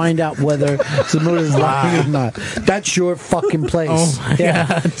grave, and find out whether Zamuda's lying or not. That's your fucking place. Oh, my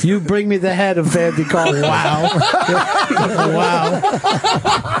God. You bring me the head of Andy Kaufman. Wow.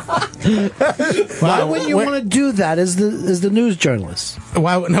 Why wouldn't you want to do that as the news journalist?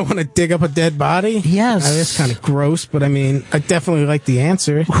 Why wouldn't I want to dig up a dead body? Yes. That's kind of gross, but I mean, I definitely like the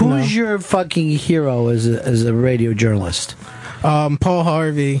answer. Who's your fucking hero as a radio journalist? Paul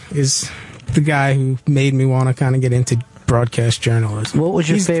Harvey is the guy who made me want to kind of get into broadcast journalism. What was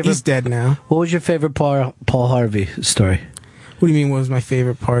your favorite? He's dead now. What was your favorite Paul Harvey story? What do you mean? What was my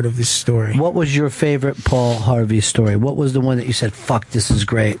favorite part of this story? What was your favorite Paul Harvey story? What was the one that you said, "Fuck, this is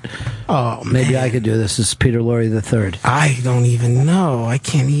great"? Oh, maybe I could do this. This is Peter Lorre III. I don't even know. I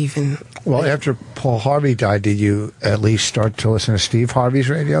can't even. Well, after Paul Harvey died, did you at least start to listen to Steve Harvey's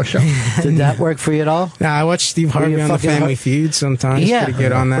radio show? Did that work for you at all? Nah, I watch Steve Harvey on the Family Feud sometimes. Yeah, Pretty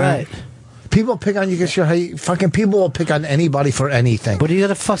good on that. right. People pick on you because fucking people will pick on anybody for anything. But you got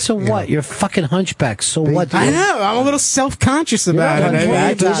to fuss. So what? You're a fucking hunchback. So what? I know. I'm a little self-conscious about it.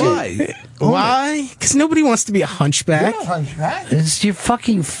 Why? Why? Because nobody wants to be a hunchback. You're not a hunchback. You're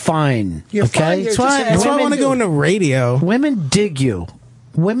fucking fine. You're okay. fine. You're That's why I want to go into radio. Women dig you.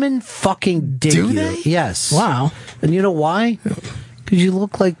 Women fucking dig Do you. they? Yes. Wow. And you know why? Because you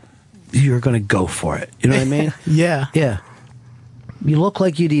look like you're going to go for it. You know what I mean? Yeah. Yeah. You look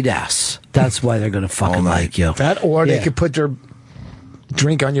like you'd eat ass. That's why they're going to fucking like you. That or they could put their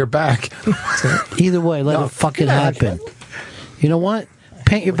drink on your back. Either way, let it fucking happen. You know what?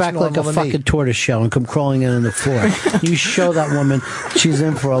 Paint your back like a normal to me? fucking tortoise shell and come crawling in on the floor. You show that woman she's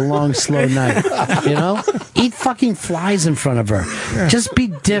in for a long, slow night. You know? Eat fucking flies in front of her. Yeah. Just be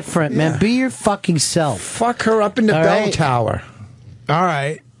different, man. Be your fucking self. Fuck her up in the All bell right? tower. All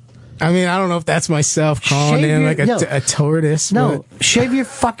right. I mean, I don't know if that's myself calling Shave in your- like no. a tortoise. No, shave your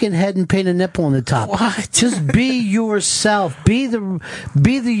fucking head and paint a nipple on the top. What? Just be yourself. Be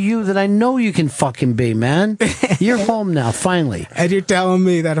the you that I know you can fucking be, man. You're home now, finally. And you're telling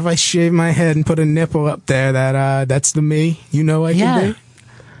me that if I shave my head and put a nipple up there, that that's the me you know I can be?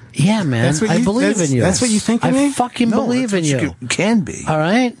 Yeah, man. That's what I you- believe that's- in you. that's what you think of I me? fucking No, believe that's in what you. you can be. All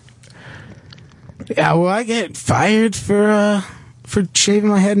right? Yeah, will I get fired for shaving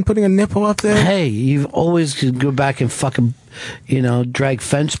my head and putting a nipple up there? Hey, you always could go back and fucking, drag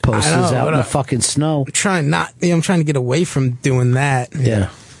fence posters I know, out but in the fucking snow. I'm trying to get away from doing that. Yeah.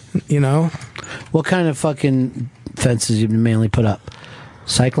 You know? What kind of fucking fences you mainly put up?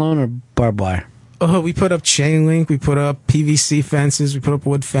 Cyclone or barbed wire? Oh, we put up chain link, we put up PVC fences, we put up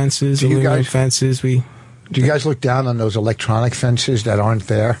wood fences, Do you aluminum guys- fences. Do you guys look down on those electronic fences that aren't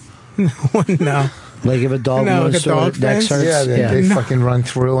there? No. Like if a dog No, moves like a or dog neck fence? hurts? Yeah, they fucking run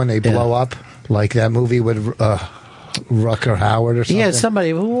through and they blow up. Like that movie with Rucker Howard or something. Yeah,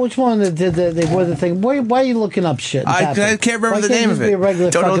 somebody. Which one that did they wore the thing? Why are you looking up shit? I can't remember Why the can't name you of just be it. a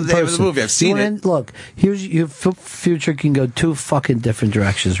regular Don't know fucking the name of the person? movie. I've seen it. Look, here's your future can go two fucking different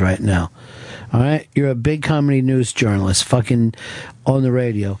directions right now. All right, you're a big comedy news journalist, fucking on the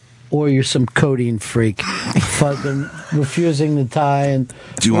radio, or you're some codeine freak, fucking refusing to tie and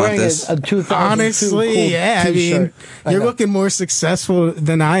Do you want wearing this? a 2002 Honestly, cool yeah. I t-shirt. mean, you're looking more successful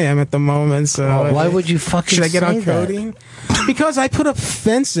than I am at the moment. So Why would you fucking should I get say on that? codeine? Because I put up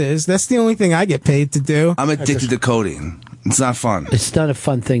fences. That's the only thing I get paid to do. I'm addicted to codeine. It's not fun. It's not a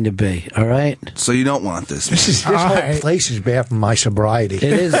fun thing to be. All right. So you don't want this. This whole place is bad for my sobriety. It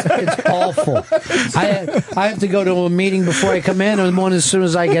is. It's awful. I have to go to a meeting before I come in, and one as soon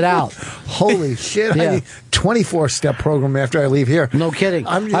as I get out. Holy shit! Yeah. I need 24-step program after I leave here. No kidding.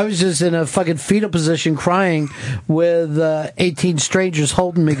 I was just in a fucking fetal position, crying with 18 strangers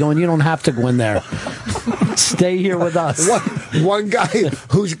holding me, going, "You don't have to go in there." Stay here with us. One guy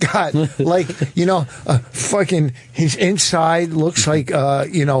who's got fucking his inside looks like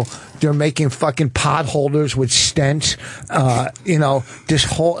they're making fucking potholders with stents. This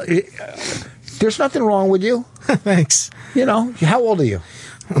whole. There's nothing wrong with you. Thanks. How old are you?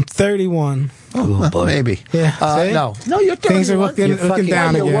 I'm 31. Oh, boy. Maybe. Yeah. No, you're 31. Things are looking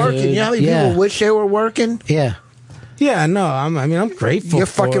down again. You're working. You know how many people wish they were working? Yeah. Yeah, no, I'm grateful. You're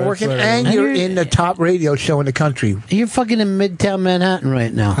fucking working, and you're in the top radio show in the country. You're fucking in Midtown Manhattan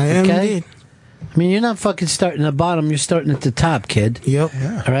right now. I am okay? indeed. I mean, you're not fucking starting at the bottom. You're starting at the top, kid. Yep.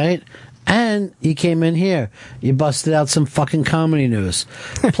 Yeah. All right? And you came in here. You busted out some fucking comedy news.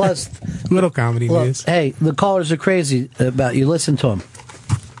 Plus... Little comedy news. Hey, the callers are crazy about you. Listen to them.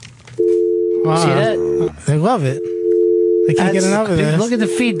 Wow. See that? They love it. They can't get enough of this. Look at the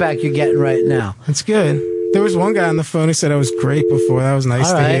feedback you're getting right now. That's good. There was one guy on the phone who said I was great before. That was nice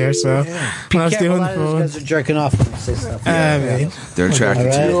to hear. So when I was doing the phone, those guys are jerking off when you say stuff. They're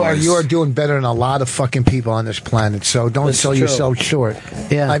attracted to your voice. You are doing better than a lot of fucking people on this planet. So don't sell yourself short.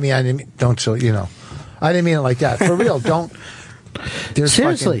 Yeah. I mean, don't sell. I didn't mean it like that. For real, don't.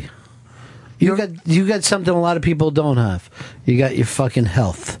 Seriously, you got something a lot of people don't have. You got your fucking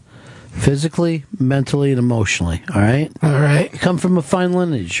health. Physically, mentally, and emotionally. All right? All right. You come from a fine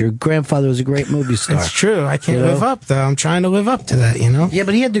lineage. Your grandfather was a great movie star. That's true. I can't live up, though. I'm trying to live up to that, Yeah,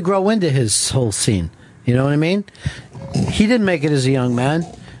 but he had to grow into his whole scene. You know what I mean? He didn't make it as a young man.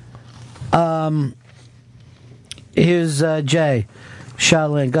 Here's Jay.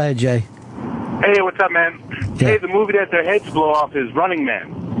 Shaolin. Go ahead, Jay. Hey, what's up, man? Yeah. Hey, the movie that their heads blow off is Running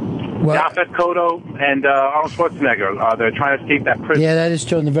Man. Yaphet Kotto and Arnold Schwarzenegger. They're trying to escape that prison. Yeah, that is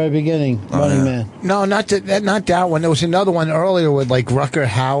true in the very beginning. Running Man. No, not that one. There was another one earlier with like Rucker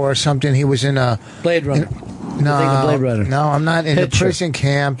Hauer or something. He was in a Blade Runner. No, Blade Runner. No, I'm not in the prison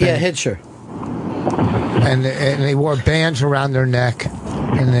camp. Yeah, Hitcher. And they wore bands around their neck,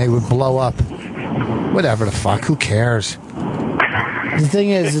 and they would blow up. Whatever the fuck. Who cares? The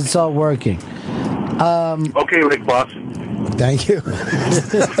thing is, it's all working. Okay, Rick Boss. Thank you.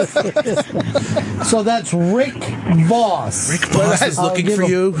 So that's Rick Voss. Rick Voss is looking for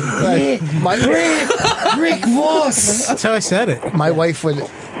you. Rick Voss. That's how I said it. My wife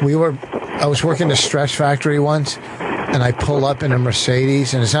I was working the Stress Factory once, and I pull up in a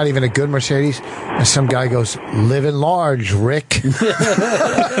Mercedes, and it's not even a good Mercedes, and some guy goes, "Living large, Rick."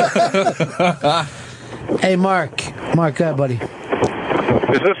 Hey, Mark. Mark, go ahead, buddy.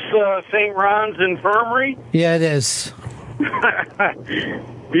 Is this St. Ron's Infirmary? Yeah, it is.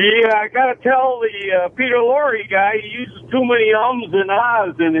 Yeah, I gotta tell the Peter Lorre guy, he uses too many ums and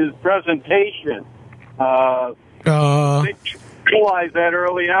ahs in his presentation. Realize that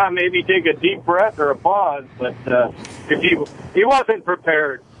early on, maybe take a deep breath or a pause, but if he wasn't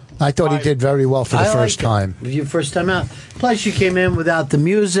prepared. I thought he did very well for the first time. Your first time out. Plus, you came in without the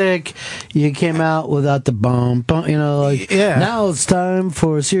music. You came out without the bump. Yeah. Now it's time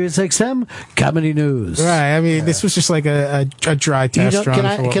for Sirius XM Comedy News. Right. I mean, this was just like a dry test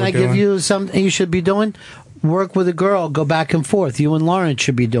run. Can I give you something you should be doing? Work with a girl. Go back and forth. You and Lauren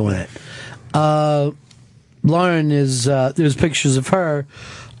should be doing it. Lauren is, there's pictures of her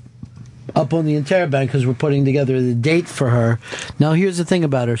up on the Interbank because we're putting together the date for her. Now, here's the thing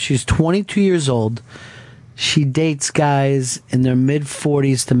about her. She's 22 years old. She dates guys in their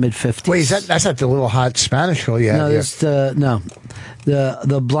mid-40s to mid-50s. Wait, that's not the little hot Spanish girl yet? No,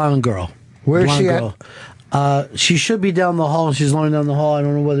 the blonde girl. Where is she at? She should be down the hall. She's learning down the hall. I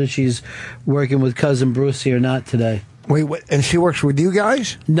don't know whether she's working with Cousin Brucey or not today. Wait, and she works with you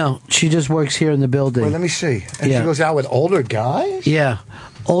guys? No, she just works here in the building. Wait, let me see. And she goes out with older guys? Yeah.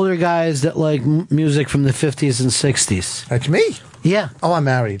 Older guys that like music from the 50s and 60s. That's me? Yeah. Oh, I'm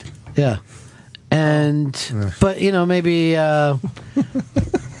married. Yeah. And, but, maybe,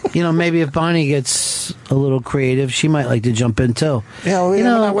 maybe if Bonnie gets a little creative, she might like to jump in too. Yeah,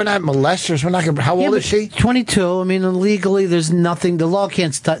 we're not molesters. We're not going to. How old is she? 22. I mean, legally, there's nothing. The law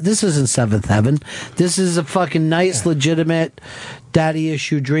can't stop. This isn't Seventh Heaven. This is a fucking nice, legitimate daddy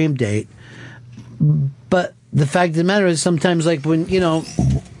issue dream date. But the fact of the matter is sometimes, like, when,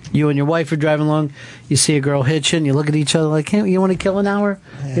 you and your wife are driving along, you see a girl hitching, you look at each other like, hey, you want to kill an hour?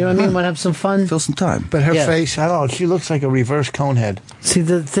 You know what I mean? Want to have some fun? Fill some time. But her face, I don't know, she looks like a reverse conehead. See,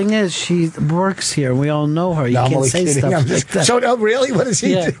 the thing is, she works here, and we all know her. You can't say stuff like that. So, really? What is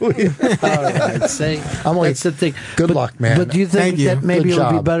he doing? All right, say, that's the thing. Good luck, man. But do you think that maybe it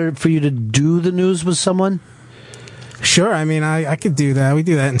would be better for you to do the news with someone? Sure. I mean, I could do that. We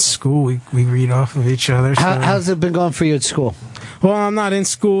do that in school. We read off of each other. So. How's it been going for you at school? Well, I'm not in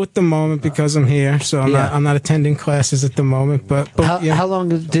school at the moment because I'm here, so I'm not attending classes at the moment. But how long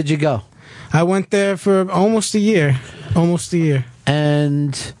did you go? I went there for almost a year.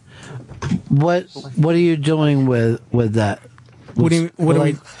 And what are you doing with that?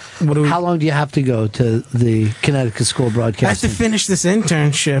 How long do you have to go to the Connecticut School of I have Broadcasting? to finish this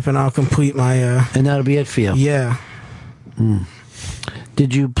internship, and I'll complete my. And that'll be it for you. Yeah.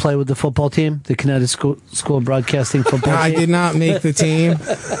 Did you play with the football team, the Connecticut School of Broadcasting football team? I did not make the team.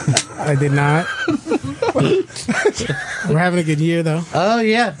 I did not. We're having a good year, though. Oh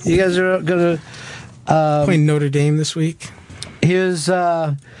yeah, you guys are gonna playing Notre Dame this week. Here's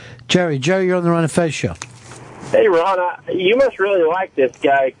Jerry. Jerry, you're on the Ron and Fez show. Hey, Ron, you must really like this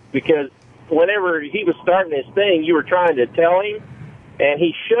guy because whenever he was starting his thing, you were trying to tell him, and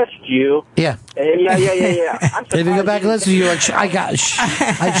he shushed you. Yeah. And yeah. If you go back and listen, you're like, I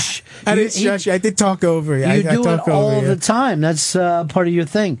didn't shush you. I did talk over you. You do it all the time. That's part of your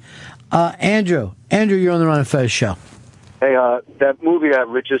thing. Andrew, you're on the Ron and Fez show. Hey, that movie that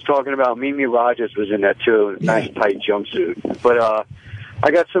Rich is talking about, Mimi Rogers was in that too. Nice tight jumpsuit. But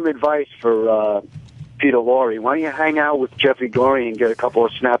I got some advice for Peter Lorre. Why don't you hang out with Jeffrey Dorey and get a couple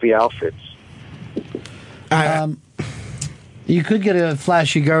of snappy outfits? You could get a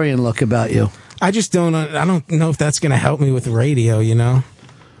flashy Gurian look about you. I don't know if that's going to help me with radio, you know?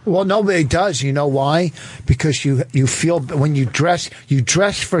 Well, nobody does. You know why? Because you feel when you dress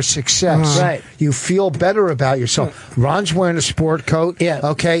for success. Right. You feel better about yourself. Ron's wearing a sport coat. Yeah.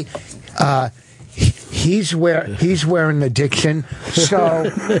 Okay. He's wearing the Dixon. So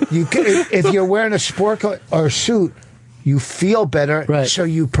if you're wearing a sport coat or a suit, you feel better. Right. So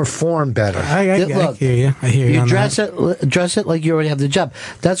you perform better. I hear you. I hear you. You dress it like you already have the job.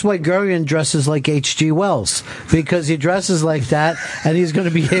 That's why Gurian dresses like H.G. Wells, because he dresses like that, and he's going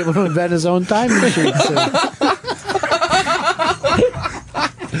to be able to invent his own time machine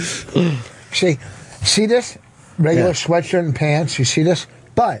soon. See this regular sweatshirt and pants. You see this,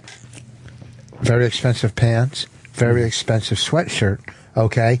 but very expensive pants, very expensive sweatshirt.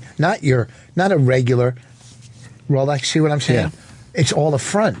 Okay, not a regular Rolex. See what I'm saying? Yeah. It's all the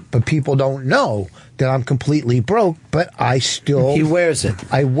front, but people don't know that I'm completely broke, but I still... He wears it.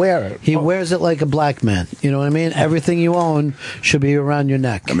 I wear it. He wears it like a black man. You know what I mean? Everything you own should be around your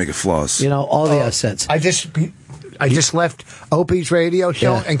neck. I make it floss. You know, all the assets. I just left Opie's radio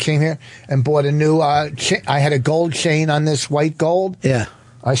show and came here and bought a new... I had a gold chain on this white gold. Yeah.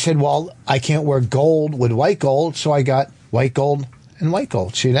 I said, well, I can't wear gold with white gold, so I got white gold and white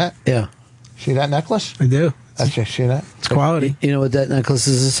gold. See that? Yeah. See that necklace? I do. That's just, see that? It's quality. You know what that necklace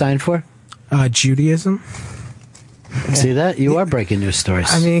is a sign for? Judaism. See that? You are breaking news stories.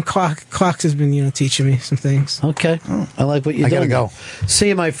 I mean, Clocks has been, teaching me some things. Okay. I like what you're doing. I gotta go. See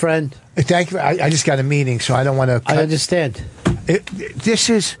you, my friend. Thank you. I just got a meeting, so I don't want to... I understand. This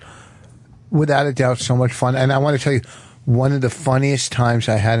is, without a doubt, so much fun. And I want to tell you, one of the funniest times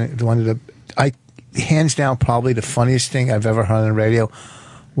I had, hands down, probably the funniest thing I've ever heard on the radio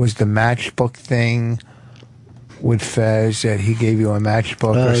was the matchbook thing with Fez, that he gave you a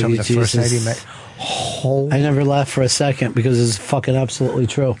matchbook or something the first night he met. I never laughed for a second because it's fucking absolutely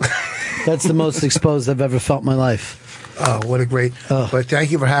true. That's the most exposed I've ever felt in my life. Oh, what a great... But thank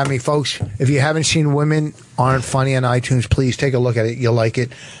you for having me, folks. If you haven't seen Women Aren't Funny on iTunes, please take a look at it. You'll like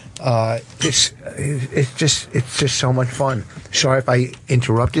it. It's just so much fun. Sorry if I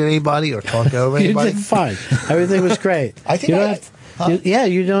interrupted anybody or talked over anybody. You did fine. Everything was great. I think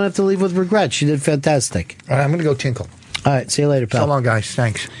you don't have to leave with regrets. You did fantastic. All right, I'm going to go tinkle. All right, see you later, pal. So long, guys.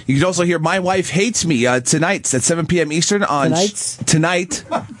 Thanks. You can also hear My Wife Hates Me tonight at 7 p.m. Eastern on tonight.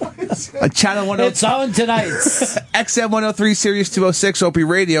 Channel 103. It's on tonight. XM 103, Sirius 206, Opie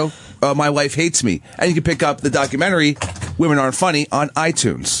Radio. My Wife Hates Me. And you can pick up the documentary Women Aren't Funny on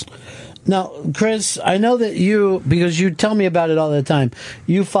iTunes. Now, Chris, I know that you, because you tell me about it all the time,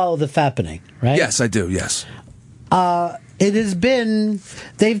 you follow the Fappening, right? Yes, I do, yes. It has been,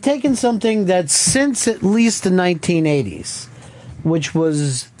 they've taken something that since at least the 1980s, which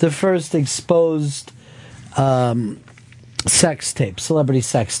was the first exposed sex tapes, celebrity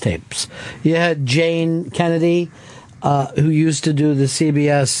sex tapes. You had Jane Kennedy, who used to do the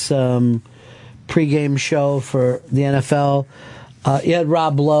CBS pregame show for the NFL. You had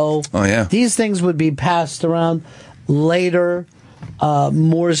Rob Lowe. Oh, yeah. These things would be passed around. Later,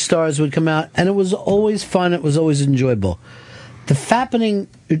 more stars would come out, and it was always fun. It was always enjoyable. The Fappening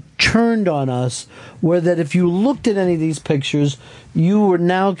turned on us, where that if you looked at any of these pictures, you were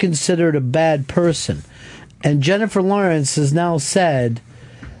now considered a bad person. And Jennifer Lawrence has now said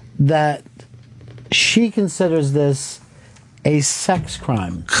that she considers this a sex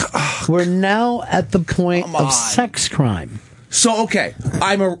crime. We're now at the point of sex crime. So, okay,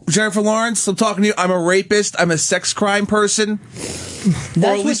 I'm a Jennifer Lawrence. I'm talking to you. I'm a rapist. I'm a sex crime person.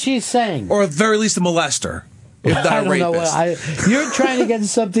 That's what she's saying. Or at the very least, a molester. If not I a don't know. rapist. You're trying to get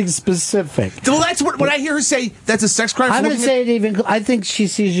something specific. Well, that's what when I hear her say that's a sex crime. I'm going to say it even. I think she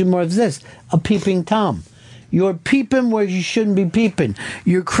sees you more as this: a peeping tom. You're peeping where you shouldn't be peeping.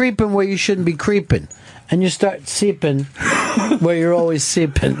 You're creeping where you shouldn't be creeping, and you start seeping where you're always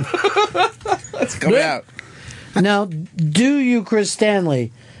seeping. Let's come out. Now, do you, Chris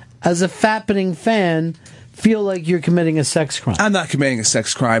Stanley, as a fappening fan, feel like you're committing a sex crime? I'm not committing a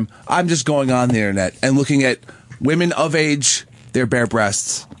sex crime. I'm just going on the internet and looking at women of age, their bare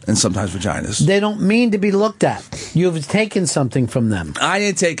breasts, and sometimes vaginas. They don't mean to be looked at. You've taken something from them. I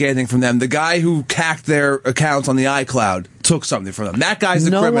didn't take anything from them. The guy who hacked their accounts on the iCloud took something from them. That guy's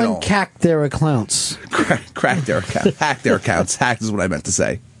the criminal. No one hacked their accounts. Cracked their accounts. Hacked their accounts. Hacked is what I meant to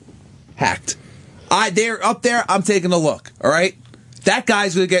say. Hacked. They're up there. I'm taking a look. All right? That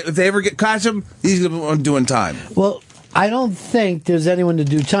guy's going to get, if they ever catch him, he's going to be doing time. Well, I don't think there's anyone to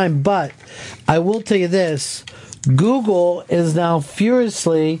do time, but I will tell you this. Google is now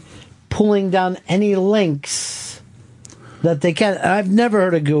furiously pulling down any links that they can. I've never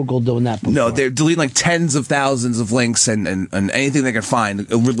heard of Google doing that before. No, they're deleting like tens of thousands of links and anything they can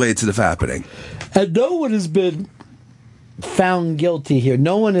find related to the fappening. And no one has been found guilty here.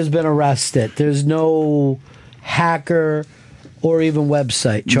 No one has been arrested. There's no hacker or even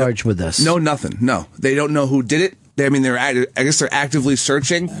website charged with this. No, nothing. No. They don't know who did it. I mean, I guess they're actively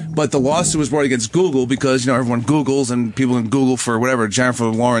searching, but the lawsuit was brought against Google because, everyone Googles and people can Google for whatever, Jennifer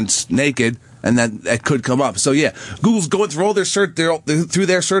Lawrence naked, and that could come up. So, yeah, Google's going through all their through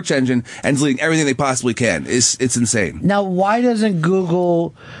their search engine and deleting everything they possibly can. It's insane. Now, why doesn't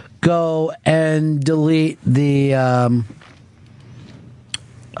Google go and delete the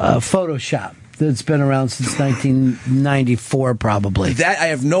Photoshop that's been around since 1994, probably? That I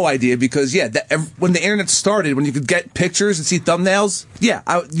have no idea because, when the internet started, when you could get pictures and see thumbnails,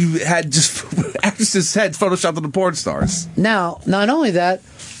 you had just actresses' heads photoshopped on the porn stars. Now, not only that,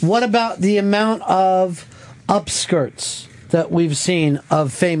 what about the amount of upskirts that we've seen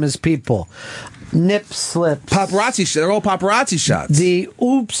of famous people? Nip slips. Paparazzi. They're all paparazzi shots. The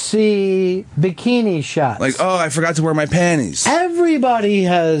oopsie bikini shots. Like, oh, I forgot to wear my panties. Everybody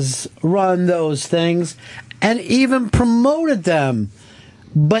has run those things and even promoted them.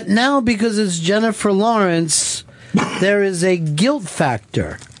 But now, because it's Jennifer Lawrence, there is a guilt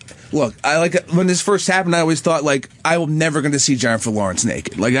factor. Look, when this first happened, I always thought, I'm never going to see Jennifer Lawrence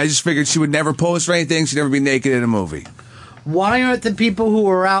naked. I just figured she would never pose for anything. She'd never be naked in a movie. Why aren't the people who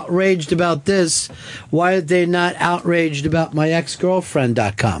are outraged about this, why are they not outraged about my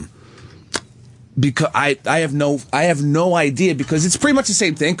ex-girlfriend.com? Because I have no idea, because it's pretty much the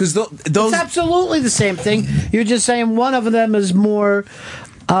same thing. Because those it's absolutely the same thing. You're just saying one of them is more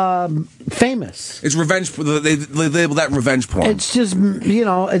famous. It's revenge. They label that revenge porn. It's just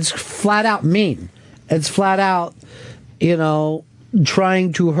it's flat out mean. It's flat out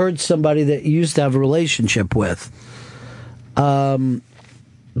trying to hurt somebody that you used to have a relationship with.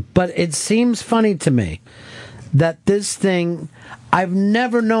 But it seems funny to me that this thing, I've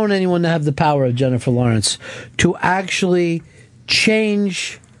never known anyone to have the power of Jennifer Lawrence to actually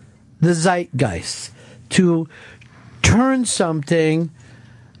change the zeitgeist, to turn something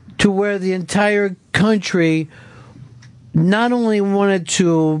to where the entire country not only wanted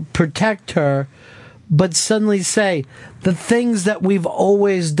to protect her, but suddenly say the things that we've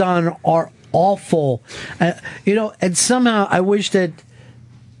always done are awful. And somehow I wish that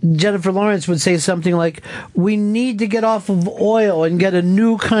Jennifer Lawrence would say something like, we need to get off of oil and get a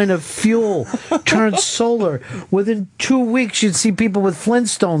new kind of fuel, turn solar. Within 2 weeks, you'd see people with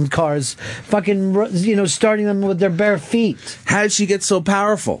Flintstone cars fucking, starting them with their bare feet. How did she get so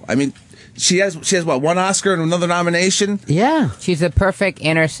powerful? I mean, she has what, one Oscar and another nomination? Yeah. She's a perfect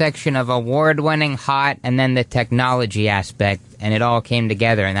intersection of award-winning, hot, and then the technology aspect, and it all came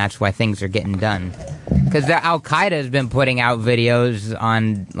together, and that's why things are getting done. Because Al-Qaeda has been putting out videos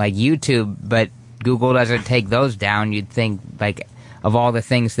on, YouTube, but Google doesn't take those down. You'd think, of all the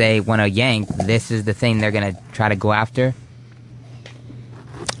things they want to yank, this is the thing they're going to try to go after.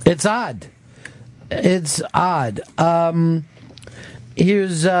 It's odd. It's odd.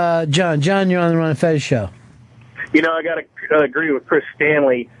 Here's John. John, you're on the Ron and Fez show. I got to agree with Chris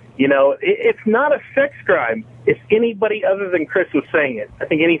Stanley. It's not a sex crime if anybody other than Chris was saying it. I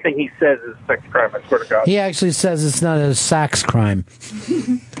think anything he says is a sex crime, I swear to God. He actually says it's not a sax crime.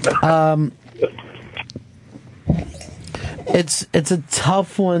 It's a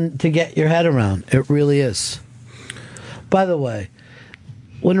tough one to get your head around. It really is. By the way,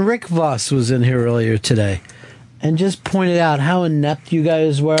 when Rick Voss was in here earlier today, and just pointed out how inept you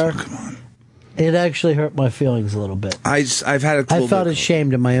guys were, it actually hurt my feelings a little bit. I've had I felt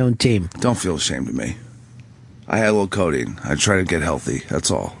ashamed of my own team. Don't feel ashamed of me. I had a little codeine. I try to get healthy. That's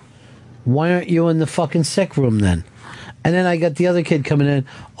all. Why aren't you in the fucking sick room then? And then I got the other kid coming in.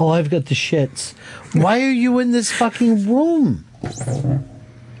 Oh, I've got the shits. Why are you in this fucking room?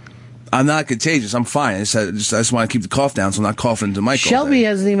 I'm not contagious. I'm fine. I just want to keep the cough down so I'm not coughing into Michael. Shelby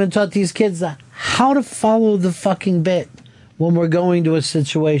hasn't even taught these kids how to follow the fucking bit when we're going to a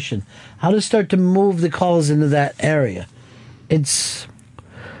situation. How to start to move the calls into that area. It's...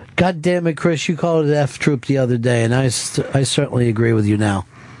 God damn it, Chris, you called it F Troop the other day, and I certainly agree with you now.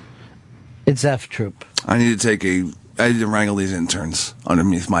 It's F Troop. I need to wrangle these interns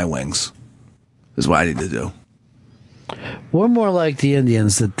underneath my wings. Is what I need to do. We're more like the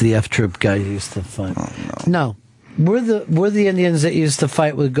Indians that the F Troop guy used to fight. Oh, No, we're the Indians that used to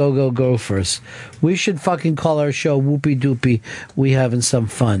fight with Go-Go Gophers. We should fucking call our show Whoopie Doopie, We Having Some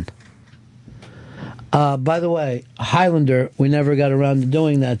Fun. By the way, Highlander, we never got around to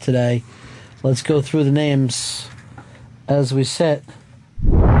doing that today. Let's go through the names as we sit.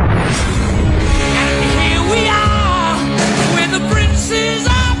 Here we are, we're the princes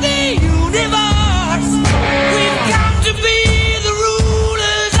of the universe. We've come to be the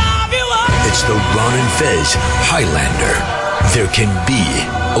rulers of your world. It's the Ron and Fez Highlander. There can be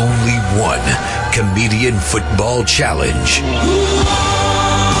only one comedian football challenge.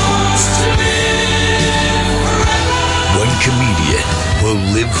 One comedian will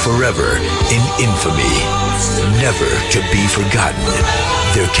live forever in infamy, never to be forgotten.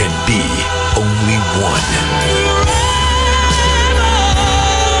 There can be only one.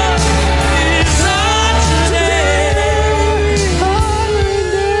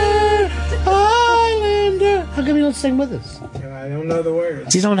 Highlander. How come you don't sing with us? I don't know the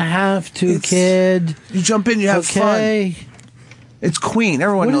words. You don't have to, kid. You jump in, you have fun. It's Queen.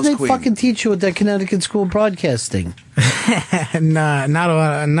 Everyone knows Queen. What Queen. did they fucking teach you at that Connecticut School of Broadcasting? Nah, not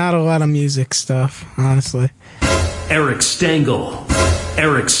a lot of music stuff, honestly. Eric Stengel.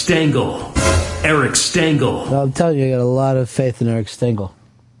 Eric Stengel. Eric Stengel Well, I'm telling you, I got a lot of faith in Eric Stengel.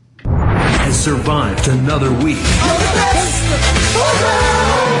 has survived another week.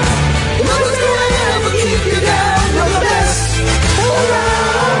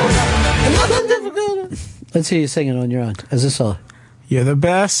 Let's hear you singing on your own as a solo. You're the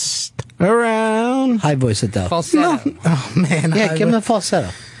best around. High voice it though. Falsetto. No. Oh man. Yeah, give him the falsetto.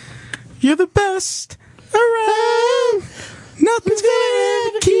 You're the best around. Nothing's gonna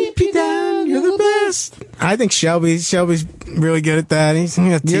ever keep you down. You're the best. I think Shelby's really good at that. He's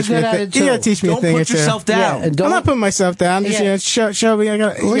gonna teach me. He's gonna teach me a thing or two. Don't put yourself down. I'm not putting myself down. Just Shelby, you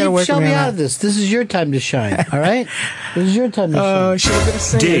gotta work Shelby me out of this. This is your time to shine. All right. This is your time to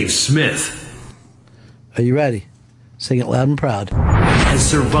shine. Dave Smith Are you ready? Sing it loud and proud. has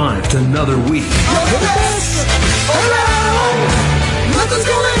survived another week. Nothing's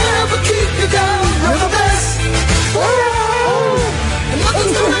gonna ever keep you down. You're the best around.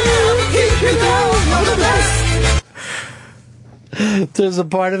 Nothing's gonna ever keep you down. You're the best. There's a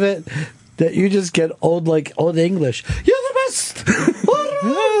part of it that you just get old English. You're the best.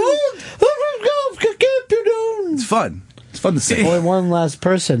 Keep you down. It's fun. It's fun to sing. Only one last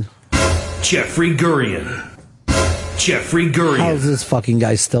person. Jeffrey Gurian. Jeffrey Gurian. How's this fucking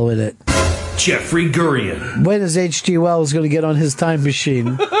guy still in it? Jeffrey Gurian. When is H.G. Wells going to get on his time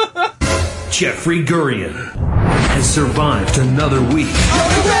machine? Jeffrey Gurian has survived another week. You're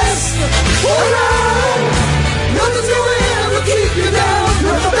the best around. Nothing's gonna ever keep you down.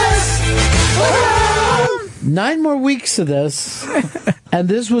 You're the best around. 9 more weeks of this, and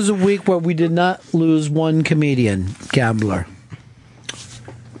this was a week where we did not lose one comedian gambler.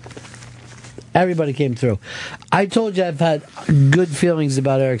 Everybody came through. I told you I've had good feelings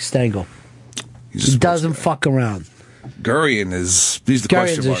about Eric Stengel. He doesn't fuck around. Gurian he's the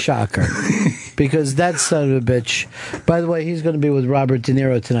question Gurian's a mark. shocker. Because that son of a bitch. By the way, he's going to be with Robert De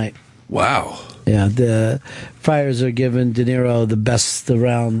Niro tonight. Wow. Yeah, the Friars are giving De Niro the best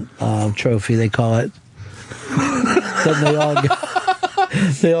around trophy, they call it. Then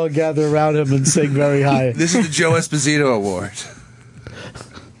they all gather around him and sing very high. This is the Joe Esposito Award.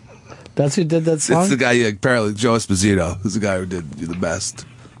 That's who did that song? It's the guy, apparently, Joe Esposito, who's the guy who did the best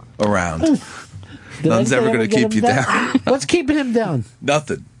around. Nothing's ever going to keep you down. What's keeping him down?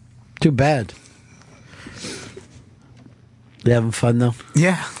 Nothing. Too bad. You having fun, though?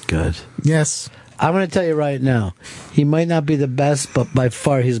 Yeah. Good. Yes. I'm going to tell you right now, he might not be the best, but by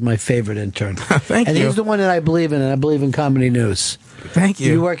far he's my favorite intern. Thank you. And he's the one that I believe in, and I believe in comedy news. Thank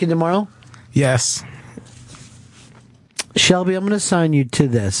you. You working tomorrow? Yes. Shelby, I'm going to sign you to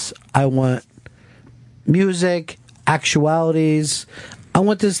this. I want music, actualities. I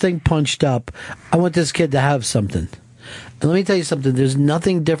want this thing punched up. I want this kid to have something. And let me tell you something. There's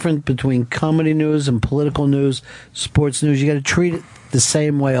nothing different between comedy news and political news, sports news. You got to treat it the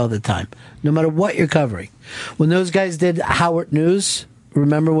same way all the time, no matter what you're covering. When those guys did Howard News,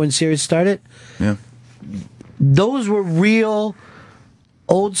 remember when Sirius started? Yeah. Those were real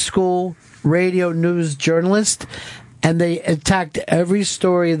old school radio news journalists, and they attacked every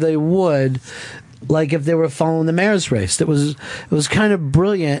story they would like if they were following the mayor's race. It was kind of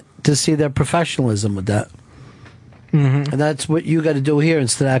brilliant to see their professionalism with that. Mm-hmm. And that's what you got to do here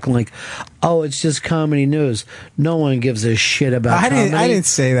instead of acting like, oh, it's just comedy news. No one gives a shit about comedy. I didn't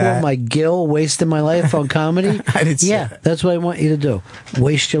say that. What, my Gil wasting my life on comedy? I didn't say that. That's what I want you to do.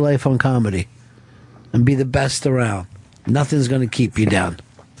 Waste your life on comedy and be the best around. Nothing's going to keep you down.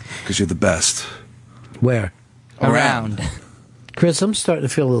 Because you're the best. Where? Around. Chris, I'm starting to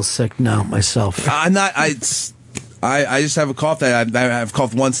feel a little sick now myself. I'm not. I just have a cough that I've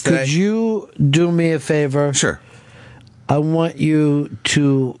coughed once today. Could you do me a favor? Sure. I want you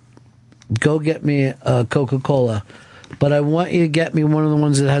to go get me a Coca-Cola, but I want you to get me one of the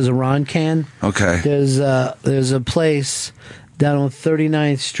ones that has a Ron can. Okay. There's a place down on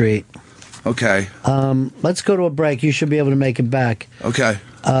 39th Street. Okay. Let's go to a break. You should be able to make it back. Okay.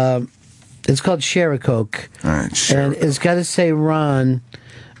 It's called Share a Coke. All right, sure. And it's got to say Ron.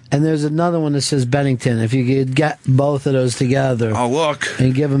 And there's another one that says Bennington. If you could get both of those together. Oh, look.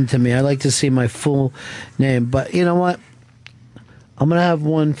 And give them to me. I'd like to see my full name. But you know what? I'm going to have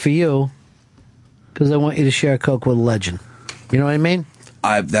one for you because I want you to share a Coke with a legend. You know what I mean?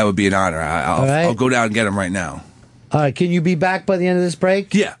 That would be an honor. I'll go down and get him right now. All right. Can you be back by the end of this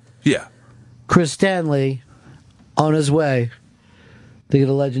break? Yeah. Yeah. Chris Stanley on his way to get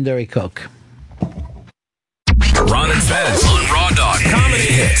a legendary Coke. Ron and Fez on Raw Dog Comedy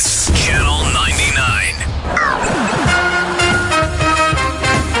Hits, Channel 99.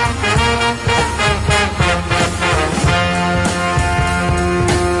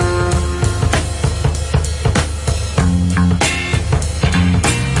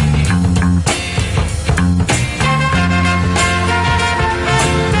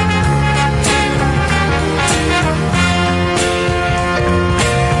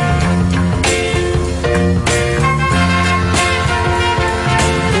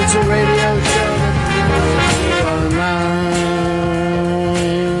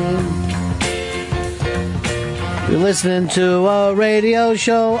 Listening to a radio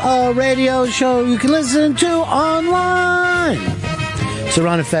show you can listen to online. It's the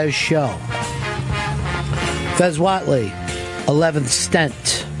Ron and Fez show. Fez Whatley, 11th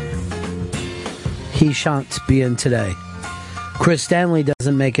stent. He shan't be in today. Chris Stanley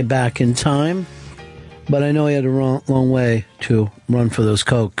doesn't make it back in time, but I know he had a long way to run for those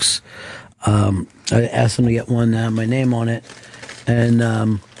Cokes. I asked him to get one that had my name on it,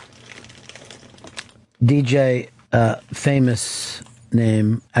 and DJ famous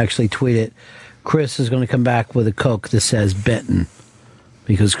name actually tweeted, Chris is going to come back with a Coke that says Benton,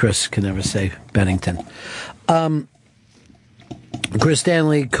 because Chris can never say Bennington. Chris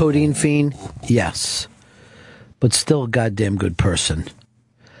Stanley, codeine fiend, yes, but still a goddamn good person.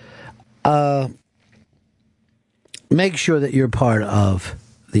 Make sure that you're part of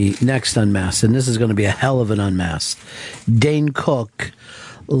the next Unmasked, and this is going to be a hell of an Unmasked. Dane Cook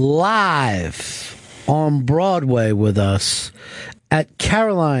live on Broadway with us at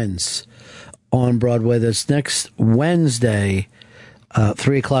Caroline's on Broadway. That's next Wednesday,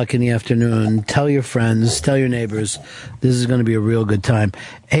 3 o'clock in the afternoon. Tell your friends, tell your neighbors. This is going to be a real good time.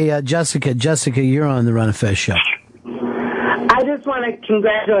 Hey, Jessica, you're on the Ron and Fez show. I just want to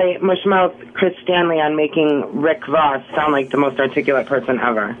congratulate Mushmouth Chris Stanley on making Rick Voss sound like the most articulate person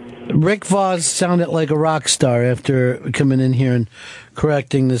ever. Rick Voss sounded like a rock star after coming in here and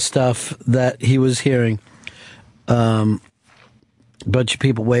correcting the stuff that he was hearing. Bunch of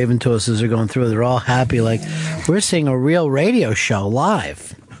people waving to us as they're going through. They're all happy, like, we're seeing a real radio show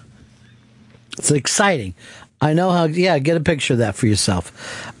live. It's exciting. I know how, get a picture of that for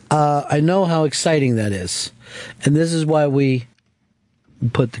yourself. I know how exciting that is. And this is why we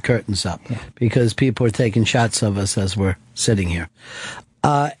put the curtains up, because people are taking shots of us as we're sitting here.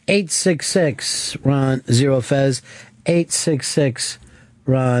 866 Ron Zero Fez. 866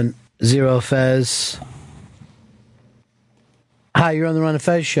 Ron Zero Fez. Hi, you're on the Ron and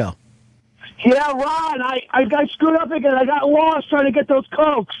Fez show. Yeah, Ron, I got screwed up again. I got lost trying to get those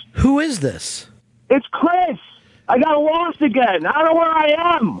Cokes. Who is this? It's Chris. I got lost again. I don't know where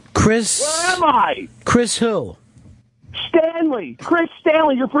I am. Chris? Where am I? Chris who? Stanley. Chris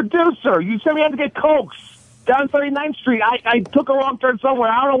Stanley, your producer. You said we had to get Cokes. down 39th Street. I took a wrong turn somewhere.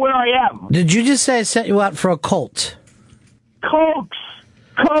 I don't know where I am. Did you just say I sent you out for a Colt? Cokes,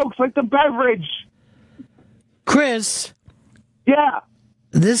 like the beverage. Chris? Yeah?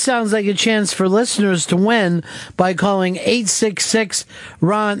 This sounds like a chance for listeners to win by calling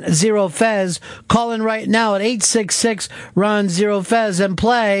 866-RON-0-FEZ. Call in right now at 866-RON-0-FEZ and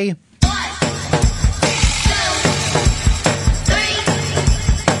play...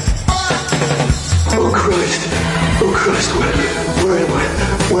 Oh Christ, where am I?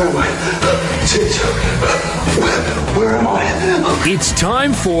 Where am I? It's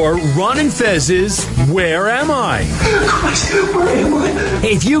time for Ron and Fez's Where Am I? Christ, where am I?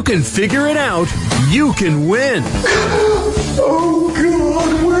 If you can figure it out, you can win. Oh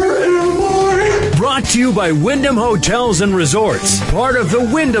God, where am I? Brought to you by Wyndham Hotels and Resorts, part of the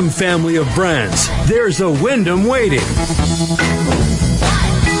Wyndham family of brands. There's a Wyndham waiting.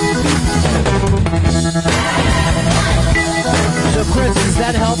 So, Chris, does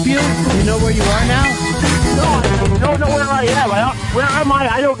that help you? You know where you are now? No, I don't know where I am. Where am I?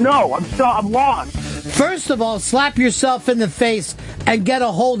 I don't know. I'm lost. First of all, slap yourself in the face and get a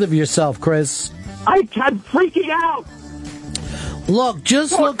hold of yourself, Chris. I'm freaking out. Look,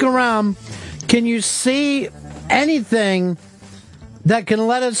 just look around. Can you see anything that can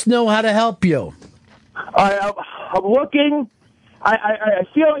let us know how to help you? I'm looking. I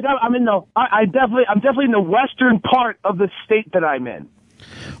feel like I'm in the. I'm definitely in the western part of the state that I'm in.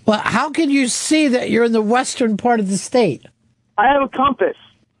 Well, how can you see that you're in the western part of the state? I have a compass.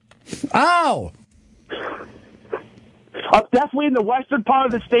 Oh. I'm definitely in the western part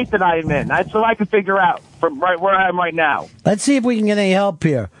of the state that I am in. That's what I can figure out from right where I am right now. Let's see if we can get any help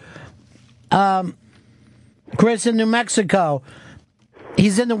here. Chris in New Mexico.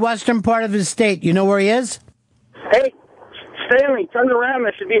 He's in the western part of his state. You know where he is? Hey, Stanley, turn around.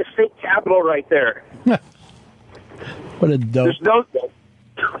 There should be a state capital right there. What a dope. There's no...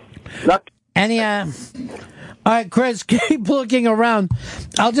 Any, all right, Chris, keep looking around.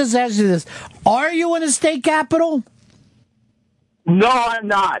 I'll just ask you this. Are you in a state capital? No, I'm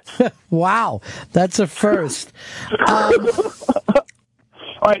not. Wow, that's a first. All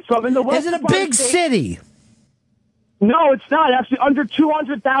right, so I'm in the west. Is it a big city? No, it's not. Actually, under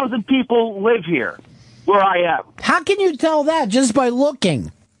 200,000 people live here, where I am. How can you tell that just by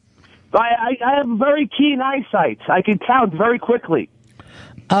looking? I have very keen eyesight. I can count very quickly.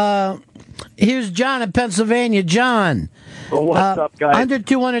 Here's John in Pennsylvania. John. What's up, guys? Under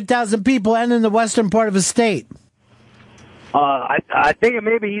 200,000 people and in the western part of the state. I think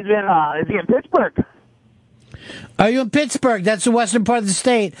maybe he's in, is he in Pittsburgh? Are you in Pittsburgh? That's the western part of the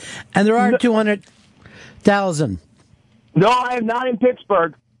state. And there are 200,000. No, I am not in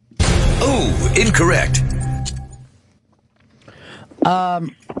Pittsburgh. Oh, incorrect.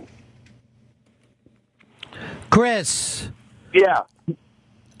 Chris. Yeah.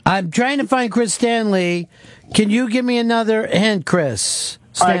 I'm trying to find Chris Stanley. Can you give me another hint, Chris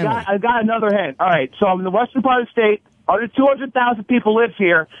Stanley? I got another hint. All right, so I'm in the western part of the state. Under 200,000 people live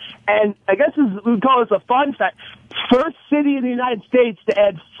here. And I guess we call this a fun fact. First city in the United States to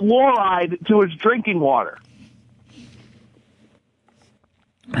add fluoride to its drinking water.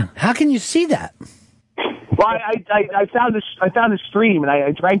 How can you see that? Well, I found a stream and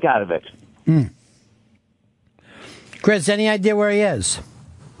I drank out of it. Chris, any idea where he is?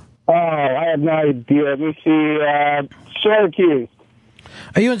 Oh, I have no idea. Let me see. Syracuse.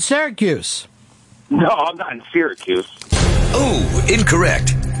 Are you in Syracuse? No, I'm not in Syracuse. Oh,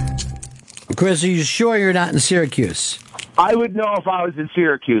 incorrect. Chris, are you sure you're not in Syracuse? I would know if I was in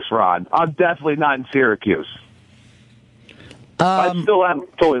Syracuse, Ron. I'm definitely not in Syracuse. I still am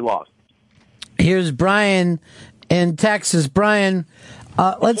totally lost. Here's Brian in Texas. Brian,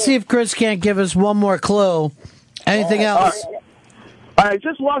 let's see if Chris can't give us one more clue. Anything else? I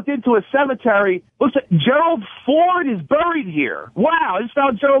just walked into a cemetery. Looks like Gerald Ford is buried here. Wow, I just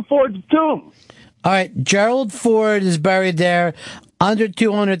found Gerald Ford's tomb. All right, Gerald Ford is buried there. Under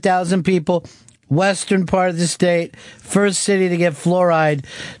 200,000 people. Western part of the state. First city to get fluoride.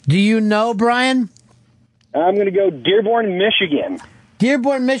 Do you know, Brian? I'm going to go Dearborn, Michigan.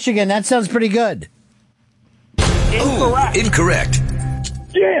 Dearborn, Michigan. That sounds pretty good. Oh, incorrect.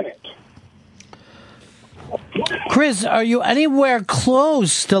 Damn it. Chris, are you anywhere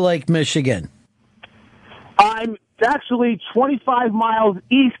close to Lake Michigan? I'm actually 25 miles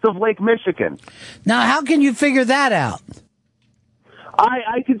east of Lake Michigan. Now, how can you figure that out?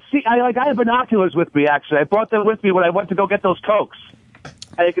 I can see. I have binoculars with me. Actually, I brought them with me when I went to go get those Cokes,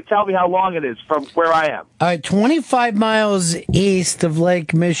 and they could tell me how long it is from where I am. All right, 25 miles east of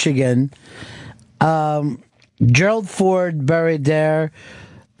Lake Michigan. Gerald Ford buried there.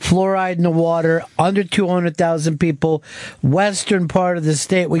 fluoride in the water, under 200,000 people, western part of the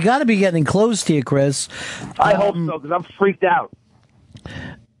state. We got to be getting close to you, Chris. I hope so, because I'm freaked out.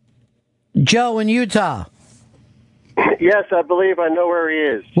 Joe in Utah. Yes, I believe I know where he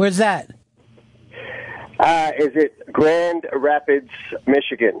is. Where's that? Is it Grand Rapids,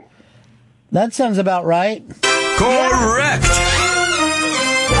 Michigan? That sounds about right. Correct.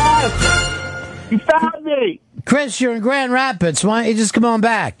 Yes. You found me. Chris, you're in Grand Rapids. Why don't you just come on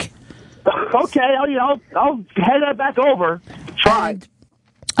back? Okay, I'll head back over. Try.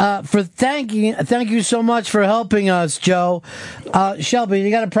 Thank you so much for helping us, Joe. Shelby,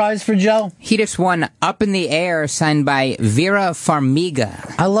 you got a prize for Joe? He just won Up in the Air, signed by Vera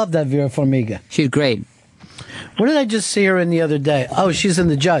Farmiga. I love that Vera Farmiga. She's great. What did I just see her in the other day? Oh, she's in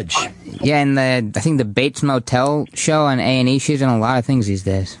The Judge. Yeah, in I think the Bates Motel show on A&E. She's in a lot of things these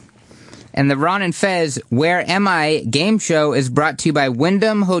days. And the Ron and Fez Where Am I game show is brought to you by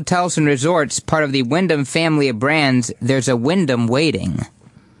Wyndham Hotels and Resorts, part of the Wyndham family of brands. There's a Wyndham waiting.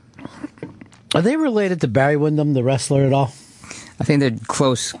 Are they related to Barry Windham, the wrestler, at all? I think they're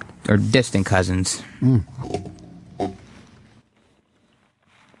close or distant cousins.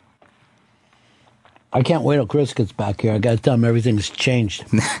 I can't wait till Chris gets back here. I got to tell him everything's changed.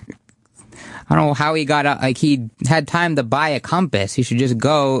 I don't know how he got out. Like, he had time to buy a compass. He should just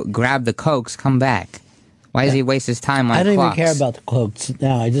go, grab the Cokes, come back. Why does he waste his time on I don't clocks? even care about the Cokes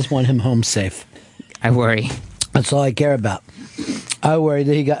now. I just want him home safe. I worry. That's all I care about. I worry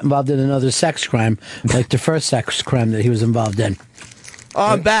that he got involved in another sex crime, like the first sex crime that he was involved in.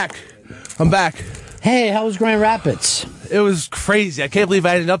 Oh, I'm back. Hey, how was Grand Rapids? It was crazy. I can't believe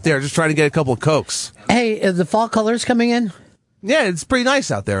I ended up there just trying to get a couple of Cokes. Hey, are the fall colors coming in? Yeah, it's pretty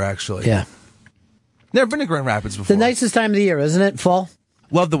nice out there, actually. Yeah. Never been to Grand Rapids before. The nicest time of the year, isn't it? Fall?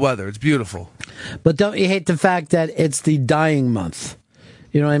 Love the weather. It's beautiful. But don't you hate the fact that it's the dying month?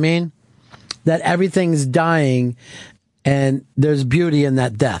 You know what I mean? That everything's dying, and there's beauty in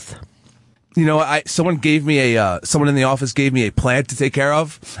that death. You know, someone in the office gave me a plant to take care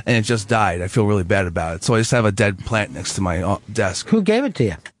of, and it just died. I feel really bad about it. So I just have a dead plant next to my desk. Who gave it to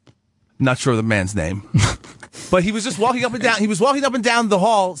you? Not sure of the man's name. But he was just walking up and down. He was walking up and down the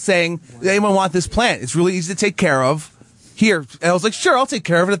hall saying, "Does anyone want this plant? It's really easy to take care of. Here." And I was like, "Sure, I'll take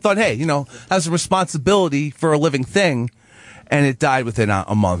care of it." I thought, hey, has a responsibility for a living thing. And it died within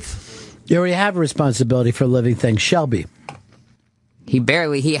a month. You already have a responsibility for a living thing. Shelby.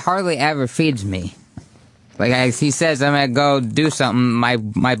 He hardly ever feeds me. Like, he says, I'm going to go do something.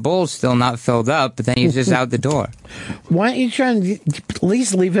 My bowl's still not filled up, but then he's just out the door. Why don't you try and at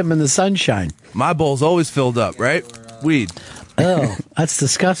least leave him in the sunshine? My bowl's always filled up, right? Weed. Oh, that's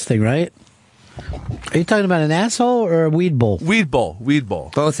disgusting, right? Are you talking about an asshole or a weed bowl? Weed bowl.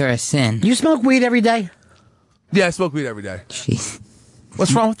 Both are a sin. You smoke weed every day? Yeah, I smoke weed every day. Jeez.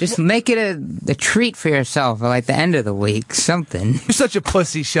 What's wrong with Just make it a treat for yourself, or like the end of the week, something. You're such a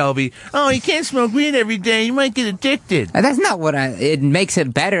pussy, Shelby. Oh, you can't smoke weed every day. You might get addicted. That's not what it makes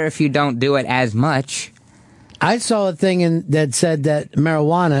it better if you don't do it as much. I saw a thing that said that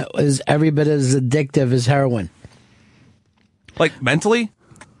marijuana is every bit as addictive as heroin. Like mentally?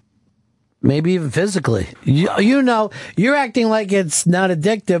 Maybe even physically. You're acting like it's not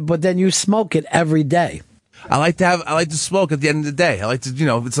addictive, but then you smoke it every day. I like to smoke at the end of the day. I like to,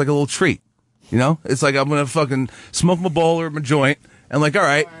 it's like a little treat. It's like I'm going to fucking smoke my bowl or my joint and like, all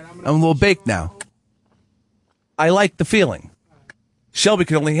right, I'm a little baked now. I like the feeling. Shelby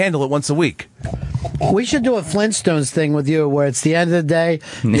can only handle it once a week. We should do a Flintstones thing with you where it's the end of the day,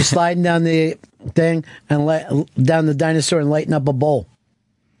 you're sliding down the thing and down the dinosaur and lighting up a bowl.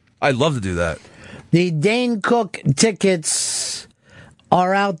 I'd love to do that. The Dane Cook tickets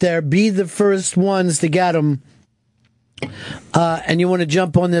are out there. Be the first ones to get them. And you want to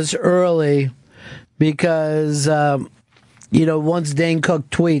jump on this early because, once Dane Cook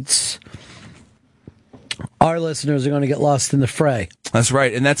tweets, our listeners are going to get lost in the fray. That's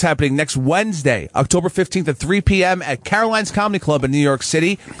right. And that's happening next Wednesday, October 15th at 3 p.m. at Caroline's Comedy Club in New York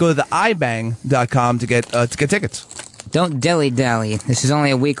City. Go to the ibang.com to get tickets. Don't dilly-dally. This is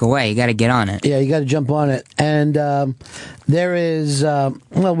only a week away. You got to get on it. Yeah, you got to jump on it. And there is,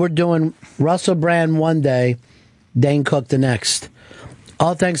 we're doing Russell Brand one day, Dane Cook the next.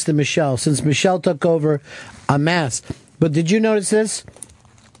 All thanks to Michelle. Since Michelle took over a mass. But did you notice this?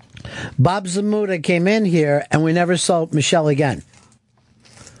 Bob Zamuda came in here, and we never saw Michelle again.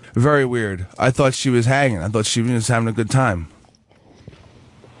 Very weird. I thought she was hanging. I thought she was having a good time.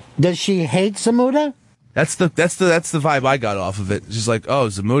 Does she hate Zamuda? That's the vibe I got off of it. She's like, oh,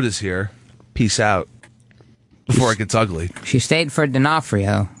 Zamuda's here. Peace out. Before it gets ugly. She stayed for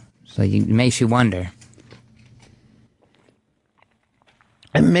D'Onofrio, so it makes you wonder.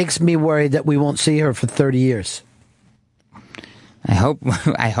 It makes me worried that we won't see her for 30 years. I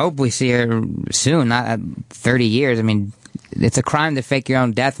hope we see her soon, not 30 years. I mean, it's a crime to fake your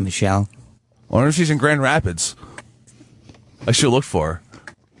own death, Michelle. I wonder if she's in Grand Rapids. I should look for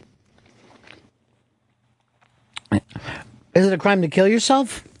her. Is it a crime to kill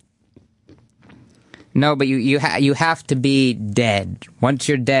yourself? No, but you have to be dead. Once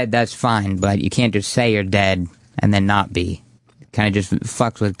you're dead, that's fine, but you can't just say you're dead and then not be. Kind of just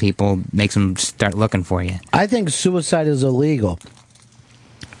fucks with people, makes them start looking for you. I think suicide is illegal.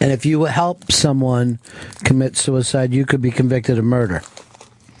 And if you help someone commit suicide, you could be convicted of murder.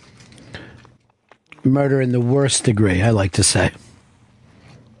 Murder in the worst degree, I like to say.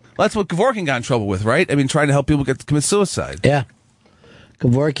 Well, that's what Kevorkian got in trouble with, right? I mean, trying to help people commit suicide. Yeah.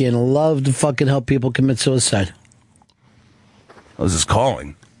 Kevorkian loved to fucking help people commit suicide. That was his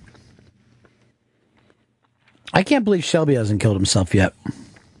calling. I can't believe Shelby hasn't killed himself yet.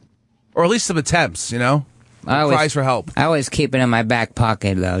 Or at least some attempts, you know? Cries for help. I always keep it in my back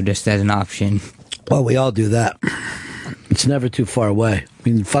pocket, though, just as an option. Well, we all do that. It's never too far away. I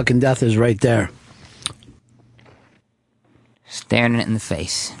mean, fucking death is right there. Staring it in the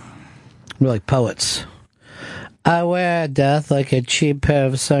face. We're like poets. I wear death like a cheap pair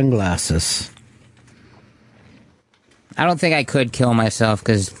of sunglasses. I don't think I could kill myself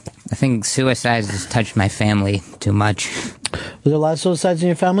because I think suicide has touched my family too much. Was there a lot of suicides in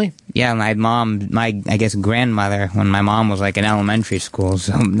your family? Yeah, my mom, I guess, grandmother, when my mom was like in elementary school.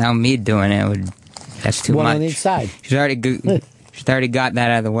 So now me doing it, that's too much. One on each side. She's already got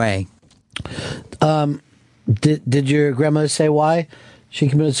that out of the way. Did your grandmother say why she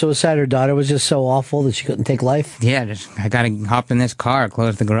committed suicide? Her daughter was just so awful that she couldn't take life? Yeah, I gotta hop in this car,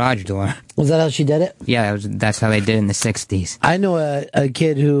 close the garage door. Was that how she did it? Yeah, that's how they did it in the 60s. I know a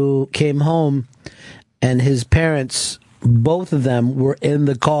kid who came home and his parents, both of them were in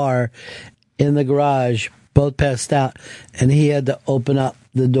the car, in the garage, both passed out, and he had to open up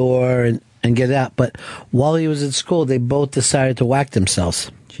the door and get out. But while he was at school, they both decided to whack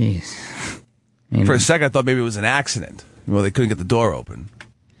themselves. Jeez. For a second, I thought maybe it was an accident. Well, they couldn't get the door open.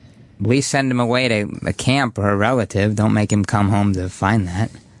 At least send him away to a camp or a relative. Don't make him come home to find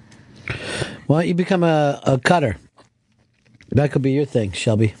that. Why don't you become a cutter? That could be your thing,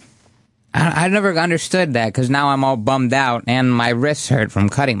 Shelby. I never understood that because now I'm all bummed out and my wrists hurt from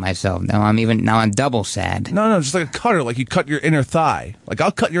cutting myself. Now I'm double sad. No, just like a cutter, like you cut your inner thigh. Like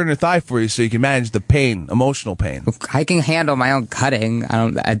I'll cut your inner thigh for you so you can manage the pain, emotional pain. I can handle my own cutting.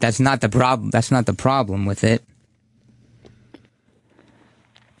 That's not the problem. That's not the problem with it.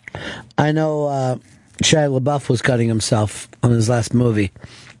 I know Shia LaBeouf was cutting himself on his last movie.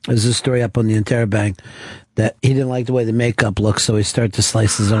 There's a story up on the Interrobang that he didn't like the way the makeup looked, so he started to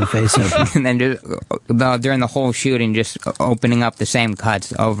slice his own face open. And then during the whole shooting, just opening up the same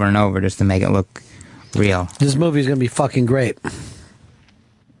cuts over and over just to make it look real. This movie's going to be fucking great.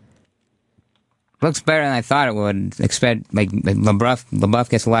 Looks better than I thought it would. Expect like LaBeouf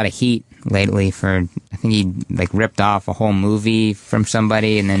gets a lot of heat lately for, I think he like ripped off a whole movie from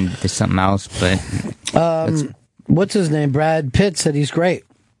somebody and then did something else. But what's his name? Brad Pitt said he's great.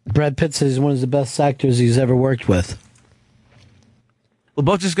 Brad Pitt said he's one of the best actors he's ever worked with.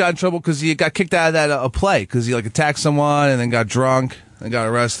 LaBeouf just got in trouble because he got kicked out of that play because he like attacked someone and then got drunk and got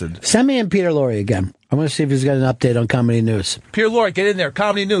arrested. Send me in Peter Lorre again. I want to see if he's got an update on Comedy News. Peter Lorre, get in there.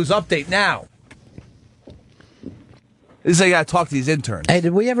 Comedy News update now. This is how you got to talk to these interns. Hey,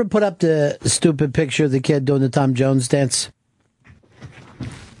 did we ever put up the stupid picture of the kid doing the Tom Jones dance?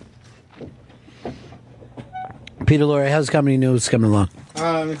 Peter Lorre, how's Comedy News coming along?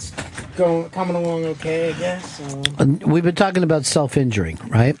 It's coming along okay, I guess. We've been talking about self-injuring,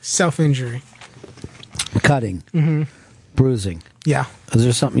 right? Self-injury. Cutting. Mm-hmm. Bruising. Yeah. Is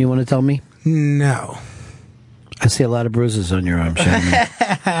there something you want to tell me? No. I see a lot of bruises on your arm, Shannon.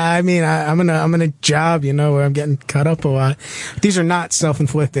 I mean, I'm in a job, where I'm getting cut up a lot. These are not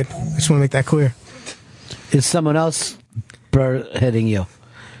self-inflicted. I just want to make that clear. Is someone else hitting you?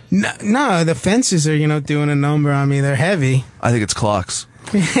 No, the fences are, doing a number on me. They're heavy. I think it's clocks.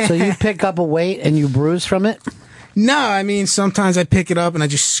 So you pick up a weight and you bruise from it? No, I mean, sometimes I pick it up and I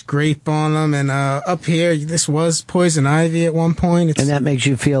just scrape on them. And up here, this was poison ivy at one point. And that makes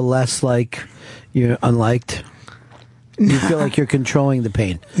you feel less like you're unliked? You feel like you're controlling the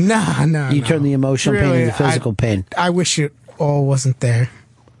pain? No. You turn the emotional pain into physical pain. I wish it all wasn't there.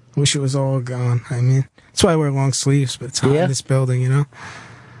 I wish it was all gone. I mean, that's why I wear long sleeves, but it's hot in this building,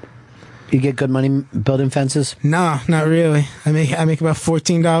 You get good money building fences? No, not really. I make about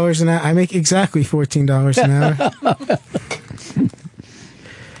 $14 an hour. I make exactly $14 an hour.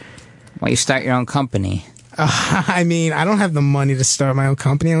 Well, you start your own company. I mean, I don't have the money to start my own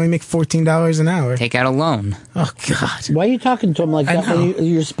company. I only make $14 an hour. Take out a loan. Oh, God. Why are you talking to him like that when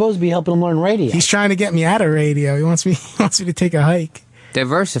you're supposed to be helping him learn radio? He's trying to get me out of radio. He wants me to take a hike.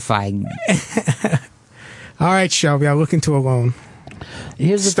 Diversify. All right, Shelby, I'll look into a loan.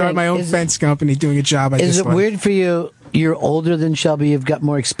 Here's the Start thing. my own fence company doing a job I Is just it weird for you? You're older than Shelby. You've got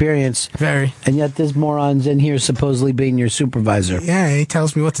more experience. Very. And yet this moron's in here supposedly being your supervisor. Yeah, he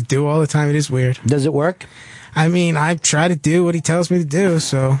tells me what to do all the time. It is weird. Does it work? I mean, I try to do what he tells me to do,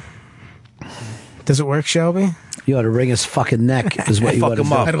 so... Does it work, Shelby? You ought to wring his fucking neck, is what you ought to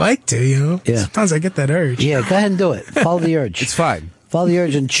do. I'd like to, you know? Yeah. Sometimes I get that urge. Yeah, go ahead and do it. Follow the urge. It's fine. Follow the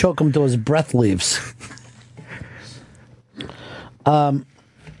urge and choke him till his breath leaves.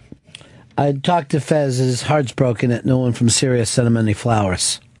 I talked to Fez. His heart's broken that no one from Sirius sent him any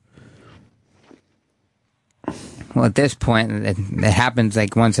flowers. Well, at this point, it happens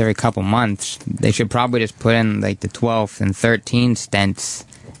like once every couple months. They should probably just put in like the 12th and 13th stents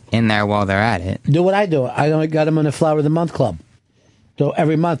in there while they're at it. Do what I do. I got him in the Flower of the Month Club. So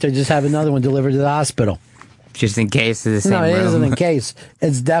every month they just have another one delivered to the hospital. Just in case of the same No, it room. isn't in case.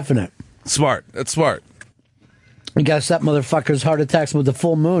 It's definite. Smart. That's smart. You got to stop motherfuckers' heart attacks with the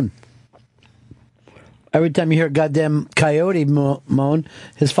full moon. Every time you hear a goddamn coyote moan,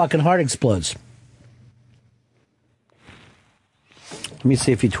 his fucking heart explodes. Let me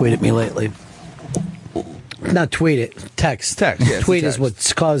see if you tweeted me lately. Not tweet it, text. Text, yeah, Tweet text. is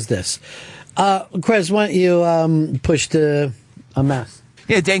what's caused this. Chris, why don't you push the mess?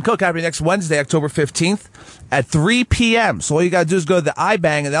 Yeah, Dane Cook happening next Wednesday, October 15th at 3 p.m. So all you got to do is go to the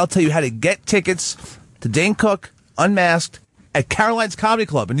iBang, and they'll tell you how to get tickets to Dane Cook Unmasked at Caroline's Comedy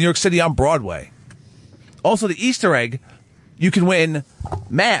Club in New York City on Broadway. Also, the Easter egg, you can win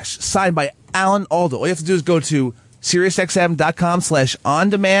MASH, signed by Alan Alda. All you have to do is go to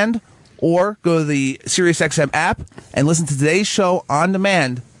SiriusXM.com/on-demand or go to the SiriusXM app and listen to today's show on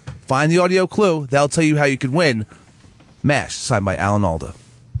demand. Find the audio clue. That'll tell you how you can win MASH, signed by Alan Alda.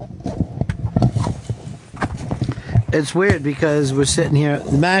 It's weird because we're sitting here.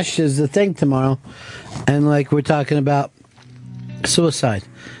 MASH is the thing tomorrow, and like we're talking about suicide,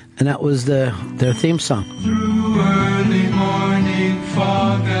 and that was their theme song. Through early morning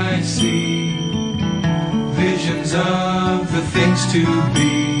fog I see visions of the things to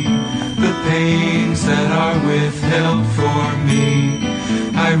be, the pains that are withheld for me.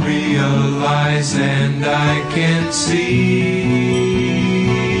 I realize and I can see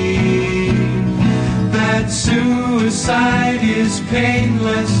that suicide is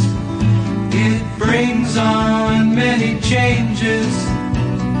painless. It brings on many changes,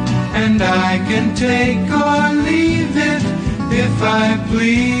 and I can take or leave it if I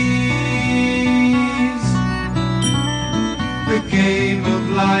please. The game of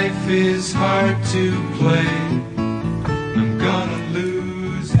life is hard to play. I'm gonna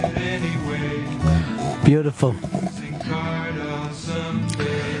lose it anyway. Beautiful.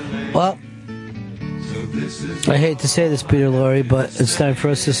 Well, I hate to say this, Peter Lorre, but it's time for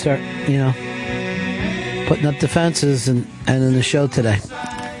us to start, putting up defenses and in the show today.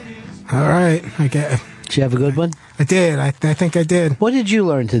 All right, I get it. Did you have a good one? I did. I think I did. What did you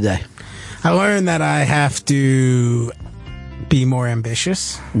learn today? I learned that I have to be more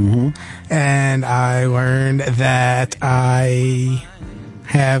ambitious. Mm-hmm. And I learned that I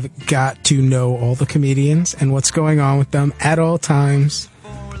have got to know all the comedians and what's going on with them at all times.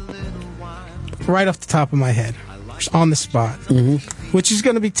 Right off the top of my head. Just on the spot. Mm-hmm. Which is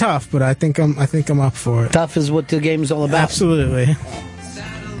going to be tough, but I think I'm up for it. Tough is what the game's all about. Absolutely.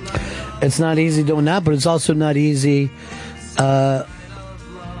 It's not easy doing that, but it's also not easy. And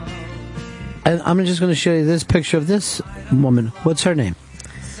I'm just going to show you this picture of this woman. What's her name?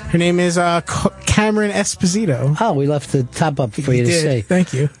 Her name is Cameron Esposito. Oh, we left the top up for you to did. say.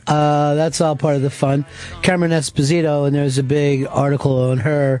 Thank you. That's all part of the fun. Cameron Esposito, and there's a big article on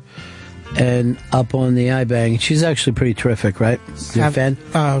her and up on the iBang. She's actually pretty terrific, right? You a fan?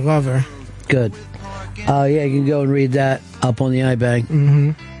 Love her. Good. Yeah, you can go and read that up on the iBang.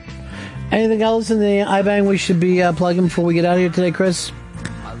 Mm-hmm. Anything else in the iBang we should be plugging before we get out of here today, Chris?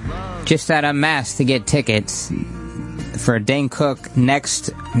 Just that Unmasked to get tickets for Dane Cook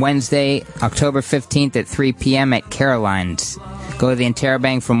next Wednesday, October 15th at 3 p.m. at Caroline's. Go to the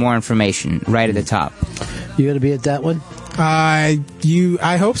Interrobang for more information, right at the top. You going to be at that one? I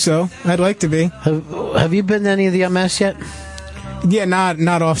hope so. I'd like to be. Have you been to any of the Unmasked yet? Yeah,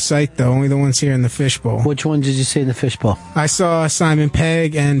 not off-site, though. Only the ones here in the Fishbowl. Which one did you see in the Fishbowl? I saw Simon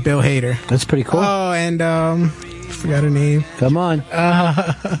Pegg and Bill Hader. That's pretty cool. Oh, and, I forgot her name. Come on.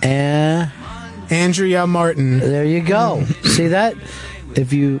 Andrea Martin. There you go. See that?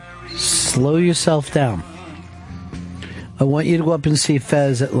 If you slow yourself down. I want you to go up and see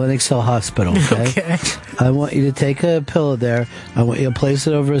Fez at Lenox Hill Hospital, okay? Okay. I want you to take a pillow there. I want you to place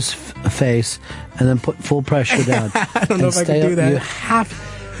it over his face and then put full pressure down. I don't know if I can do that. You have.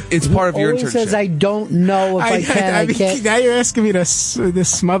 It's part of your Always internship. says I don't know if I can. I can't. Now you're asking me to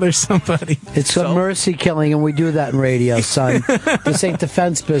smother somebody. It's a mercy killing, and we do that in radio, son. This ain't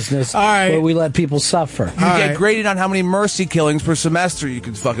defense business where we let people suffer. You get graded on how many mercy killings per semester you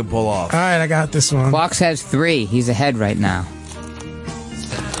can fucking pull off. All right, I got this one. Clocks has 3. He's ahead right now.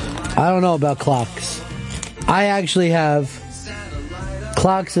 I don't know about Clocks. I actually have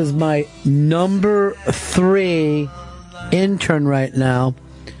Clocks as my number 3 intern right now,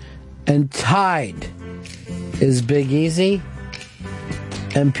 and tied is Big Easy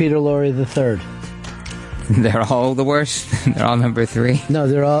and Peter Lorre III. They're all the worst. They're all number 3. No,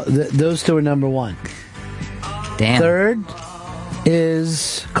 they're all. Those two are number 1. Damn. Third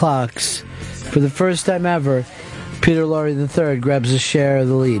is Clocks. For the first time ever, Peter Lorre III grabs a share of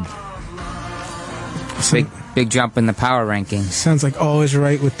the lead. Big jump in the power rankings. Sounds like always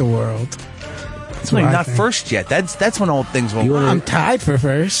right with the world. That's no, you're not first yet. That's when old things will. I'm tied for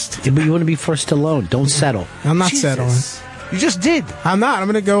first. Yeah, but you want to be first alone. Don't settle. I'm not settling. You just did. I'm not. I'm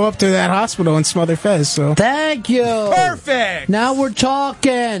going to go up to that hospital and smother Fez. So thank you. Perfect. Now we're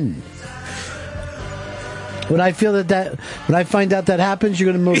talking. When I feel that when I find out that happens,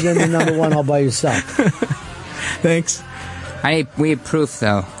 you're going to move into number 1 all by yourself. Thanks. We need proof,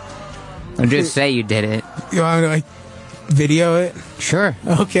 though. Don't just say you did it. You want me to video it? Sure.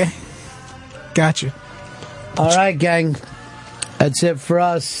 Okay. Gotcha. All right, gang. That's it for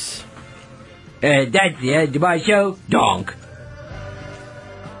us. That's the end of my show. Donk.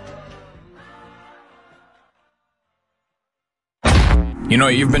 You know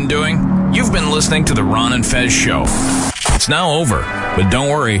what you've been doing? You've been listening to the Ron and Fez Show. It's now over, but don't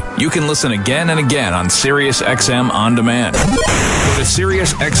worry, you can listen again and again on SiriusXM On Demand. Go to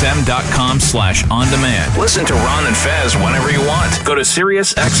SiriusXM.com/on-demand. Listen to Ron and Fez whenever you want. Go to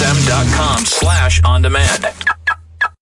SiriusXM.com/on-demand.